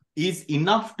 is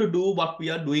enough to do what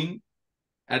we are doing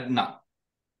at now.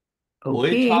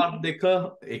 ඔය chart දෙක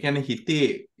ඒ කියන්නේ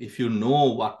හිතේ, if you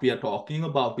know what we are talking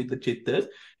about with the chittas,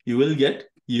 you will get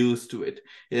used to it.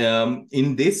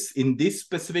 In this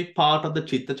specific part of the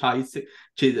chitta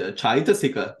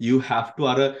chaitasika, you have to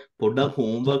අර පොඩ්ඩක්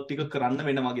homework ටික කරන්න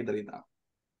වෙනවා ගෙදරින්.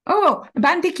 Oh,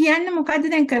 Bante කියන්න මොකද්ද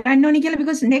දැන් කරන්න ඕනි කියලා,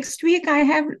 because next week I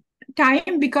have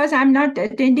time because I'm not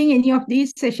attending any of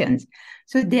these sessions.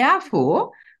 So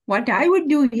therefore, what I would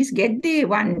do is get the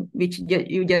one which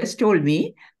you just told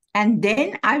me, and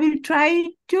then I will try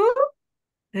to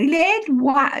relate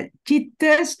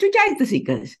chittas to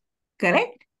chaitasikas.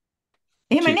 Correct?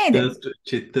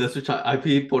 චිත්තස්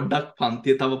අපි පොඩ්ඩක්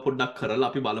පන්තිය තව පොඩ්ඩක් කරලා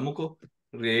අපි බලමුකෝ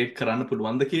rate කරන්න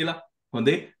පුළුවන්ද කියලා.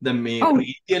 හොඳේ. දැන් මේ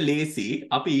ප්‍රීතිය ලේසි.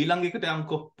 අපි ඊළඟ එකට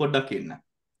යමුකෝ පොඩ්ඩක් එන්න.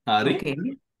 හරි.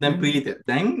 දැන් ප්‍රීතිය.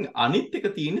 දැන් අනිත් එක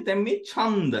තියෙන්නේ දැන් මේ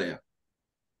ඡන්දය.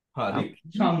 හරි.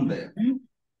 ඡන්දය.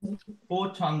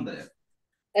 ඡන්දය.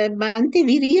 බන්ති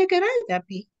විරිය කරාද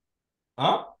අපි?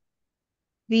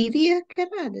 විරිය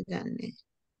කරාද දන්නේ?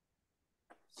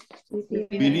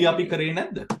 විරිය අපි කරේ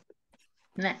නැද්ද?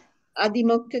 නෑ.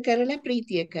 අදිමොක්ක කරලා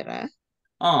ප්‍රීතිය කරා.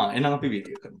 එහෙනම් අපි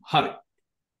වීර්ය කරමු. හරි.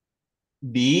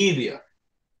 වීර්ය.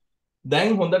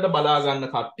 දැන් හොඳට බලා ගන්න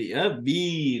කට්ටිය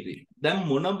වීර්ය. දැන්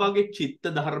මොන වගේ චිත්ත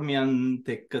ධර්මයන්ත්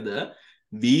එක්කද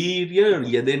වීර්ය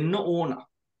යෙදෙන්න ඕන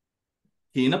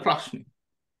කියන ප්‍රශ්නේ.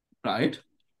 Right?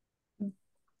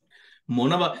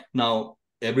 Now,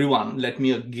 everyone, let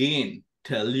me again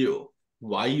tell you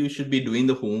why you should be doing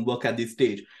the homework at this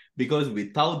stage. Because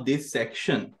without this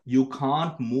section, you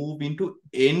can't move into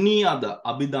any other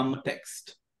Abhidhamma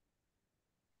text.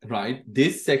 right?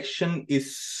 This section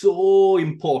is so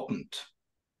important,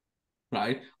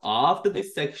 right? After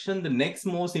this section, the next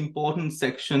most important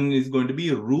section is going to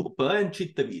be Rupa and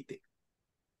Chittaviti,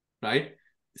 right?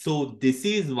 So this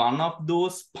is one of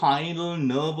those spinal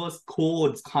nervous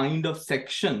cords kind of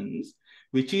sections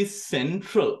which is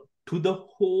central to the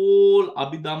whole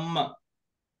Abhidhamma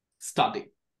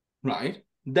study, right?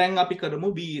 දැන් අපි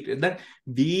කරමු වීර්ය. දැන්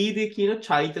වීර්ය කියන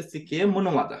චෛතසිකය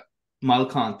මොනවද?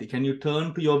 Malkanti, can you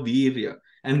turn to your virya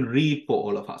and read for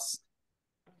all of us?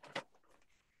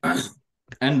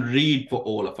 And read for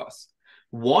all of us.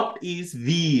 What is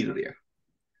virya?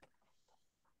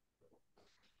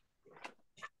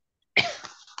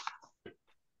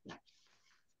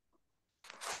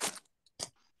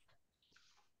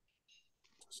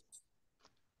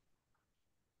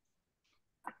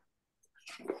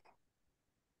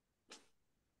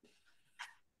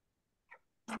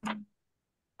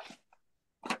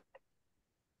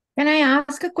 Can I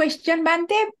ask a question,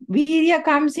 Bante? Virya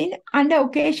comes in under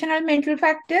occasional mental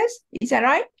factors. Is that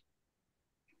right?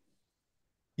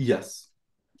 Yes.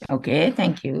 Okay,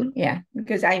 thank you. Yeah,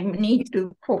 because I need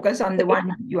to focus on the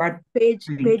one you are. Page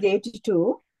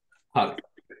 82. Hari.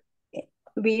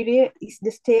 Virya is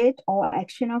the state or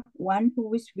action of one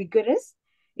who is vigorous.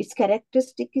 Its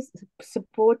characteristic is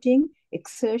supporting,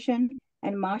 exertion,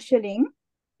 and marshalling.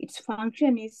 Its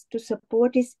function is to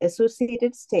support its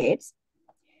associated states.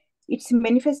 Its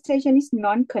manifestation is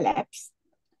non-collapse.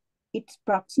 Its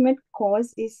proximate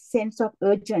cause is sense of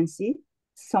urgency,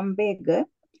 Sampayoga,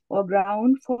 or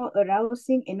ground for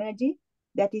arousing energy,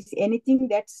 that is anything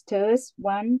that stirs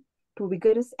one to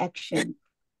vigorous action.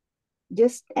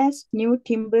 Just as new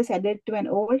timbers added to an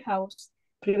old house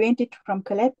prevent it from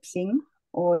collapsing,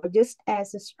 or just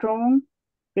as a strong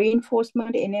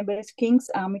reinforcement enables King's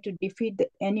army to defeat the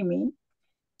enemy,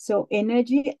 so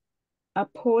energy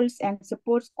upholds and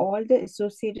supports all the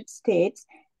associated states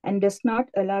and does not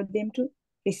allow them to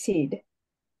recede.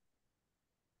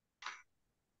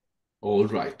 All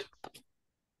right.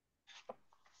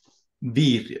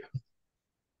 Virya.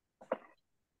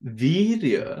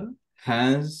 Virya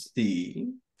has the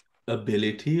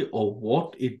ability, or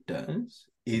what it does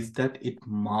is that it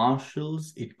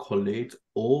marshals, it collates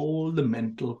all the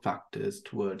mental factors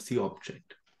towards the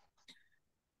object.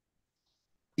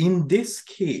 In this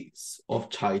case of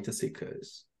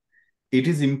Chaitasikas, it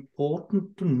is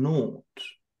important to note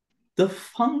the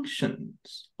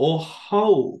functions or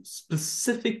how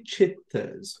specific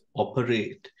chittas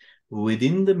operate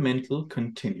within the mental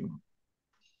continuum.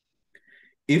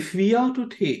 If we are to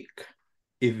take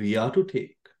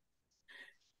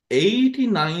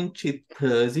 89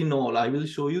 chittas in all, I will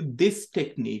show you this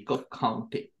technique of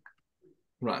counting,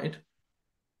 right?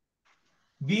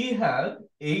 We have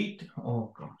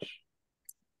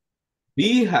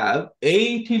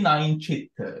 89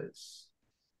 chittas.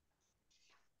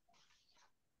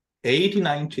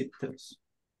 89 chittas,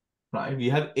 right? We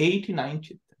have 89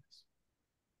 chittas.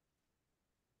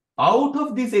 Out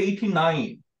of these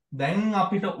 89, then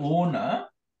apita owner,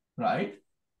 right?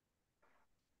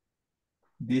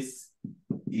 This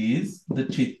is the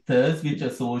chittas which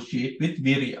associate with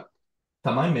virya.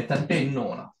 Tamai metante enna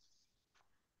ona.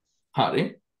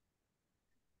 Hari.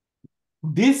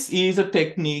 This is a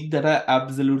technique that I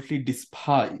absolutely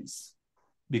despise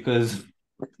because,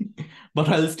 but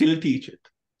I'll still teach it,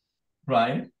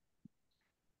 right?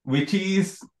 Which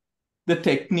is the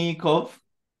technique of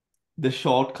the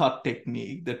shortcut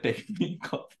technique, the technique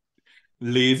of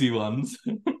lazy ones,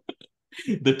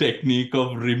 the technique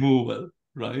of removal,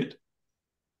 right?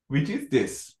 Which is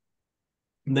this.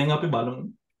 Then api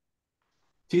balamu.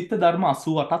 Chitta dharma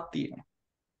 88ක් තියෙනවා.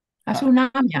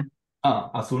 89.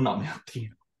 89ක්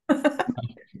තියෙනවා.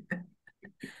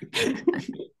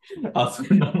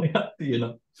 89ක්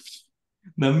තියෙනවා.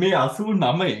 දැන් මේ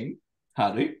 89න්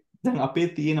හරි දැන් අපේ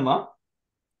තියෙනවා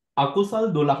අකුසල්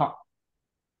 12ක්.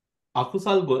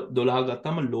 අකුසල් 12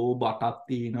 ගත්තම ලෝභ 8ක්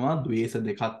තියෙනවා, ද්වේෂ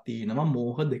 2ක් තියෙනවා,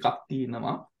 මෝහ 2ක්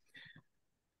තියෙනවා.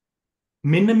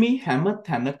 මෙන්න මේ හැම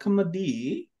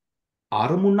තැනකමදී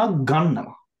අරමුණක්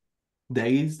ගන්නවා. There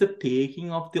is the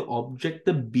taking of the object,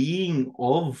 the being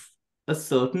of a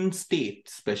certain state,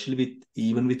 especially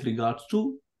even with regards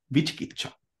to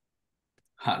vichikiccha.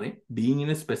 Hari, being in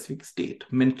a specific state,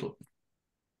 mental.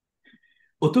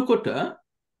 Otukota,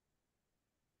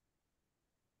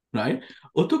 right?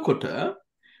 Otukota,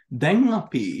 දැන්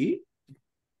අපි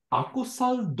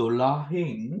අකුසල්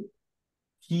 12න්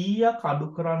කීයක් අඩු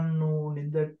කරන්න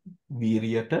ඕනේද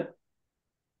වීරියට?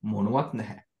 මොනවත්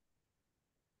නැහැ.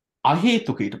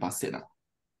 අහේතුක ඊට පස්සේ එනවා.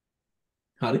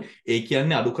 හරි. ඒ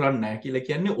කියන්නේ අඩු කරන්නේ නැහැ කියලා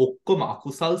කියන්නේ ඔක්කොම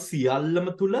අකුසල් සියල්ලම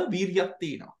තුල වීරියක්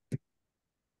තියෙනවා.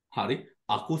 හරි.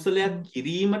 අකුසලයක්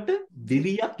කිරීමට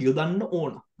විරියක් යොදන්න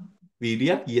ඕන.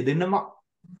 විරියක් යෙදෙනවා.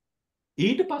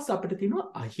 ඊට පස්සේ අපිට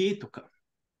තියෙනවා අහේතුක.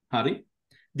 හරි.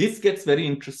 This gets very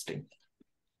interesting.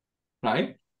 Right?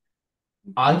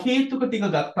 අහේතුක ටික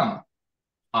ගත්තම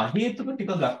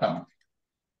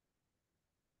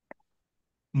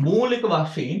මූලික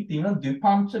වශයෙන් තියෙන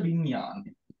ද්විපංච විඥාන.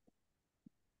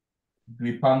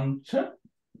 ද්විපංච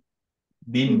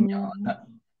විඥාන.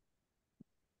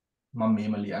 මම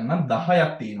මේම ලියන්න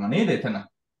 10ක් තියෙනවා නේද එතන?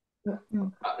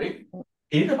 හරි.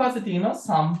 ඊට පස්සේ තියෙනවා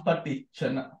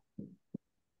සම්පටිච්ඡන.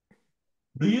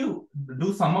 Do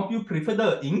some of you prefer the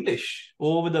English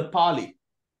over the Pali?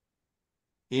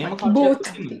 Both.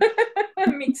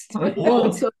 Mixed.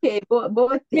 It's okay.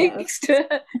 Both. Yeah. Mixed.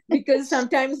 Because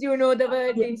sometimes you know the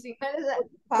word in Sinhala,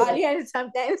 Pali, and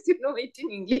sometimes you know it in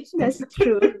English. That's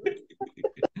true.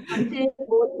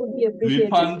 Both would be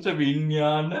appreciated. විපංච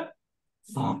විඥාන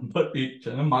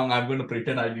සම්පටිච්ඡන. I'm going to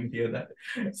pretend I didn't hear that.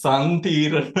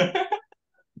 සම්තීරණ.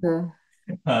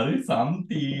 හරි.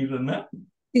 සම්තීරණ.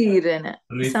 තීරණ.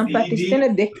 සම්පටිච්ඡන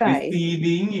දෙකයි.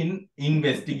 Receiving in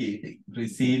investigating.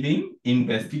 Receiving,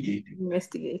 investigating.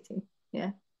 Investigating.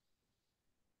 Yeah.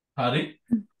 හරි.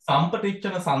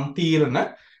 සම්පටිච්ඡන සම්තීරණ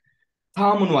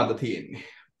තා මොනවද තියෙන්නේ?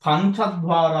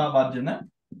 පංචද්වාරා වජන.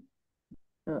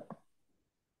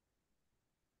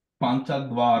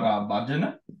 පංචද්වාරා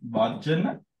වජන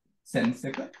sense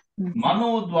එක.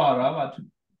 මනෝද්වාරා වජන.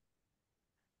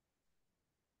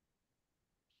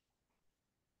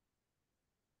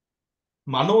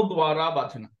 මනෝද්වාරා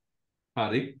වචන.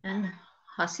 හරි.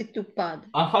 හසිතුප්පාද.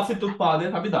 හසිතුප්පාදය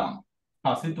අපි දාමු.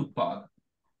 හසිතුප්පාද.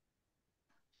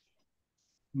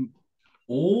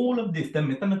 all of this දැන්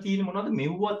මෙතන තියෙන්නේ මොනවද?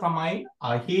 මෙව්වා තමයි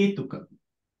අහේතුක.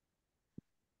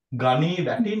 ගණේ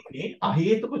වැටෙන්නේ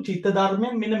අහේතුක චිත්ත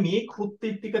ධර්මයන් මෙන්න මේ කෘත්‍ය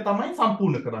ටික තමයි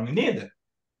සම්පූර්ණ කරන්නේ නේද?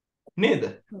 නේද?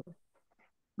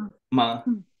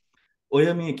 ඔය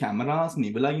මේ කැමරාස්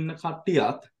නිවලා ඉන්න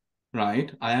කට්ටියත්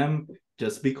right? I am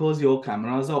just because your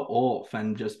cameras are off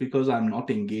and just because I'm not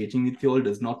engaging with you all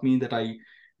does not mean that I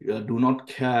do not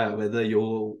care whether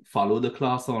you follow the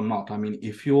class or not. I mean,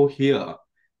 if you're here,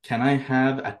 can I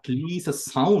have at least a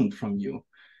sound from you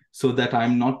so that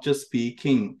I'm not just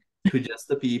speaking to just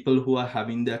the people who are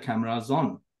having their cameras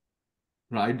on,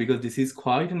 right? Because this is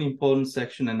quite an important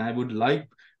section and I would like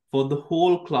for the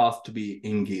whole class to be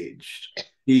engaged,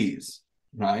 please,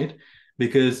 right?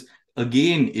 Because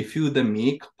again, if you the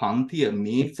make pantiya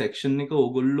make section එක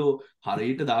ඕගොල්ලෝ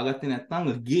හරියට දාගත්තේ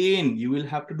නැත්නම් again you will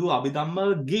have to do abhidhamma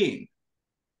again,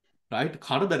 right?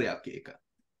 කරදරයක් ඒක,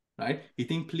 right?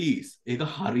 ඉතින් please ඒක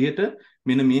හරියට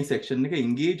මෙන්න මේ section එක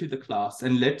engage with the class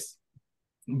and let's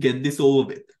get this over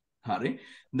with. හරි.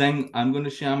 Then I'm going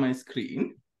to share my screen.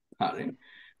 හරි.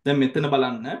 දැන් මෙතන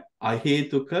බලන්න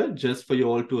අහේතුක just for you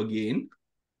all to again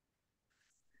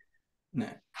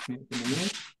නෑ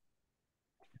මෙතන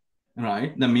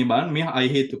right දැන් මේ බලන්න මේ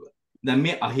අහේතුක දැන්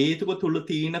මේ අහේතුක තුල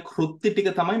තියෙන කෘත්‍ය ටික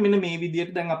තමයි මෙන්න මේ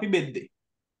විදියට දැන් අපි බෙද්දේ.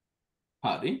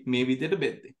 හරි මේ විදියට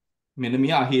බෙද්දේ. මෙන්න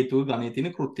මේ අහේතුක ගණේ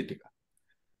තියෙන කෘත්‍ය ටික.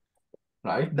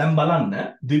 right දැන් බලන්න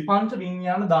ද්විපංච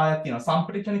විඥාන 10ක් තියෙනවා.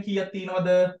 සම්පටිච්ඡන කීයක් තියෙනවද?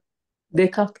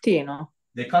 දෙකක් තියෙනවා.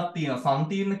 දෙකක් තියෙනවා.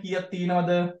 සම්තීර්ණ කීයක්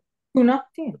තියෙනවද? තුනක්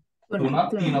තියෙනවා. තුනක්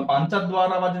තියෙනවා.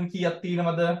 පංචද්වාරා වචන කීයක්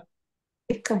තියෙනවද?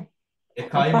 එකයි.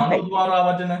 එකයි. මනෝද්වාරා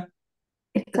වචන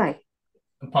එකයි.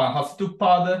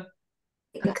 හස්තුප්පාද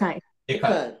එකයි.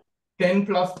 එකයි. 10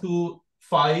 plus 2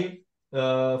 5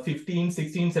 15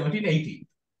 16 17 18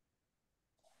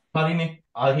 හරිනේ.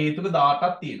 අහේතුක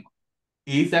 18ක් තියෙනවා.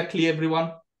 Is that clear everyone?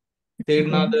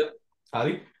 තේරුණාද?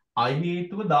 හරි.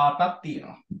 අහේතුක 18ක්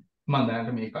තියෙනවා. මම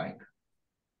දැනට මේකයි.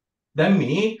 දැන්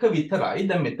මේක විතරයි.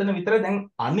 දැන් මෙතන විතරයි. දැන්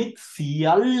අනිත්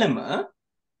සියල්ලම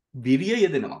විරිය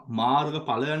යෙදෙනවා. මාර්ග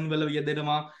ඵලයන් වල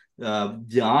යෙදෙනවා.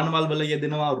 ඥානවල වල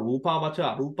යෙදෙනවා. රූපාවචර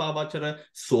අරූපාවචර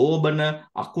සෝබන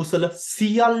අකුසල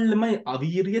සියල්ලම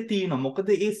අවීරිය තියෙනවා. මොකද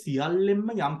ඒ සියල්ලෙන්ම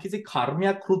යම්කිසි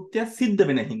කර්මයක් කෘත්‍යයක් සිද්ධ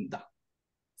වෙන හින්දා.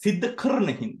 සිද්ධ කරන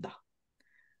හින්දා.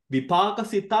 විපාක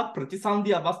සිතක්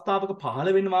ප්‍රතිසන්දි අවස්ථාවක පහළ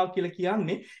වෙනවා කියලා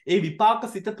කියන්නේ ඒ විපාක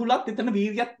සිත තුලත් එතන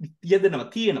වීර්යයක්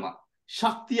යෙදෙනවා තියෙනවා.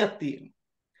 ශක්තියක් තියෙනවා.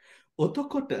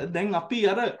 ඔතකොට දැන් අපි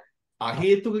අර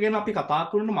අහේතුක ගැන අපි කතා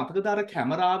කරන මතකද අර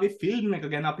කැමරාවේ ෆිල්ම් එක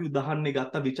ගැන අපි උදාහරණයක්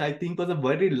ගත්තා which I think was a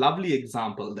very lovely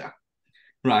example there.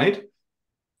 Right?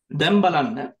 දැන්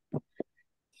බලන්න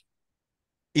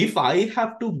if I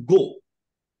have to go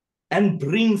and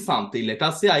bring something, let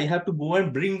us say I have to go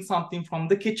and bring something from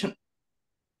the kitchen.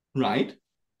 Right?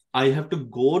 I have to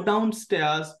go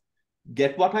downstairs,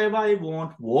 get whatever I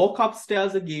want, walk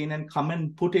upstairs again and come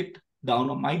and put it down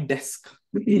on my desk.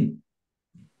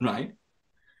 Right?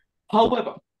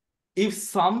 However, if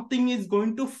something is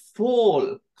going to fall,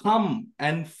 come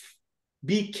and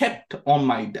be kept on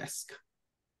my desk,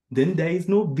 then there is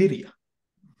no virya.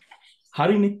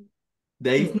 Harini,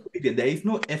 there is no virya. There is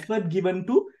no effort given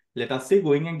to, let us say,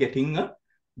 going and getting a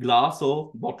glass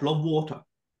or bottle of water.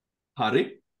 Hari,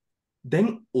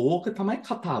 then ඕක තමයි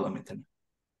කතාව මෙතන.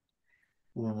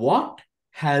 What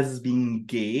has been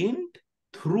gained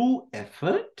through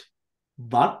effort,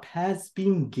 what has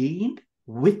been gained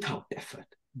without effort.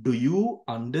 Do you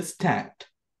understand?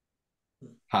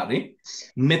 Hari,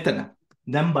 මෙතන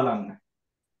දැන් බලන්න.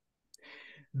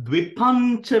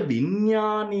 ද්විපංච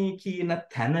විඥානී කියන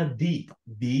තැනදී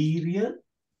වීරිය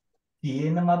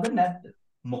තියෙනවද නැද්ද?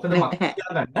 මොකද මම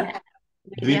කියගන්න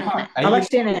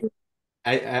අවශ්‍ය නැහැ.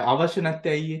 අවශ්‍ය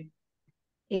නැත්තේ ඇයි?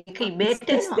 ඒක ඉබේට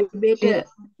එනවා. ඉබේට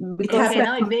because ඒක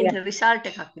එනවා ඉබේට රිසල්ට්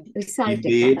එකක් විදිහට. result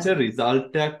ඉබේට එකක්.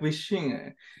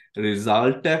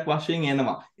 රිසල්ට් එකක් වශයෙන්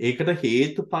එනවා. ඒකට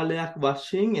හේතුඵලයක්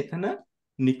වශයෙන් එතන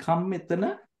නිකම් මෙතන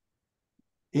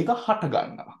ඒක හට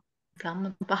ගන්නවා. ගම්ම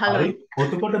පහළ හරි.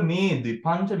 එතකොට මේ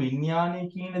ද්විපංච විඥානය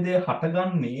කියන දේ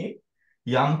හටගන්නේ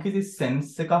යම්කිසි සෙන්ස්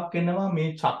එකක් එනවා, මේ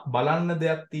චක් බලන්න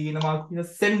දෙයක් තියෙනවා කියන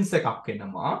සෙන්ස් එකක්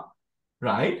එනවා.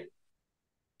 right?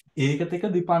 ඒකත් එක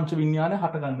ද්විපංච විඥානය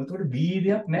හටගන්නවා. එතකොට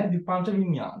වීර්යයක් නැහැ ද්විපංච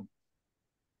විඥානය.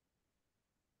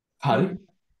 හරි.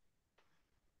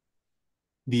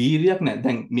 වීර්යයක් නැහැ.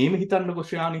 දැන් මේම හිතන්නකො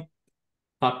ශ්‍රයානි.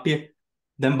 කට්ටිය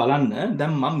දැන් බලන්න.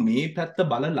 දැන් මම මේ පැත්ත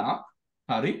බලලා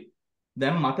හරි.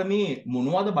 දැන් මට මේ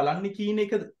මොනවද බලන්න කියන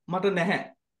එක මට නැහැ.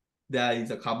 There is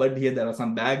a cupboard here, there are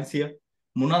some bags here.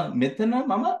 මෙතන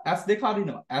මම S2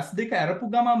 අරිනවා. S2 අරපු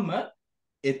ගමන්ම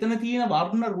එතන තියෙන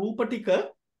වර්ණ රූප ටික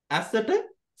ඇසට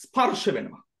ස්පර්ශ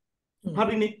වෙනවා.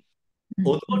 හරිනේ.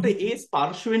 ඔතකොට ඒ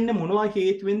ස්පර්ශ වෙන්නේ මොනවා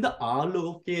හේතුවෙන්ද?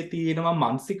 ආලෝකයේ තියෙනවා,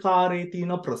 මානසිකාරයේ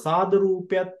තියෙනවා, ප්‍රසාද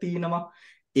රූපයක් තියෙනවා.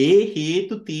 ඒ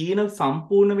හේතු තියෙන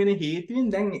සම්පූර්ණ වෙන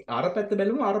හේතුවෙන් දැන් අර පැත්ත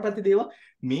බැලුවම අර පැත්තේ දේවල්,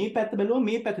 මේ පැත්ත බැලුවම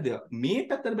මේ පැත්තේ දේවල්, මේ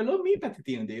පැත්තට බැලුවම මේ පැත්තේ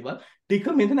තියෙන දේවල් ටික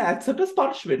මෙතන ඇසට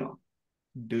ස්පර්ශ වෙනවා.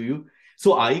 Do you?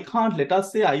 So I can't, let us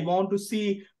say I want to see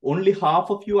only half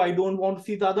of you, I don't want to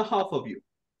see the other half of you.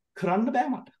 කරන්න බෑ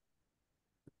මට.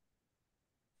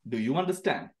 Do you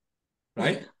understand?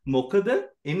 Right? මොකද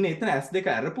එන්නේ එතන S2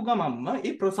 අරපු ගමන්ම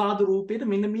ඒ ප්‍රසාද රූපයට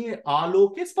මෙන්න මේ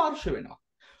ආලෝකයේ ස්පර්ශ වෙනවා.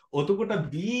 ඔතකොට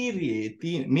වීර්යයේ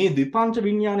තියෙන මේ ද්විපංච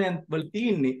විඥානයන් වල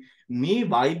තියෙන්නේ මේ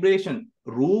ভাইබ්‍රේෂන්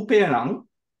රූපය නම්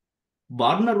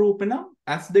වර්ණ රූපේ නම්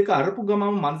S2 අරපු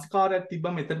ගමන්ම මනස්කාරයක්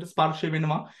තිබ්බම එතනට ස්පර්ශ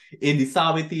වෙනවා. ඒ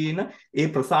දිශාවේ තියෙන ඒ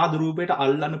ප්‍රසාද රූපයට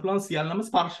අල්ලන්න පුළුවන් සියල්ලම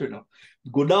ස්පර්ශ වෙනවා.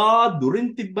 ගොඩාක් දුරින්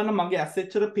තිබ්බනම් මගේ ඇස්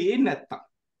එච්චර පේන්නේ නැත්තම්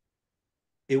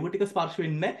ඒව ටික ස්පර්ශ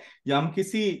වෙන්නේ යම්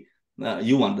කිසි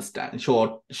you understand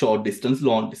short distance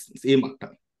long distance ඒ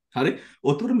මට්ටම. හරි.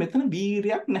 ඔතකොට මෙතන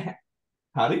වීර්යයක් නැහැ.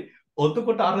 හරි.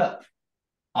 ඔතකොට අර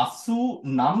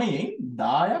 89න්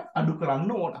 10ක් අඩු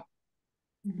කරන්න ඕන.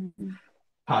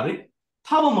 හරි.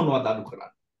 තව මොනවද අඩු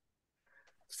කරන්නේ?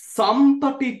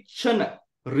 සම්පටිච්ඡන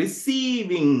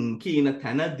receiving කියන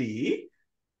තැනදී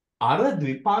අර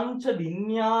ද්විපංච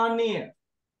විඥානය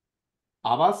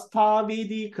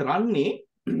අවස්ථාවේදී කරන්නේ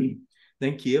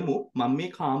දැන් කියමු මම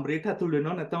මේ කාමරයට ඇතුල්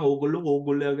වෙනවා නැත්නම්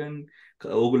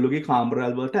ඕගොල්ලෝගේ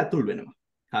කාමරවල වලට ඇතුල් වෙනවා.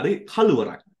 හරි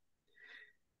කළුවරක්.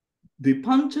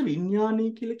 ද්විපංච විඥානය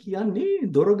කියලා කියන්නේ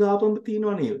දොර ගාපම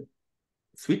තියෙනවා නේද?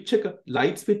 ස්විච් එක,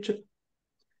 ලයිට් ස්විච් එක.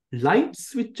 ලයිට්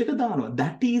ස්විච් එක දානවා.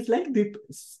 That is like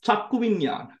චක්කු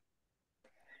විඥාන.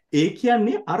 ඒ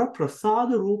කියන්නේ අර ප්‍රසාද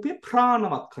රූපේ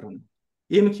ප්‍රාණවත් කරනවා.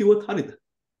 එහෙම කිව්වොත් හරිද?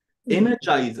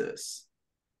 Energizers.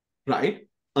 Right?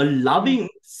 A loving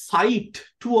sight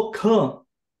to occur.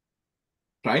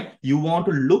 Right? You want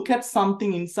to look at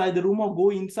something inside the room or go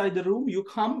inside the room, you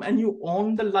come and you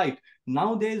on the light. Now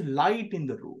there is light in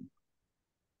the room.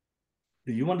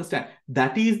 Do you understand?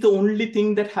 That is the only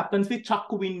thing that happens with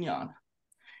Chakku Vinyana.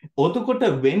 ඔතකොට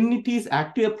when it is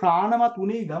active ප්‍රාණවත්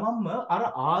උනේ ගමන්ම අර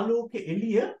ආලෝක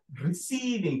එළිය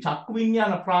receiving චක්කු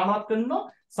විඤ්ඤාණ ප්‍රාණවත් කරනවා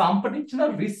සම්පටිච්ඡන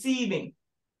receiving.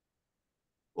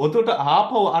 ඔතකොට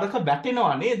ආපහු අරක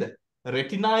වැටෙනවා නේද?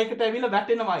 රෙටිනා එකට ඇවිල්ලා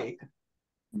වැටෙනවා ඒක.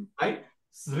 right?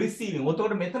 receiving.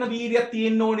 ඔතකොට මෙතන වීර්යයක්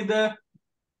තියෙන්න ඕනිද?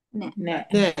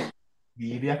 නෑ.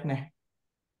 වීර්යයක් නැහැ.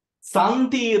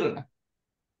 සම්තිරණ.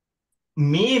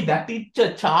 මේ වැටිච්ච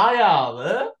ඡායාව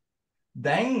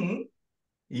දැන්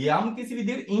යම් කිසි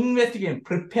විදිහට investigate,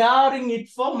 preparing it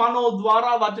for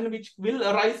manodwara vajana which will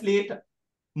arise later.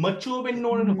 Mature වෙන්න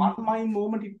ඕන one mind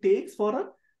moment it takes for an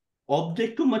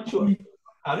object to mature.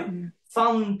 හරි?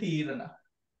 සම්තිරණ.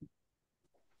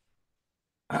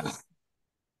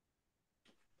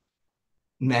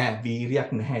 නෑ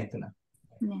වීර්යයක් නැහැ එතන.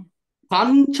 නෑ.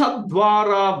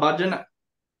 පංචද්වාරා වජන.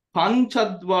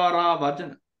 පංචද්වාරා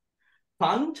වජන.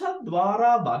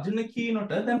 පංචද්වාරා වචන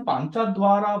කියනට දැන්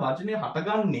පංචද්වාරා වචනේ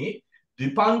හටගන්නේ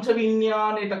ද්විපංච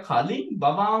විඥාණයට කලින්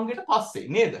භවාංගයට පස්සේ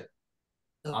නේද?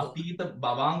 අතීත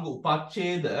භවාංග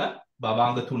උපච්ඡේද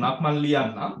භවාංග තුනක් මම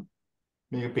ලියන්නම්.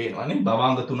 මේක පේනවනේ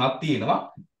භවාංග තුනක් තියෙනවා.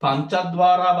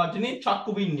 පංචද්වාරා වචනේ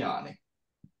චක්කු විඥානය.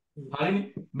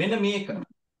 හරිනේ. මෙන්න මේක.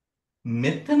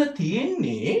 මෙතන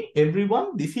තියෙන්නේ everyone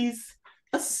this is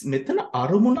මෙතන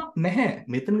අරමුණක් නැහැ.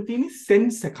 මෙතන තියෙන්නේ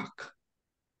සෙන්ස් එකක්.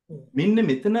 මෙන්න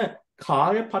මෙතන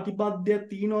කාය ප්‍රතිපදයක්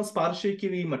තියෙනවා ස්පර්ශය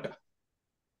කිරීමට.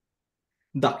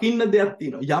 දකින්න දෙයක්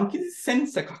තියෙනවා. යම්කිසි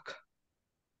සෙන්ස් එකක්.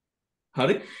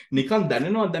 හරි නිකන්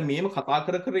දැනෙනවා දැන් මේව කතා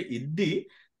කර ඉද්දී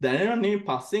දැනෙනවා මේ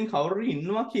පස්සෙන් කවුරු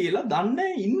ඉන්නවා කියලා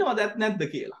දන්නේ ඉන්නවද නැද්ද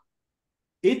කියලා.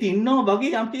 ඒත් ඉන්නවා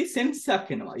වගේ යම්කිසි සෙන්ස් එකක්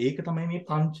එනවා. ඒක තමයි මේ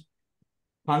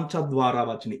පංචද්වාරා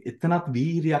වචනේ. එතනත්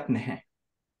වීරියක් නැහැ.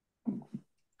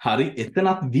 හරි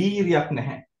එතනත් වීරියක්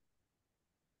නැහැ.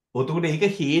 එතකොට ඒක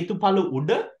හේතුඵල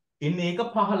උඩ එන්නේ ඒක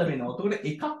පහළ වෙනවා. එතකොට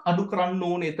එකක් අඩු කරන්න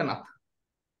ඕනේ එතනත්.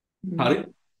 හරි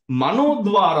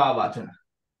මනෝද්වාරා වචන.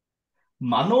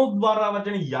 මනෝද්වාරා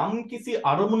වචන යම් කිසි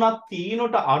අරමුණක්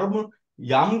තියෙනට අරමුණ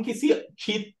යම් කිසි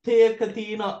චිත්තයක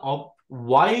තියෙන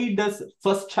why does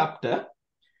first chapter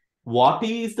what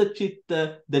is the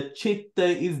chitta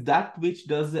is that which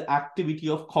does the activity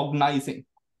of cognizing.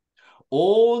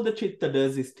 All the chitta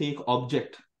does is take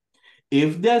object.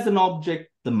 If there's an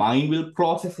object the mind will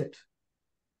process it.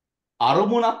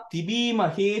 අරමුණක් තිබීම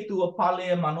හේතුව ඵලය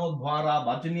මනෝද්වාරා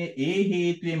වචනේ ඒ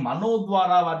හේතුවේ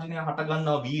මනෝද්වාරා වචනය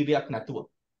හටගන්නවා වීරියක් නැතුව.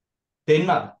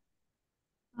 තේන්නද?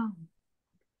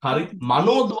 හරි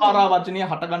මනෝද්වාරා වචනය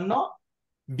හටගන්නවා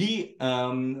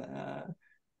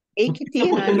ඒකේ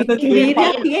තියෙනවා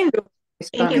වීරියක් තියෙනවා.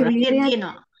 ඒකේ වීරිය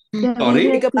තියෙනවා. sorry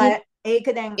ඒක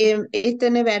දැන්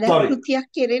එතන වැඩ Sorry. කෘතියක්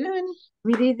කෙරෙනවනේ.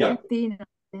 විරේදයක් තියෙනවා.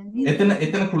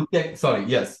 එතන කෘත්‍යයක් sorry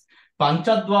yes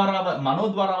පංචද්වාරා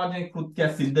මනෝද්වාරා වචනේ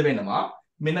කෘත්‍යයක් සිද්ධ වෙනවා.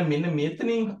 මෙන්න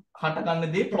මෙතනින් හටගන්න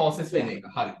දේ process වෙන එක.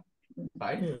 හරි.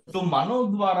 right so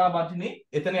මනෝද්වාරා වචනේ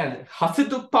එතන යන්නේ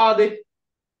හසිතුප්පාදේ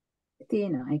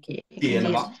තියෙනවා ඒකේ.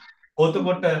 තියෙනවා.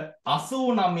 එතකොට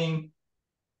 89න්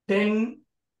 10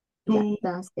 to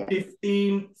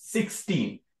 15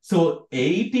 16 so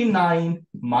 89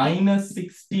 minus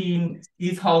 16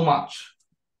 is how much?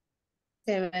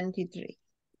 73.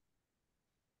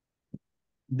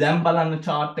 දැන් බලන්න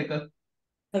chart එක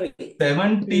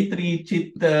 73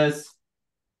 chittas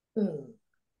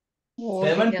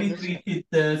 73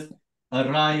 chittas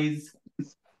arise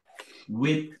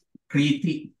with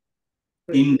Kriti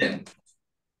in them.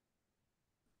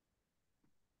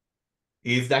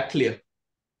 Is that clear?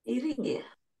 73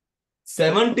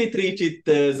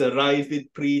 chittas arise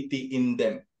with Preeti in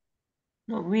them.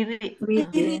 No, Virya.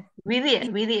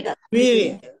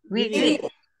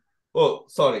 Oh,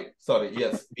 sorry.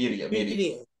 Yes, Virya.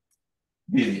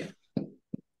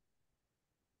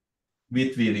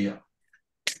 With Virya.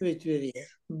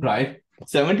 Right?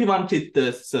 71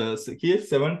 chittas, here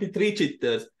 73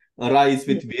 chittas arise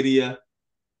with Virya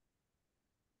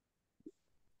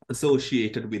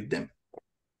associated with them.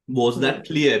 Was that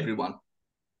clear, everyone?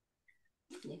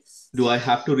 Yes. Do I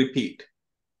have to repeat?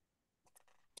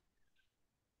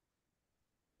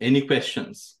 Any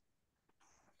questions?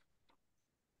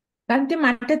 ගන්ති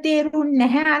මට තේරුන්නේ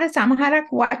නැහැ අර සමහරක්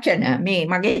වචන මේ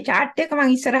මගේ chart එක මම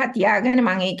ඉස්සරහ තියාගෙන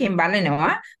මම ඒකෙන්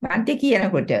බලනවා ගන්ති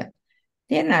කියනකොට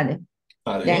තේරෙනවද?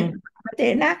 Sorry. දැන්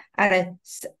තේරෙන අර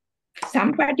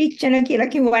සම්පටිච්ඡන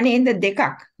කියලා කිව්වනේ නේද දෙකක්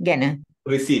ගැන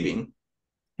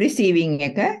receiving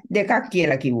එක දෙකක්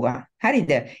කියලා කිව්වා.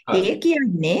 හරිද? ඒ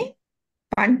කියන්නේ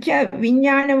පංච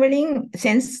විඥාන වලින්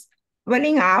sense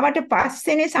වලින් ආවට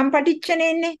පස්සේනේ සම්පටිච්ඡන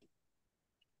එන්නේ.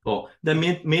 Oh, දැන්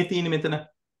මේ තියෙන්නේ මෙතන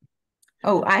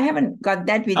Oh, I haven't got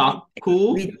that with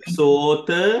Chakku,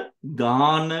 Sota,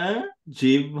 Gana,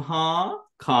 Jivha,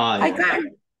 Kaya. I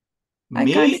can't.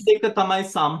 මේ දෙක තමයි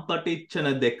සම්පටිච්ඡන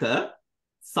දෙක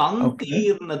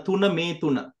සංකීර්ණ තුන මේ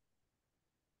තුන.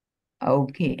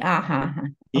 Okay.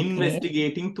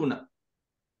 Investigating තුන.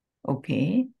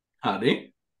 Okay.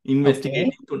 හරි.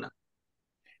 Investigating තුන.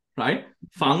 Right?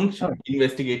 Function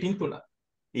investigating තුන.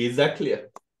 Is that clear?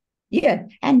 Yeah.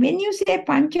 And when you say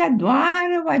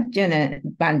Panchadwara Vajjana,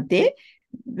 Bante,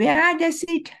 where does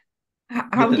it,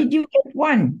 how did you get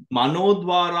one?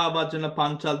 Manodwara Vajjana,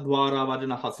 Panchadwara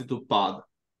Vajjana, Hasituppad.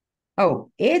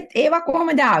 Oh, ඒවා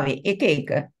කොහොමද ආවේ එක එක?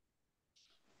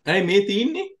 ඇයි මේ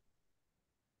තියෙන්නේ?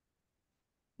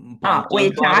 ඔය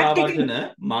chart එකෙන් වචන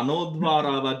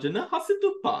මනෝද්වාරා වචන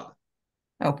හසිතුප්පාද.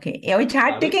 Okay. ඔය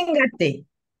chart එකෙන් ගත්තේ.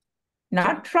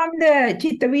 Not from the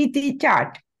Chittaviti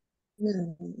chart.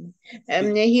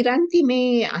 හිරන්ති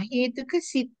මේ අහේතුක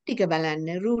සිත් ටික බලන්න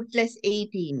rootless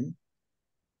 18.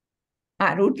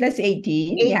 rootless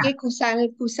 18. Yeah. ඒකේ කුසල්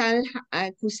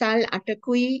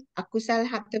 8කුයි අකුසල්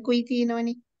 7කුයි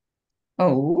තියෙනවනේ.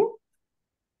 Oh.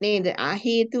 නේද?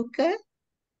 අහේතුක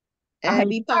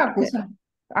විපාක. අකුසල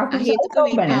අහේතුක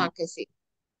සෝබන. විපාකසේ.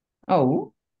 ඔව්.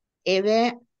 ඒව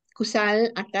කුසල්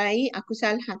 8යි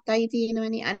අකුසල් 7යි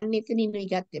තියෙනවනේ. අන්න එතනින්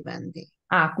ගත්තේ බන්දේ.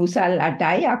 කුසල්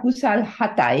 8යි අකුසල්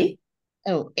 7යි.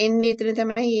 ඔව් එන්නේ එතන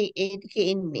තමයි ඒ ටික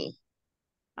එන්නේ.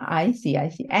 I see.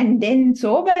 And then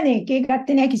සෝබන එකේ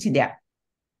ගත්තේ නැහැ කිසි දෙයක්.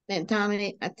 දැන් තාමනේ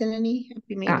අතනනේ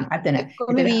අපි මේ අතන.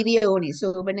 එක්කම වීර්ය ඕනි.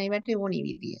 සෝබනයිවට ඕනි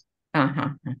වීර්ය.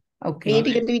 Okay. මේ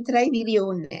ටිකට විතරයි වීර්ය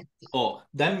ඕනේ නැත්තේ.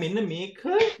 දැන් මෙන්න මේක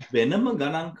වෙනම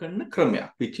ගණන් කරන ක්‍රමයක්,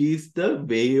 which is the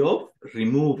way of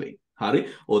removing. හරි.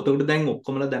 ඔතකොට දැන්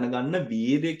ඔක්කොමලා දැනගන්න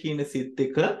වීර්ය කියන සිත්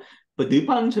එක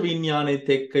ද්විපංච විඥානෙත්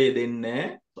එක්ක යෙදෙන්නේ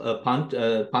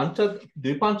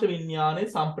ද්විපංච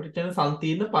විඥානයේ සම්පටිච්ඡන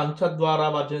සංකීර්ණ පංචද්වාරා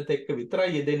වර්ජනත් එක්ක විතරයි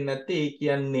යෙදෙන්නේ නැත්තේ. ඒ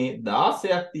කියන්නේ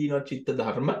 16ක් තියෙනවා චිත්ත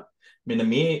ධර්ම. මෙන්න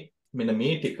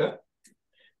මේ ටික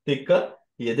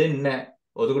යෙදෙන්නේ නැහැ.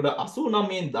 ඔතකොට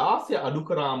 89න් 16 අඩු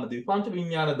කරාම ද්විපංච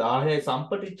විඥාන 10යි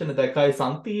සම්පටිච්ඡන 2යි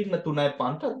සංකීර්ණ 3යි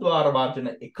පංචද්වාර වර්ජන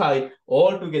 1යි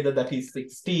all together that is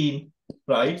 16.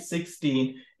 Right,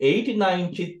 16,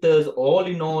 89 chittas, all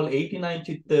in all 89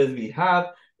 chittas we have.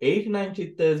 89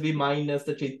 chittas we minus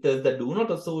the chittas that do not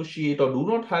associate or do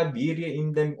not have virya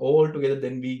in them all together,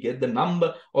 then we get the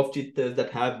number of chittas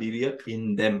that have virya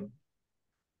in them.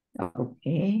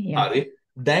 Okay, yeah. Hari,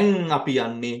 then api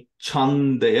yanne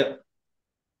chandaya.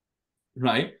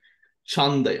 Right,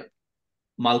 chandaya.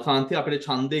 Malkanthi apite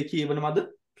chandaya kiyawanawada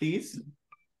please.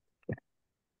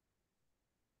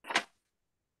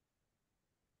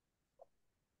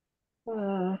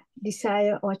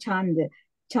 Desire or chanda.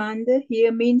 Chanda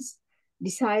here means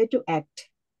desire to act.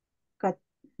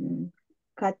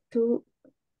 Katu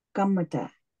kammata.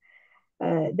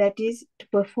 That is to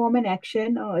perform an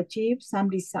action or achieve some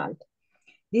result.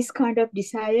 This kind of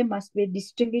desire must be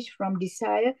distinguished from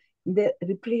desire in the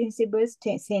reprehensible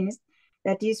sense,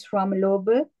 that is from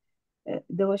lobha,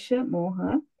 dosha,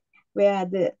 moha, where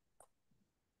the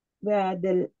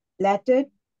latter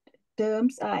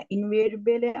terms are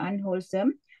invariably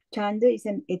unwholesome. Chanda is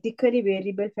an ethically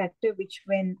variable factor which,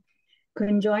 when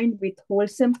conjoined with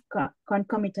wholesome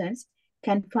concomitants,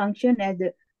 can function as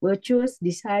the virtuous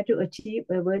desire to achieve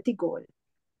a worthy goal.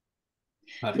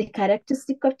 The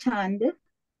characteristic of Chanda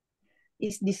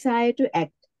is desire to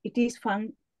act. Its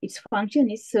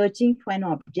function is searching for an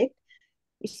object.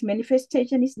 Its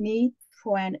manifestation is need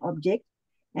for an object,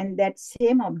 and that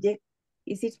same object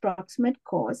is its proximate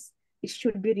cause. It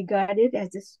should be regarded as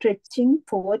the stretching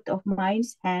forth of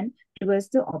mind's hand towards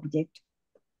the object.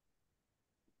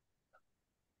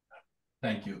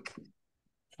 Thank you.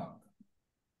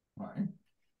 Right.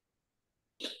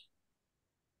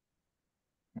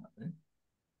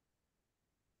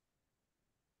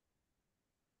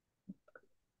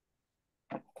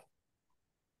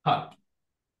 හරි.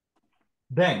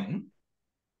 දැන්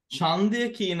ඡන්දය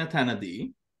කියන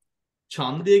තැනදී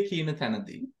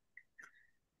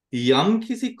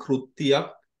යම්කිසි කෘත්‍යයක්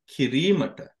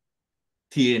කිරීමට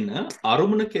තියෙන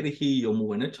අරමුණ කෙරෙහි යොමු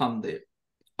වෙන ඡන්දය.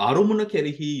 අරමුණ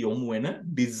කෙරෙහි යොමු වෙන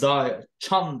desire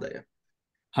ඡන්දය.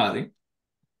 හරි.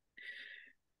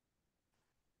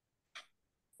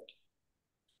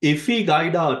 If we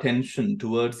guide our attention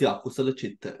towards the akusala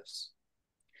chittas,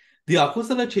 the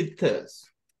akusala chittas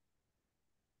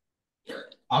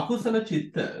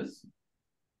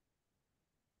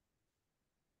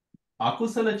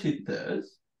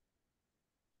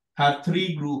have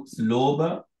three groups: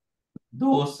 lobha,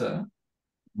 dosa,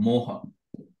 moha.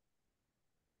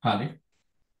 Hari.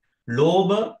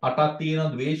 Lobha අටක්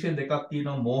තියෙනවා, ද්වේෂය දෙකක්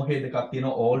තියෙනවා, මෝහය දෙකක්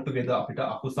තියෙනවා, all together අපිට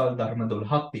අකුසල් ධර්ම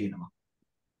 12ක් තියෙනවා.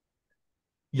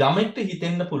 යමෙක්ට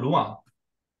හිතෙන්න පුළුවන්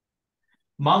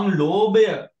මං ලෝභය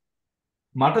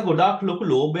මට ගොඩාක් ලොකු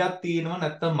ලෝභයක් තියෙනවා,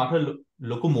 නැත්නම් මට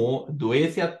ලොකු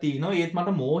ද්වේෂයක් තියෙනවා, ඒත් මට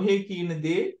මෝහය කියන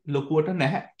දේ ලොකුවට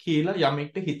නැහැ කියලා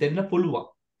යමෙක්ට හිතෙන්න පුළුවන්.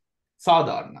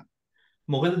 සාධාරණයි.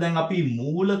 මොකද දැන් අපි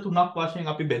මූල තුනක් වශයෙන්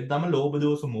අපි බෙද්දම ලෝභ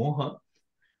දෝෂ මෝහ.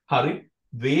 හරි.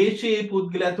 ද්වේෂයේ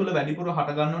පුද්ගලයා තුළ වැඩිපුර හට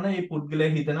ගන්නවනේ. මේ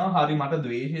පුද්ගලයා හිතනවා හරි මට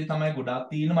ද්වේෂය තමයි ගොඩාක්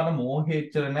තියෙන, මට මෝහය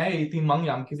එච්චර නැහැ. ඉතින් මං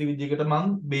යම්කිසි විදිහකට මං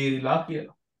බේරිලා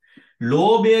කියලා.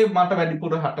 ලෝභය මට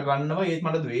වැඩිපුර හට ගන්නවා, ඒත්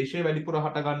මට ද්වේෂය වැඩිපුර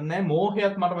හට ගන්න නැහැ,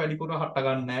 මෝහයත් මට වැඩිපුර හට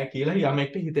ගන්න නැහැ කියලා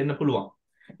යමෙක්ට හිතෙන්න පුළුවන්.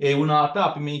 ඒ වුණාට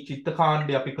අපි මේ චිත්ත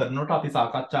කාණ්ඩය අපි කරනකොට අපි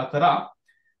සාකච්ඡා කරා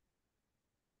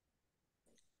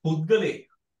පුද්ගලේ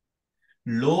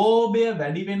ලෝභය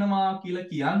වැඩි වෙනවා කියලා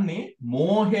කියන්නේ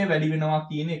මෝහය වැඩි වෙනවා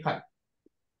කියන එකයි.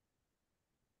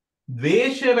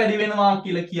 ද්වේෂය වැඩි වෙනවා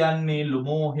කියලා කියන්නේ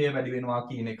මෝහය වැඩි වෙනවා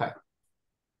කියන එකයි.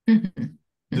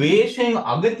 ද්වේෂයෙන්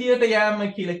අගතියට යෑම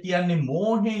කියලා කියන්නේ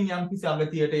මෝහයෙන් යම්කිසි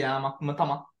අගතියට යෑමක්ම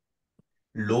තමයි.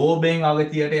 ලෝභයෙන්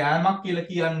අගතියට යෑමක් කියලා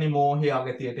කියන්නේ මෝහයේ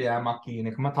අගතියට යෑමක් කියන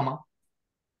එකම තමයි.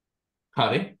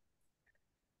 හරි.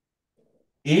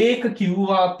 ඒක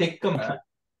කිව්වත් එක්කම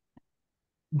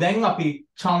දැන් අපි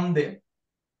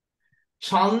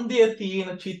ඡන්දය තියෙන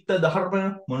චිත්ත ධර්ම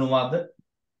මොනවද?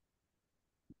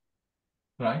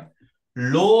 right?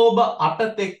 ලෝභ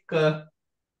අටත් එක්ක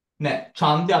නෑ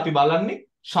ඡන්දය අපි බලන්නේ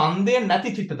ඡන්දය නැති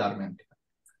චිත්ත ධර්මයන් ටික.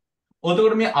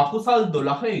 එතකොට මේ අකුසල්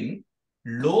 12න්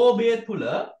ලෝභය තුල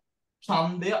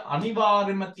ඡන්දය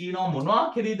අනිවාර්යයෙන්ම තියෙනවා. මොනවා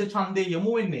කෙරෙහිද ඡන්දය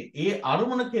යොමු වෙන්නේ? ඒ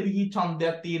අරමුණ කෙරෙහි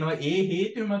ඡන්දයක් තියෙනවා. ඒ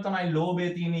හේතුවම තමයි ලෝභය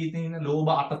තියෙන ලෝභ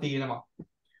අට තියෙනවා.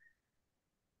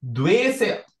 ද්වේෂය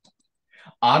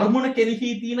අරමුණ කෙරෙහි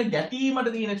තියෙන ගැටීමට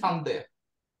තියෙන ඡන්දය.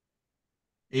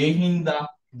 ඒ හින්දා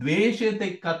ද්වේෂයත්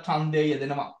එක්ක ඡන්දය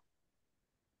යෙදෙනවා.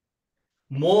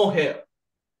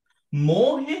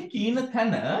 මෝහය කියන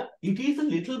තැන it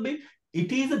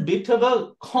is a bit of a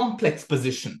complex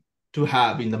position to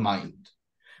have in the mind.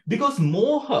 Because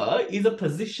moha is a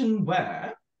position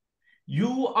where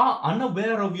you are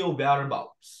unaware of your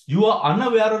whereabouts. You are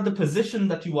unaware of the position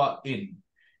that you are in.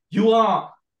 You are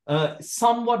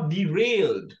somewhat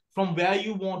derailed from where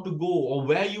you want to go or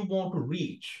where you want to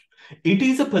reach. It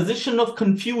is a position of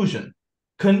confusion.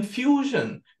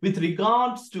 Confusion with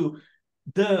regards to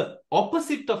the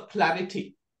opposite of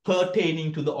clarity pertaining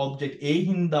to the object. ඒ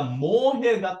හින්දා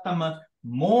මෝහය ගත්තම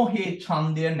මෝහේ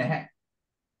ඡන්දය නැහැ.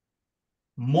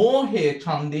 මෝහේ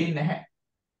ඡන්දේ නැහැ.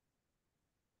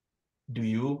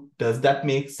 Does that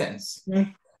make sense?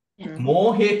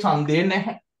 මෝහේ ඡන්දේ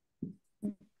නැහැ.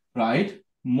 right?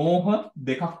 මෝහ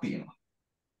දෙකක් තියෙනවා.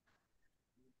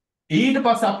 ඊට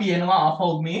පස්සේ අපි එනවා ආපහු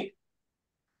මේ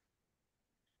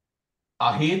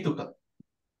අහේතුක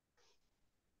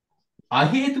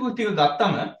ටික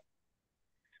ගත්තම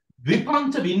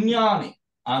ද්විපංච විඥානේ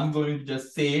I'm going to just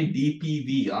say DPV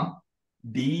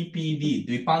DPV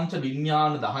ද්විපංච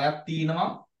විඥාන 10ක් තියෙනවා.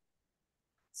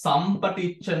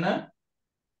 සම්පටිච්ඡන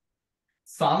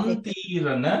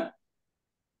සම්තීරණ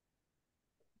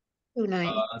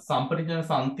සම්පටිච්ඡන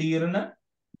සම්තීරණ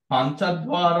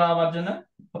පංචද්වාරා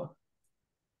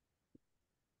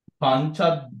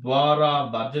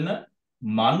වජන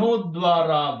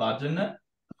මනෝද්වාරා වජන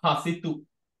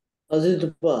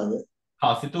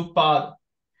හසිතුපාද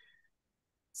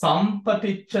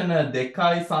සම්පටිච්ඡන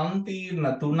 2යි සම්තීර්ණ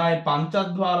 3යි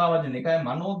පංචද්වාරා වජන 1යි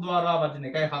මනෝද්වාරා වජන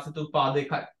 1යි හසිතුපාද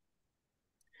 1යි.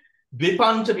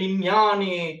 ද්විපංච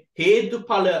විඥානයේ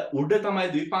හේතුඵල උඩ තමයි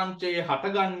ද්විපංචය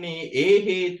හටගන්නේ. ඒ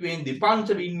හේතුවෙන් ද්විපංච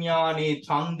විඥානයේ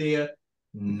ඡන්දය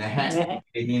නැහැ.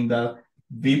 ඒ හින්දා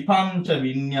ද්විපංච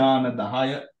විඥාන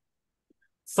 10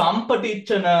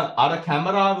 සම්පටිච්ඡන අර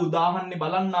කැමරාවේ උදාහරණේ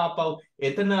බලන්න ආපහු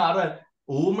එතන අර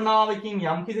ඌමනාවකින්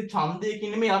යම්කිසි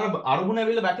ඡන්දයකින් නෙමෙයි අර අරමුණ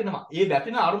ඇවිල්ලා වැටෙනවා. ඒ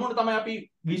වැටෙන අරමුණ තමයි අපි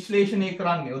විශ්ලේෂණය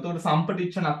කරන්නේ. ඒතකොට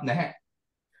සම්පටිච්ඡනක් නැහැ.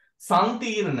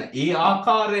 සම්තීර්ණ ඒ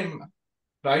ආකාරයෙන්ම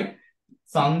right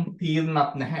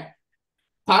සම්තීර්ණක් නැහැ.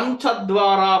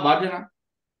 පංචද්වාරා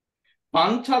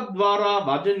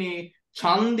වජනේ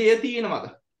ඡන්දය තියෙනවද?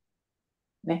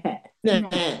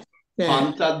 නැහැ.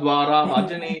 පංචද්වාරා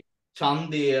වජනේ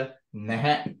ඡන්දය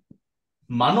නැහැ.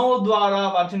 මනෝද්වාරා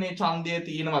වචනේ ඡන්දය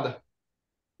තියෙනවද?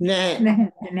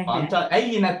 නැහැ.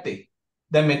 ඇයි නැත්තේ?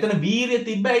 දැන් මෙතන වීරිය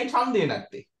තිබ්බයි ඡන්දය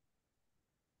නැත්තේ.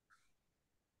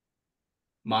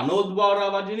 මනෝද්වාරා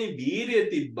වචනේ වීරිය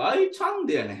තිබ්බයි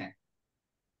ඡන්දය නැහැ.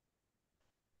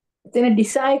 එතන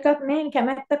ඩිසයි එකක් නැහැ,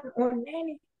 කැමැත්තක් ඕනේ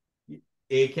නැහැ.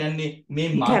 ඒ කියන්නේ මේ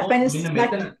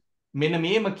මෙන්න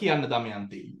මේම කියන්න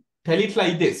Damayanthi. Tell it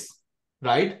like this,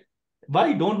 right?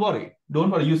 Why? Don't worry.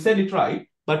 You said it right,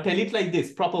 but tell it like this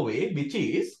proper way, which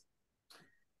is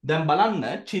දැන් බලන්න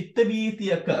චිත්ත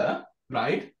වීතියක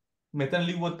right මෙතන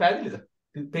ලිව්වොත් පැහැදිලිද?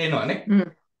 පේනවනේ.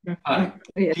 හරි.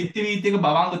 චිත්ත වීතියක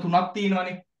භවංග 3ක්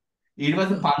තියෙනවනේ. ඊට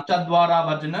පස්සේ පංචද්වාරා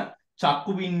වජන,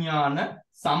 චක්කු විඥාන,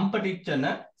 සම්පටිච්ඡන,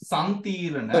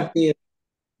 සම්තීරණ,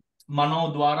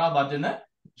 මනෝද්වාරා වජන,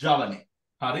 ජවනේ.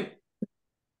 හරි.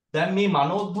 දැන් මේ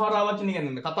මනෝද්වාරා වචනේ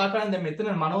ගැන කතා කරන්නේ. දැන් මෙතන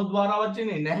මනෝද්වාරා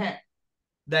වචනේ නැහැ.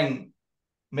 දැන්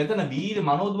මෙතන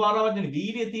මනෝද්වාරා වචනේ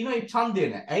වීර්යය තියෙනවා. ඒ ඡන්දය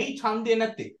නැහැ. ඇයි ඡන්දය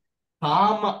නැත්තේ?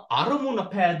 තාම අරමුණ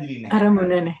පැහැදිලි නැහැ.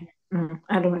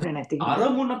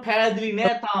 අරමුණ පැහැදිලි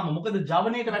නැහැ තාම. මොකද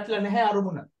ජවනයේට වැටලා නැහැ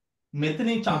අරමුණ.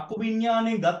 මෙතනින් චක්කු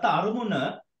විඥාණයෙන් ගත්ත අරමුණ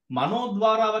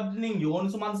මනෝද්වාරා වචනෙන්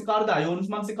යෝනිසමනසිකාරද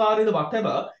අයෝනිසමනසිකාරද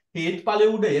whatever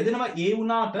හේතුඵලයේ උඩ යෙදෙනවා. ඒ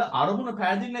වුණාට අරමුණ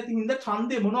පැහැදිලි නැති හින්දා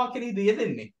ඡන්දය මොනවා කෙරෙහිද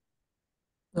යෙදෙන්නේ?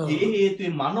 ඒ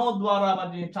හේතුවේ මනෝද්වාරා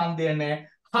වචනේ ඡන්දය නැහැ.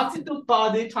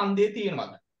 හසිතුපාදේ ඡන්දය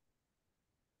තියෙනවද?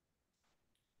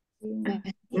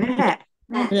 නැහැ.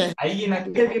 අයියේ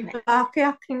නැත්තේ?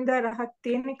 විපාකයක් හින්දා රහත්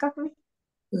තියෙන එකක් නේ.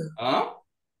 ආ?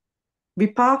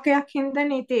 විපාකයක් හින්දා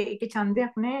නේ ඒකේ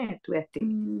ඡන්දයක් නෑ නේතු ඇත්තේ.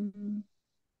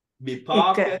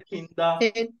 විපාකයක් හින්දා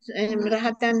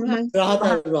රහතන් වහන්සේ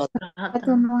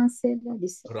රහතන් වහන්සේලා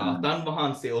රහතන්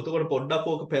වහන්සේ. එතකොට පොඩ්ඩක්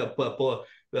ඕක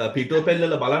පිටෝ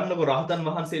පෙල්ලලා බලන්නකෝ රහතන්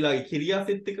වහන්සේලාගේ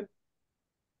ක්‍රියාසිට ටික.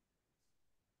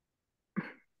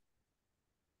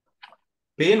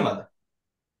 පේනවද?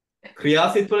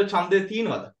 ක්‍රියාසිට වල ඡන්දය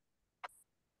තියෙනවද?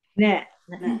 නෑ.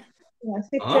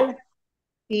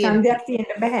 ඡන්දයක්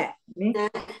තියෙන්න බෑ නේ.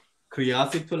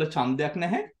 ක්‍රියාසිට වල ඡන්දයක්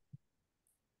නැහැ.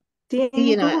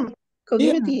 තියෙනවා.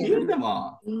 කොහොමද තියෙනවා?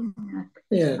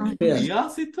 තියෙනවා.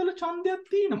 ක්‍රියාසිට වල ඡන්දයක්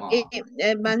තියෙනවා.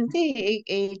 බන්තේ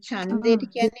ඒ ඡන්දයට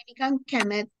කියන්නේ නිකන්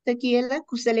කැමැත්ත කියලා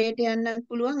කුසලයට යන්නත්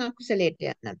පුළුවන් අකුසලයට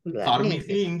යන්නත් පුළුවන් නේද?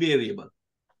 කර්මිකී invariable.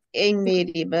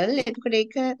 invariable. එතකොට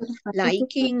ඒක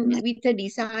liking with a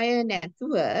desire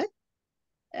නැතුව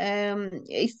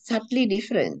it's subtly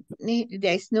different.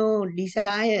 There is no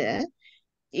desire.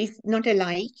 It's not a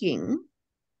liking,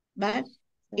 but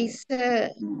it's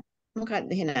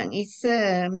මොකක්ද එහෙනම්? It's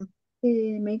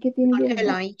මේකේ තියෙන not a දේ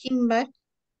liking but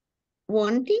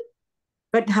wanting.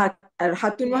 but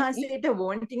රහතුන් වහන්සේට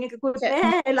wanting එකකුත්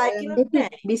නැහැ liking උත්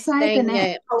නැහැ. desire එක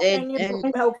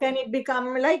නැහැ. How can it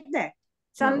become like that?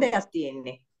 ඡන්දයක්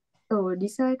තියෙන්නේ. ඔව්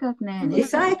desire එකක් නැහැ නේ.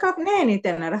 desire එකක් නැහැ නේ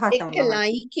තන රහතන් එක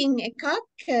liking එකක්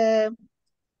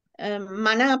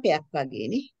මනාපයක් වගේ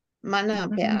නේ.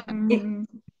 මනාපයක්.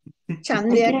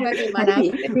 ඡන්දයක් වගේ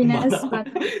මනාපයක්. happiness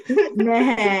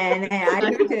නැහැ නෑ I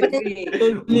don't agree.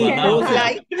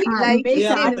 like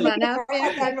මනාපයක්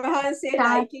රහතන් වහන්සේ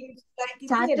liking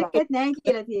chart එකෙත් නැහැ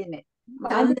කියලා තියෙන්නේ.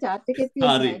 බලන්න chart එකේ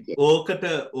හරි.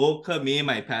 තියෙන්නේ. ඕක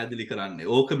මේමයි පැහැදිලි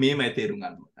කරන්නේ. ඕක මේමයි තේරුම්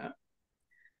ගන්න ඕන.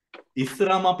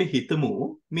 ඉස්සරහම අපි හිතමු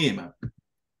මේම.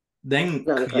 දැන්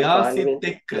ක්‍රියාසිට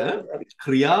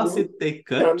එක්ක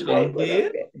ඡන්දය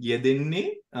යෙදෙන්නේ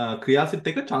ක්‍රියාසිට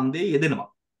එක්ක ඡන්දය යෙදෙනවා.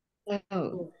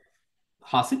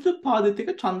 හසිතුප්පාදෙත්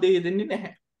එක්ක ඡන්දය යෙදෙන්නේ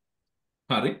නැහැ.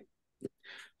 හරි.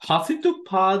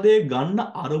 හසිතුප්පාදේ ගන්න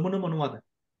අරමුණ මොනවද?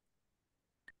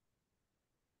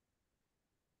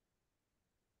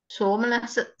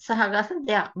 සෝමනස්ස සහගත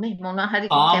දෙයක් නේ මොන හරි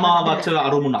කාමාවචර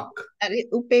අරමුණක්. හරි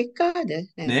උපේක්ඛාද?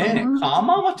 නෑ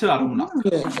කාමාවචර අරමුණක්.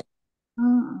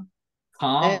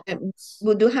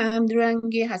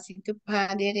 බුදුහාමුදුරන්ගේ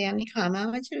හසිතුප්පාදයට යන්නේ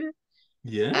කාමාවචර.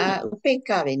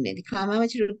 උපේක්ඛා වෙන්නේ.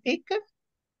 කාමාවචර උපේක්ඛා.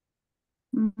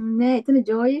 නෑ එතන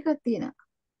joy එකක් තියෙනවා.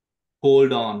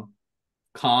 hold on.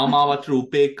 කාමාවචර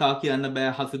උපේක්ඛා කියන්න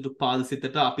බෑ හසිතුප්පාද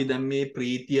සිතට. අපි දැන් මේ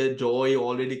ප්‍රීතිය joy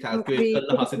already calculate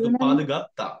කරලා හසිතුප්පාද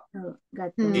ගත්තා.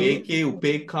 ඒකේ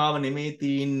උපේක්ඛාව නෙමෙයි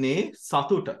තියෙන්නේ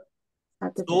සතුට.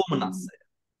 සෝමනස්සය.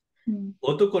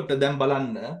 ඔතකොට දැන්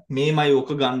බලන්න මේමයි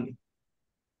ඔක ගන්න.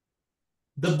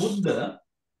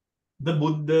 The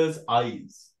Buddha's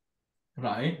eyes,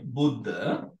 right? බුද්ධ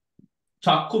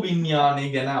චක්කු විඤ්ඤාණය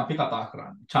ගැන අපි කතා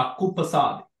කරන්නේ. චක්කු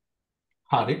ප්‍රසාදේ.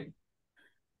 හරි.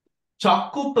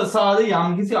 චක්කු ප්‍රසාදේ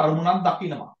යම්කිසි අරමුණක්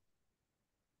දකිනවා.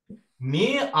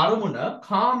 මේ අරමුණ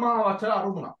කාමාවචර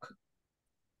අරමුණක්.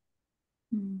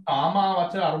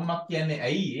 කාමාවචර අරමුණක් කියන්නේ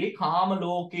ඇයි ඒ කාම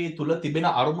ලෝකයේ තුල තිබෙන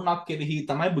අරමුණක් කෙරෙහි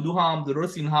තමයි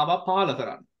බුදුහාමුදුරුවෝ සිනහාවක් පහල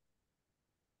කරන්නේ.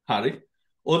 හරි.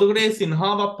 ඔතකොට මේ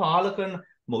සිනහාවක් පහල කරන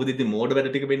මොකද ඉතින් මෝඩ වැඩ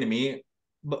ටික වෙන්නේ මේ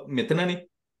මෙතනනේ.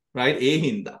 right ඒ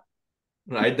හින්දා.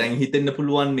 right දැන් හිතෙන්න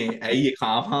පුළුවන් මේ ඇයි ඒ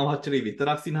කාමාවචරේ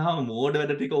විතරක් සිනහාව මෝඩ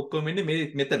වැඩ ටික ඔක්කොම වෙන්නේ මේ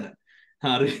මෙතන.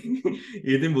 හරි.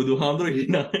 ඉතින් බුදුහාමුදුරුවෝ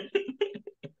හිනා.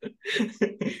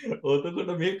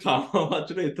 ඔතකොට මේ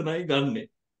කාමාවචරේ එතනයි ගන්නෙ.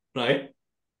 right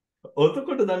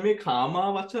ඔතකොට දැන් මේ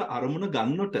කාමාවචර අරමුණ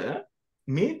ගන්නට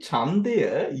මේ ඡන්දය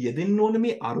යෙදෙන්න ඕනේ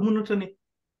මේ අරමුණටනේ.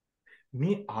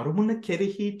 මේ අරමුණ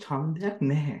කෙරෙහි ඡන්දයක්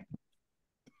නැහැ.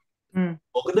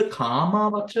 මොකද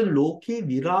කාමාවචර ලෝකේ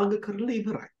විරාග කරලා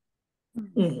ඉවරයි.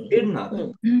 එන්නත්.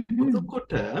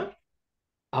 ඔතකොට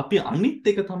අපි අනිත්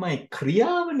එක තමයි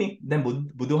ක්‍රියාවනේ. දැන්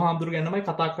බුදුහාමුදුරු ගැනමයි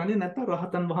කතා කරන්නේ නැත්නම්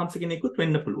රහතන් වහන්සේ කෙනෙකුත්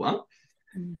වෙන්න පුළුවන්.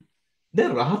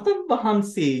 දැන් රහතන්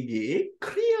වහන්සේගේ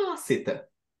ක්‍රියාසිත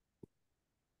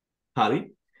හරි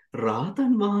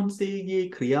රහතන් වහන්සේගේ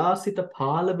ක්‍රියාසිත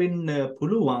පාල වෙන්න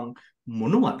පුළුවන්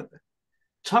මොනවටද?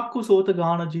 චක්කු සෝත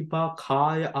ගාන ජීපා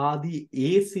කාය ආදී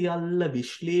ඒ සියල්ල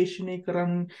විශ්ලේෂණය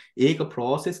කරන් ඒක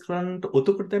ප්‍රොසෙස් කරන්න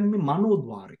ඔතකොට දැන් මේ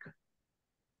මනෝද්වාරික.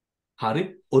 හරි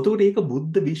ඔතකොට ඒක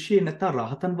බුද්ධ විශ්ේ නැත්නම්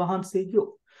රහතන් වහන්සේගේ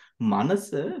මනස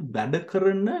වැඩ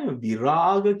කරන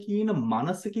විරාග කියන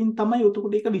මනසකින් තමයි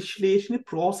ඔතකොට ඒක විශ්ලේෂණය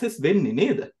ප්‍රොසෙස් වෙන්නේ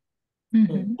නේද?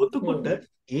 ඔතකොට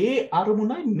ඒ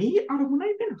අරමුණයි මේ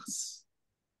අරමුණයි වෙනස්.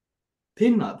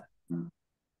 තේන්නද?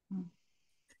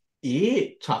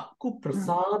 ඒ චක්කු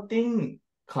ප්‍රසාදෙන්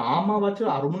කාම වචන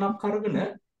අරමුණක් අරගෙන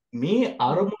මේ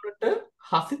අරමුණට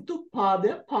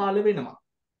හසිතුප්පාදය පාළ වෙනවා.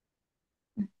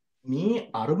 මේ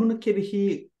අරමුණ කෙරෙහි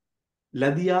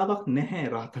ලැබියාවක් නැහැ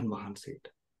රාතන් වහන්සේට.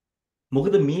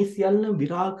 මොකද මේ සියල්ල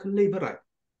විරාග කළා ඉවරයි.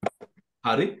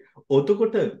 හරි.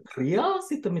 ඔතකොට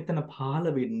ක්‍රියාසිත මෙතන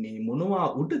පාළ වෙන්නේ මොනවා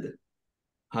උඩද?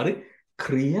 හරි.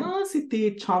 ක්‍රියාසිතේ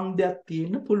ඡන්දයක්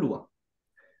තියෙන්න පුළුවන්.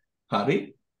 හරි.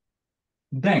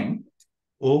 දැන්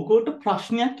ඕකට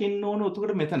ප්‍රශ්නයක් එන්න ඕන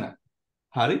ඔතකොට මෙතන.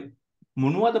 හරි.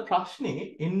 මොනවද ප්‍රශ්නේ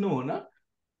එන්න ඕන?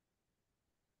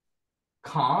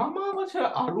 කාමවචර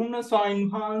අරුණ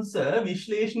සයින්හාන්ස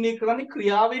විශ්ලේෂණය කරන්නේ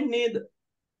ක්‍රියාවෙන් නේද?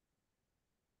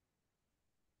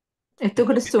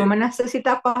 එතකොට සෝමනස්ස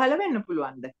සිතක් පහළ වෙන්න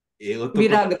පුළුවන්ද? ඒ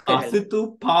විරාග ඔතකොට කරලා.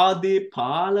 අසිතුපාදේ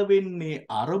පාළ වෙන්නේ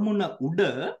අරමුණ උඩ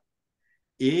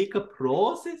ඒක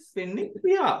ප්‍රොසෙස් වෙන්නේ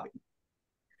ක්‍රියාවෙන්.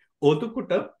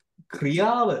 ඔතකොට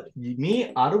ක්‍රියාව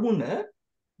මේ අරමුණ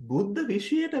බුද්ධ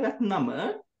විශ්වයට වැටනම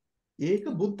ඒක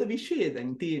බුද්ධ විශ්වයේ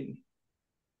දැන් තියෙන්නේ.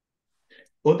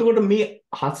 ඔතකොට මේ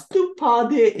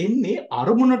හස්තුපාදයේ එන්නේ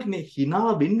අරමුණටනේ hina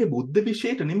වෙන්නේ බුද්ධ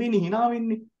විශ්වයට නෙමෙයි hina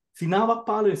වෙන්නේ. සිනාවක්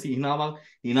පාල වෙනවා.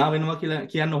 hina වෙනවා කියලා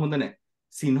කියන්න හොඳ නැහැ.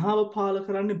 සිනහව පාල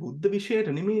කරන්නේ බුද්ධ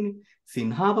විශ්වයට නෙමෙයිනේ.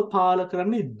 සිනහව පාල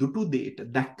කරන්නේ දුටු දෙයට,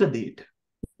 දැක්ක දෙයට.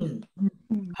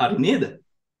 හරි නේද?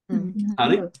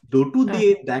 හරි. දුටු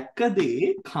දේ දැක්ක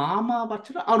දේ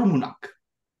කාමවචර අරමුණක්.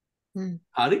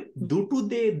 හරි. දුටු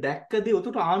දේ දැක්ක දේ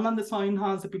උතට ආනන්ද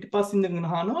සයින්හාන්ස පිටිපස්සින් ඉඳගෙන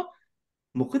අහනවා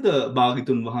මොකද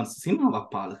භාග්‍යතුන් වහන්සේ සිනහවක්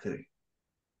පාල කරේ?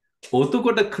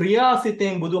 ඔතකොට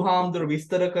ක්‍රියාසිතෙන් බුදුහාමුදුර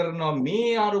විස්තර කරනවා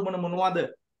මේ අරමුණ මොනවද?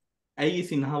 ඇයි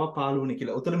සිනහව පාල වුනේ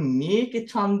කියලා. උතන මේකේ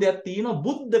ඡන්දයක් තියෙනවා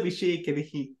බුද්ධ විශේෂ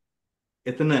කෙරෙහි.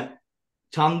 එතන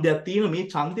ඡන්දයක් තියෙනවා. මේ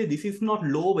ඡන්දේ this is not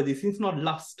love, this is not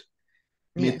lust.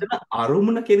 මෙතන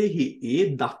අරමුණ කෙරෙහි ඒ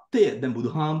දත්තය දැන්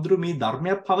බුදුහාමුදුර මේ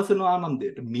ධර්මයක් පවසන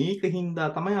ආනන්දයට මේක හින්දා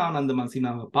තමයි ආනන්ද මන්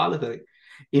සිනහව පාල කරේ.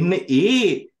 ඉන්න ඒ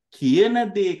කියන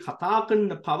දේ කතා කරන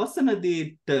පවසන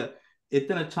දේට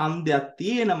එතන ඡන්දයක්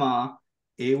තියෙනවා.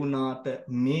 ඒ වුණාට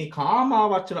මේ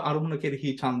කාමාවචර අරමුණ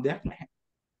කෙරෙහි ඡන්දයක් නැහැ.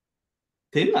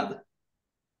 තේන්නද?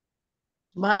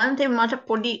 බාන්තේ මට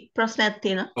පොඩි ප්‍රශ්නයක්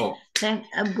තියෙනවා. ඔව්.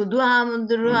 දැන්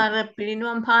බුදුහාමුදුරුවෝ අර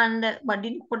පිරිනුවම් පාන්න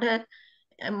වඩිනකොට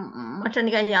මට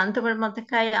නිකන් යන්තමට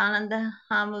මතකයි ආනන්ද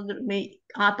හාමුදුරුවෝ මේ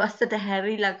ආපස්සට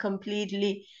හැරිලා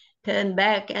completely turn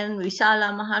back and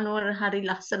විශාලා මහනුවර හරි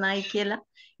ලස්සනයි කියලා.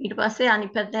 ඊට පස්සේ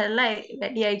අනිත් පැත්ත හැරලා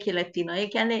වැඩියයි කියලා තියෙනවා. ඒ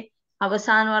කියන්නේ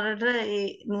අවසාන වරට ඒ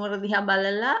නුවර දිහා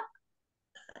බලලා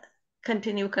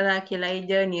කන්ටිනියු කරා කියලා ඒ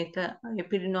ජර්නි එක ඒ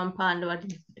පිරිනුවම් පාන්න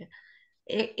වඩිනකොට.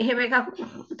 එහෙම එකක්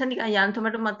මට නිකන්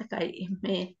යන්තමට මතකයි.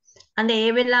 මේ අනේ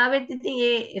ඒ වෙලාවෙත් ඉතින්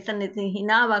ඒ එතන ඉතින්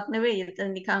හිනාවක් නෙවෙයි.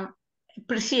 එතන නිකන්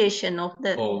appreciation of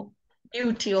the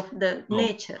beauty of the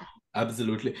nature.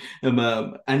 Absolutely.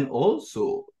 And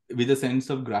also with a sense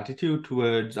of gratitude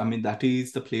towards, I mean, that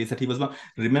is the place that he was.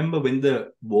 Remember when the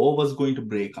war was going to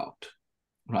break out,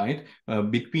 right?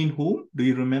 Between whom? Do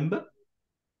you remember?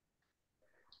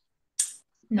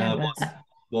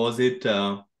 Was it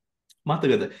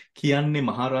මතකද? කියන්නේ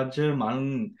මහරජ මං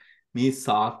මේ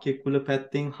ශාක්‍ය කුල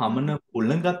පැත්තෙන් හමන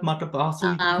පුළඟත් මට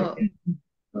පාසුයි.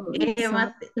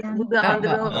 ඒවත්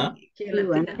බුදුහාමුදුරුවෝ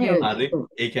කියලා තියෙනවා. හරි.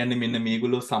 ඒ කියන්නේ මෙන්න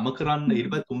මේගොල්ලෝ සම කරන්න ඊට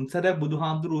පස්සේ තුන් සැරයක්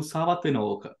බුදුහාමුදුරුවෝ උත්සාහවත් වෙනවා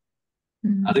ඕක.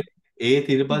 හරි. ඒ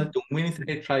ඊට පස්සේ තුන්වෙනි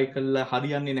සැරේ try කළා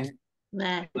හරියන්නේ නැහැ.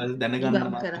 නෑ.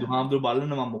 දැනගන්නවා බුදුහාමුදුරුවෝ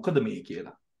බලනවා මොකද මේ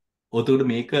කියලා. ඔතකොට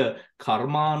මේක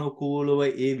කර්මානුකූලව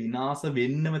ඒ විනාශ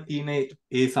වෙන්නම තියෙන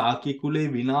ඒ ශාක්‍ය කුලේ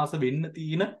විනාශ වෙන්න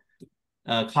තියෙන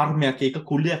කර්මයක්. ඒක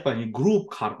කුලයක් වගේ group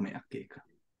කර්මයක් ඒක.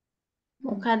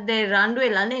 මොකද්ද රණ්ඩු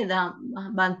වෙලා නේද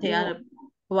බන්තේ අර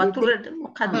වතුරට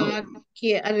මොකද්ද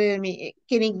අර මේ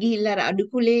කෙනෙක් ගිහිල්ලා අර අඩු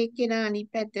කුලේ කෙනා අනිත්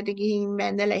පැත්තට ගිහින්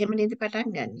බැඳලා එහෙම නේද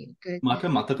පටන් ගන්න එක.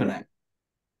 මට මතක නැහැ.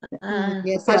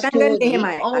 පටන් ගන්න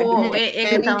එහෙමයි. ඔව්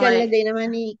ඒක තමයි කල්ලා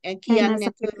දෙනවනේ කියන්නේ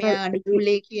නැතුව මෙයා අඩු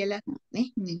කුලේ කියලා නේ.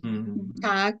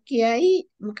 තාක්කයයි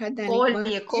මොකක්ද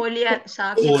අනිත් Koliya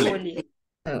Shakya Koliya.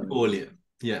 Koliya.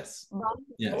 Yes.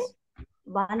 Yes.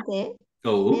 Bante.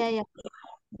 Oh.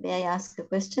 May I ask a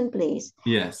question, please?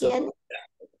 Yes.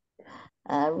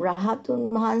 රහතුන්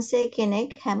වහන්සේ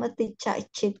කෙනෙක් හැම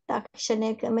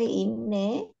චිත්තක්ෂණයකම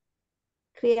ඉන්නේ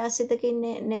ක්‍රියාසිතකින්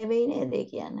නෙවෙයි නේද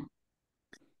කියන්නේ?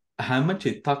 හැම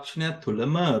චිත්තක්ෂණයක්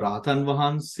තුළම රහතන්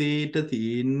වහන්සේට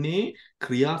තියෙන්නේ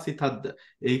ක්‍රියාසිතක්ද?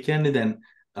 ඒ කියන්නේ දැන්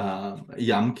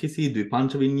යම්කිසි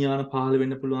ද්විපංච විඥාන පහළ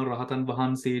වෙන්න පුළුවන් රහතන්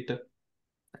වහන්සේට.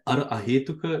 අර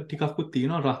අහේතුක ටිකක්කුත්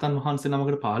තියෙනවා රහතන් වහන්සේ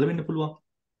නමකට පහළ වෙන්න පුළුවන්.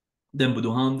 දැන්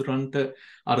බුදුහාමුදුරන්ට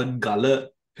අර ගල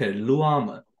පෙරළුවාම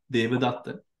Devadatta,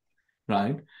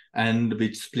 right, and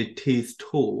which split his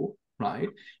toe,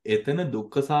 right, එතන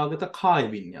දුක්ඛ සාගත කාය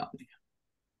විඤ්ඤාණය.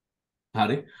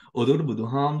 හරි. ඔතකොට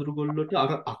බුදුහාමුදුරුවෝල්ලට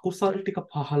අර අකුසල් ටික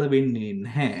පහළ වෙන්නේ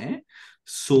නැහැ.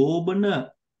 සෝබන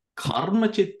කර්ම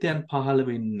චිත්තයන් පහළ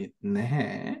වෙන්නේ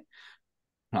නැහැ.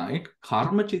 right?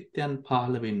 කර්ම චිත්තයන්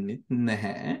පහළ වෙන්නේ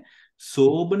නැහැ.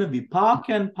 සෝබන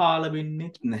විපාකයන් පහළ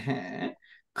වෙන්නේ නැහැ.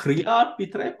 ක්‍රියා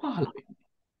විතරයි පහළ වෙන්නේ.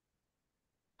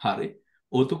 හරි.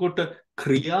 ඔතකොට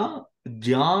ක්‍රියා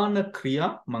ඥාන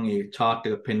ක්‍රියා මම ඒ chart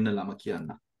එක පෙන්නලම කියන්න.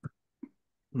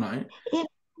 right?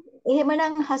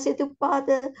 එහෙමනම් හසිතුප්පාද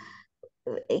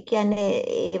ඒ කියන්නේ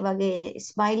ඒ වගේ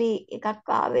ස්මයිලි එකක්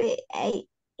ආවේ ඇයි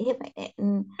එහෙම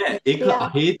ඒක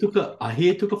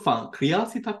අහේතුක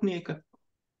ක්‍රියාසිතක් නේ ඒක.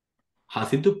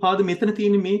 හසිතුප්පාද මෙතන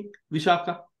තියෙන්නේ මේ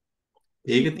විශාකා.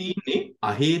 ඒක තියෙන්නේ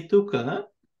අහේතුක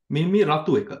මේ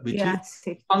රතු එක which is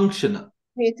functional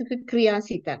හේතුක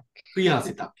ක්‍රියාසිතක්.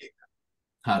 ක්‍රියාසිතක් ඒක.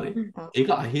 හරි. ඒක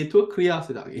අහේතුක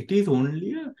ක්‍රියාසිතක්. It is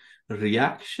only a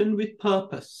reaction with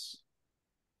purpose.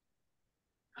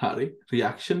 හරි.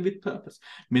 reaction with purpose.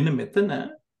 මෙන්න මෙතන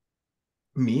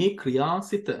මේ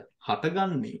ක්‍රියාසිත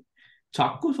හටගන්නේ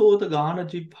චක්කුසෝත ගාන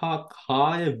ජිහ්වා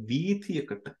කාය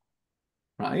වීතියකට.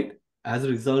 right? As a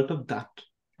result of that.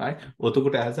 right?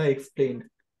 ඔතකොට as I explained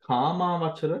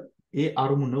කාමාවචර ඒ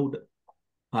අරමුණ උඩ.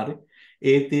 හරි.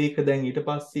 ඒත් ඒක දැන් ඊට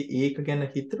පස්සේ ඒක ගැන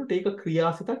හිතනකොට ඒක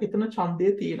ක්‍රියාසිතක් එතන ඡන්දය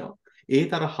තියෙනවා.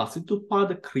 ඒතර හසිතුප්පාද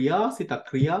ක්‍රියාසිත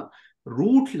ක්‍රියා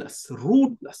rootless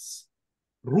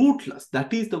that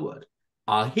is the word.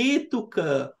 අහේතුක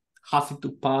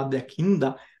හසිතුප්පාදයක්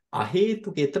හින්දා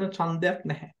අහේතුක එතන ඡන්දයක්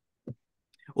නැහැ.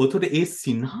 ඔතකොට ඒ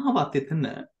සිනහවත් එතන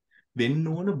වෙන්න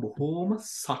ඕන බොහෝම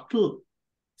subtle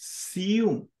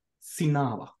සියුම්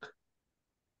සිනාවක්.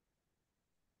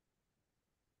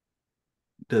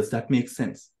 Does that make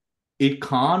sense? It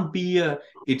can't be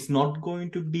it's not going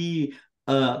to be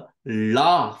a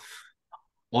laugh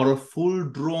or a full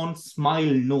drawn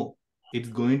smile. No,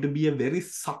 it's going to be a very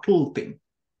subtle thing.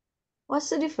 what's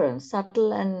the difference subtle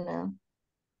and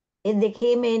ඒ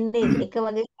දෙකේම එන්නේ එක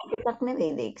වගේ එකක්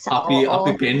නෙවෙයිද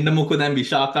අපි පෙන්නමුකෝ දැන්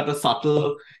විශාකට subtle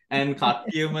and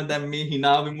කට්ටියම දැන් මේ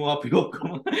hina වෙමු අපි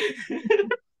ඔක්කොම.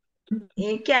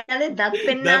 ඒ කියන්නේ දත්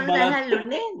පෙන්නන්න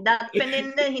බැහැලුනේ. දත්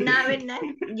පෙනෙන්න hina වෙන්නේ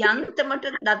යන්තමට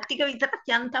දත් ටික විතරක්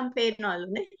යන්තම්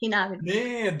පේනවලුනේ hina වෙන්නේ.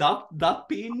 නේ දත්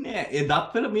පේන්නේ. ඒ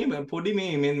දත් වල මේ පොඩි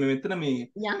මේ මෙතන මේ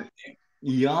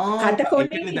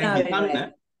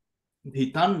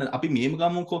හිතන්න අපි මේම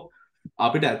ගමුකෝ.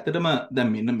 අපිට ඇත්තටම දැන්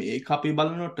මෙන්න මේක අපි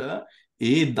බලනකොට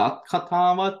ඒ දත්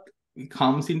කතාවත්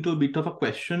comes into a bit of a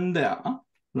question there,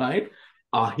 right?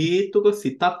 අහේතුක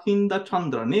සිතක් හින්දා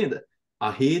චන්ද්‍ර නේද?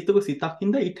 අහේතුක සිතක්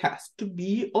හින්දා it has to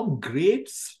be of great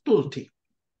subtlety,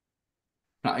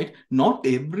 right? Not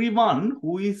everyone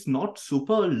who is not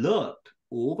super alert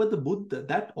over the Buddha.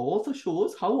 That also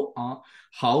shows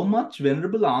how much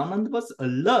Venerable Ananda was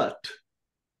alert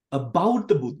about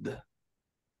the Buddha.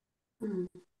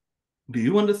 Do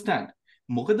you understand?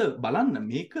 මොකද බලන්න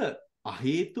මේක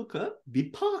අහේතුක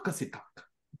විපාක සිතක්.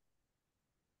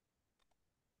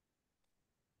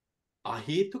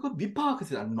 අහේතුක විපාක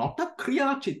සිතක්. not a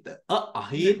ක්‍රියාචිත්ත.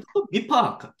 අහේතුක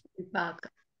විපාක.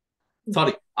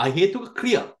 sorry, අහේතුක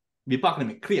ක්‍රියා. විපාක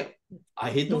නෙමෙයි ක්‍රියා.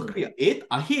 අහේතුක ක්‍රියා. ඒත්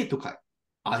අහේතුකයි.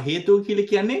 අහේතුක කියලා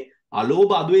කියන්නේ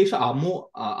අලෝභ අද්වේෂ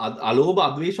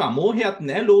අමෝහයක්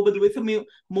නැහැ. ලෝභ ද්වේෂ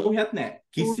මෝහයක් නැහැ.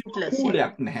 කිසිම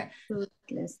මූලයක් නැහැ.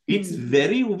 It's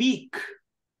very weak.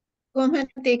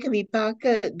 කොහොමද ඒක විපාක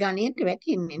ගණයට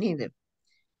වැටෙන්නේ නේද?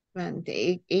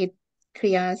 ඒ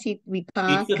ක්‍රියාසිත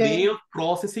විපාක. It's a way of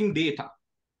processing data.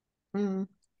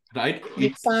 Right?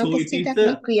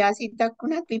 ක්‍රියාසිතක්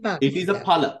වුණත් විපාක. It is a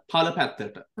phala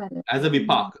පැත්තට. As a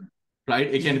විපාක. Right?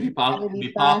 ඒ කියන්නේ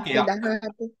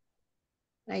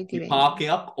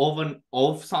විපාකයක්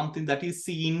of something that is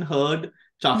seen, heard,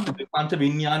 චක්කු පංච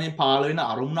විඥානයේ පාල වෙන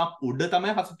අරමුණක් උඩ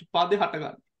තමයි හසිතුප්පාදේ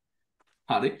හටගන්නේ.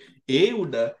 හරි. ඒ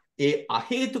උඩ ඒ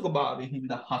අහේතුක භාවයෙන්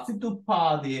හින්දා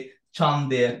හසිතුප්පාදයේ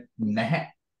ඡන්දය නැහැ.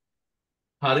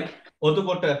 හරි.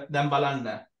 ඔතකොට දැන් බලන්න.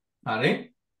 හරි.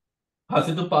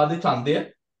 හසිතුප්පාදයේ ඡන්දය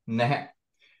නැහැ.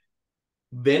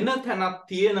 වෙන තැනක්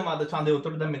තියෙනවද ඡන්දය?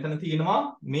 උතට දැන් මෙතන තියෙනවා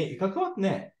මේ එකකවත්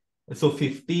නැහැ. So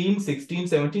 15, 16,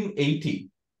 17,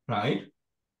 18. Right?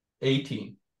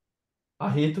 18.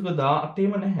 අහේතුක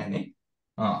 18ම නැහැනේ.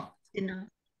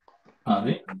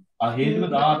 හරි. අහේතුක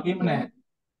 18ම නැහැ.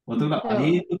 ඔතන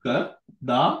අහේතුක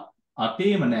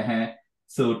 18ම නැහැ.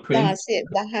 So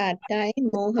 18යි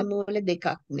මෝහ මූල දෙකක්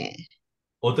නැහැ.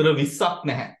 ඔතන 20ක්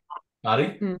නැහැ. හරි.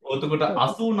 ඔතකොට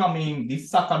 89න්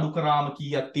 20ක් අඩු කරාම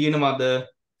කීයක් තියෙනවද?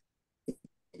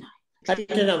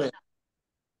 69.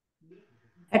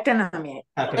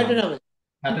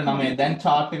 දැන්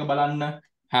chart එක බලන්න.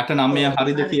 69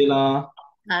 හරිද කියලා.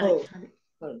 හරි.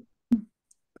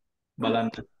 බලන්න.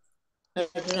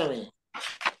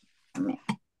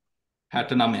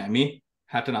 69 මේ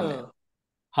 69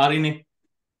 හරිනේ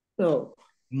ඔව්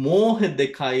මෝහ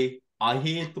දෙකයි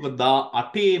අහේතුක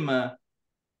 18ම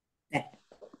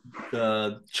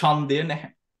ඡන්දය නැහැ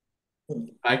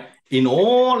right in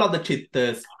all other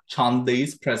chittas chanda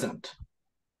is present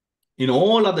in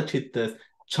all other chittas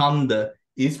chanda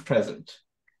is present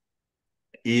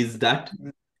is that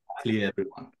clear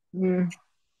everyone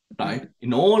right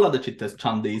in all other chittas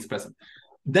chanda is present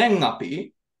then api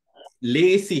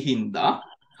lesi hinda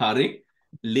hari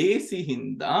lesi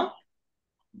hinda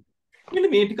මෙන්න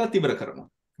මේ ටිකත් ඉවර කරමු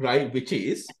right which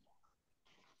is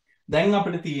දැන්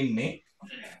අපිට තියෙන්නේ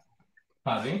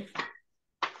හරි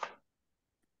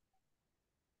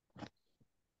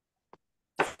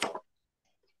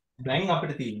දැන්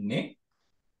අපිට තියෙන්නේ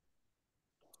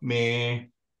මේ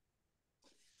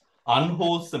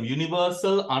unwholesome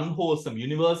universal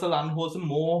unwholesome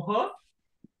මෝහ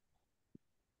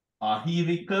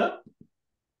අහිරික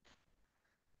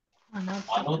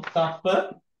අනුත්තප්ප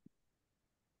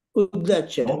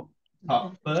උද්දච්ච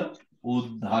තප්ප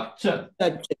උද්ධච්ච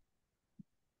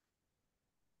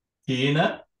කියන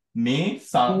මේ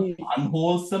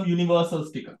unwholesome universals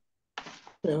ටික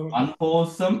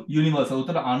unwholesome universal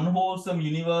උතර unwholesome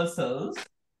universals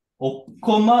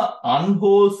ඔක්කොම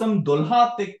unwholesome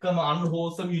 12ත් එක්කම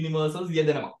unwholesome universals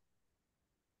යෙදෙනවා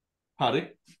හරි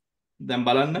දැන්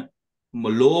බලන්න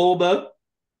ලෝභ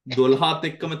 12ත්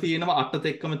එක්කම තියෙනවා 8ත්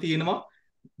එක්කම තියෙනවා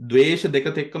ද්වේෂ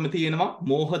දෙකත් එක්කම තියෙනවා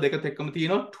මෝහ දෙකත් එක්කම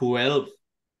තියෙනවා 12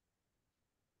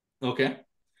 okay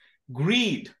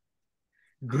greed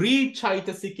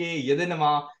චෛතසිකේ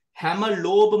යෙදෙනවා හැම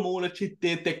ලෝභ මූල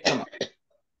චිත්තේත් එක්කම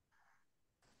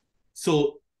so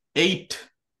 8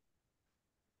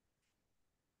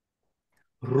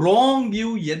 wrong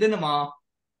view යෙදෙනවා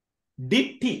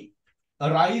ditthi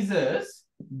arises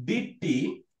ditthi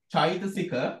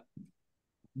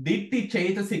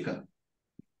chaitasika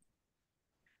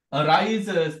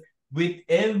arises with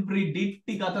every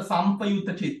ditthigata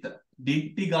sampayutta chitta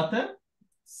ditthigata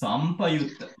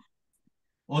sampayutta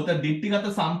ඔත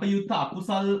ditthigata sampayutta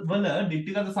අකුසල් වල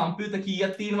ditthigata sampayutta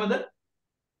කීයක් තියෙනවද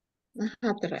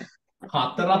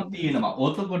 4ක් තියෙනවා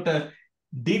ඔතකොට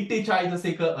ditthi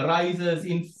chaitasika arises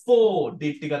in 4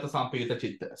 ditthigata sampayutta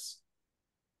chittas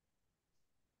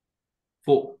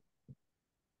 4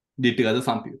 ditthigata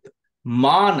sampayutta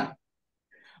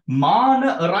mana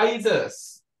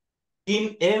arises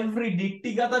in every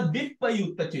ditthigata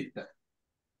vippayutta chitta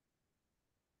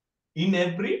in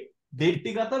every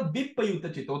ditthigata vippayutta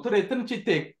chitta උතර එතන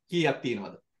චිත්තේ කීයක්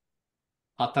තියෙනවද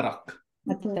 4ක්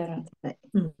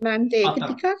මන්ට ඒක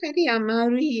ටිකක් හරි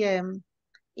අමාරුයි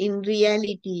in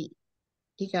reality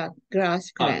ටිකක්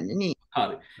grasp කරන්න නේ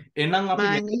හරි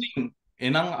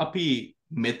එහෙනම් අපි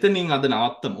මෙතනින් අද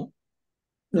නවත්තමු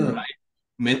right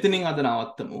මෙතනින් අද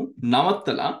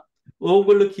නවත්තලා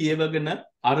ඕගොල්ලෝ කියවගෙන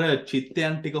අර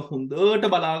චිත්තයන් ටික හොඳට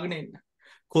බලාගෙන එන්න.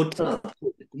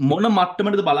 මොන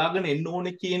මට්ටමකටද බලාගෙන එන්න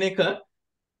ඕනේ කියන එක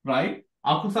right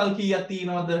අකුසල් කීයක්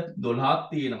තියෙනවද 12ක්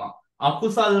තියෙනවා.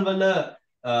 අකුසල් වල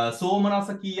සෝමනස්ස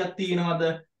කීයක් තියෙනවද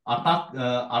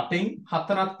 8න්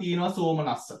 4ක් තියෙනවා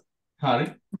සෝමනස්ස. හරි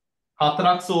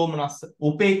 4ක් සෝමනස්ස.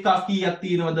 උපේක්ඛා කීයක්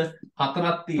තියෙනවද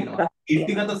 4ක් තියෙනවා.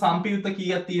 ඉර්තිගත සම්පයුත්ත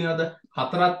කීයක් තියෙනවද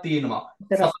 4ක් තියෙනවා.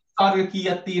 සසකාරය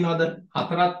කීයක් තියෙනවද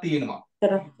 4ක් තියෙනවා.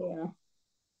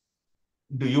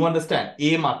 do you understand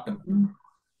ඒ මට්ටම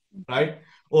right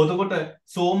ඔතකොට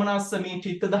සෝමනස්ස මේ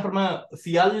චිත්ත ධර්ම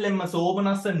සියල්ලෙන්ම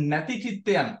සෝමනස්ස නැති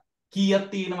චිත්තයන් කීයක්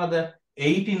තියෙනවද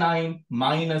 89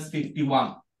 minus 51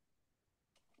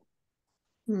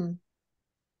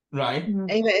 right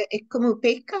ඒක එක්කම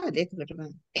උපේක්ඛාද එතකොට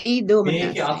මම ඒ දෝමනස්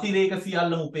මේකේ අතිරේක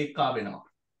සියල්ලම උපේක්ඛා වෙනවා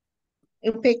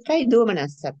උපේක්ඛයි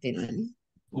දෝමනස්සක් වෙනවනේ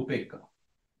උපේක්ඛා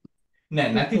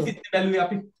නෑ නැති සිත් බැලුවේ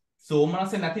අපි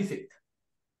සෝමනස්සේ නැති සිත්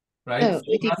right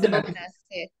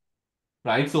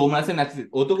right සෝමනස්සේ නැති සිත්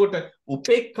ඔතකොට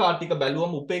උපේක්ඛා ටික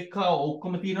බැලුවම උපේක්ඛා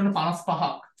ඔක්කොම තියෙනවනේ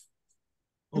 55ක්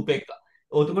උපේක්ඛා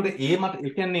ඔතකොට ඒ මත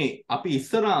ඒ කියන්නේ අපි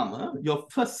ඉස්සරාම your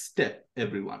first step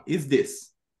everyone is this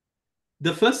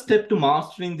the first step to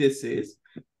mastering this is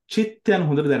චිත්තයන්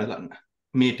හොඳට දැනගන්න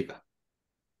මේ ටික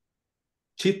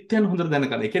චිත්තයන් හොඳට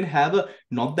දැනගන්න it can have a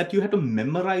not that you have to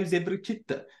memorize every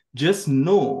chitta just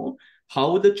know how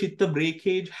the chitta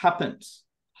breakage happens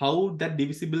how that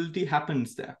divisibility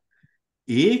happens there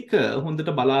ඒක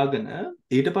හොඳට බලාගෙන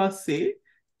ඊට පස්සේ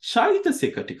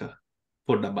චෛතසික ටික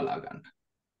පොඩ්ඩක් බලා ගන්න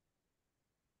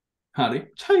හරි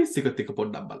චෛතසික ටික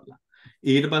පොඩ්ඩක් බලලා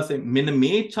ඊට පස්සේ මෙන්න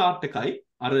මේ chart එකයි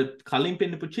අර කලින්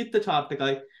පෙන්නපු චිත්ත chart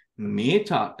එකයි මේ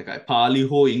chart එකයි පාලි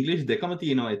හෝ ඉංග්‍රීසි දෙකම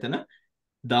තියෙනවා එතන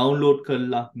ඩවුන්ලෝඩ්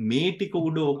කරලා මේ ටික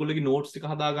උඩ ඔයගොල්ලෝගේ notes ටික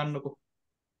හදා ගන්නකො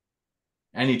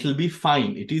and it will be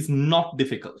fine. It is not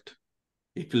difficult.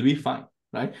 It will be fine,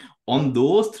 right? On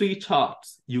those 3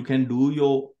 charts, you can do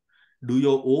your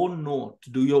own note,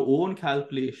 do your own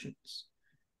calculations,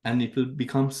 and it will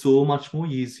become so much more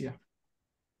easier,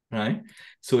 right?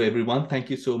 So everyone, thank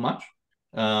you so much.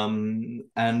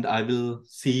 And I will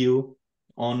see you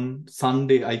on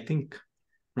Sunday, I think,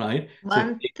 right?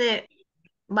 So,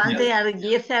 බන්තේ අර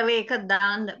ගිය සැරේ එක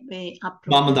දාන්න මේ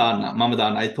upload Mama,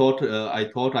 I thought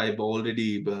I've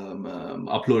already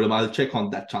uploaded. I'll check on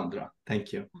that, Chandra.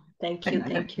 Thank you. thank you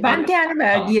බන්තේ අර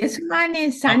ගිය සුමානේ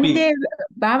සන්ඩේ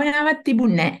භාවනාවක්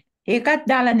තිබුණේ නැහැ. ඒකත්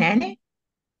දාලා නැහනේ.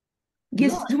 ගිය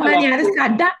සුමානේ අර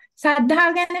සද්ධා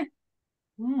ගැන.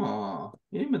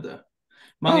 එහෙමද?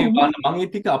 මම ඒ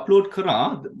ටික upload කරා.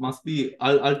 Must be.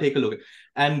 I'll take a look.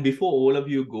 And before all of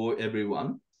you go, everyone,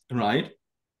 right?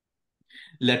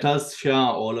 Let us share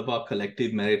all of our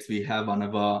collective merits. We have one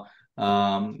of our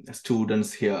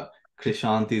students here.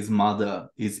 Krishanti's mother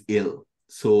is ill.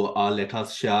 So let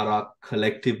us share our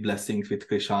collective blessings with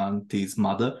Krishanti's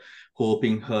mother,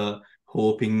 hoping,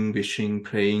 wishing,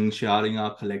 praying, sharing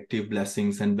our collective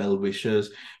blessings and well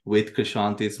wishes with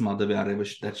Krishanti's mother, wherever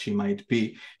that she might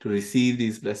be, to receive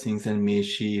these blessings, and may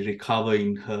she recover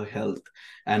in her health.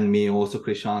 And may also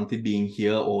Krishanti, being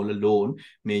here all alone,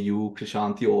 may you,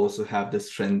 Krishanti, also have the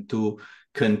strength to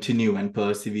continue and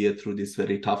persevere through this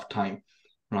very tough time,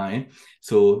 right?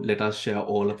 So let us share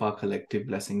all of our collective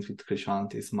blessings with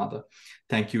Krishanti's mother.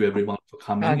 Thank you, everyone, for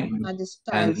coming.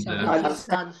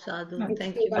 sadhu.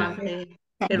 Thank you, Bante.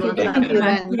 Thank you,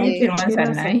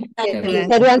 Bante.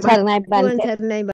 Everyone,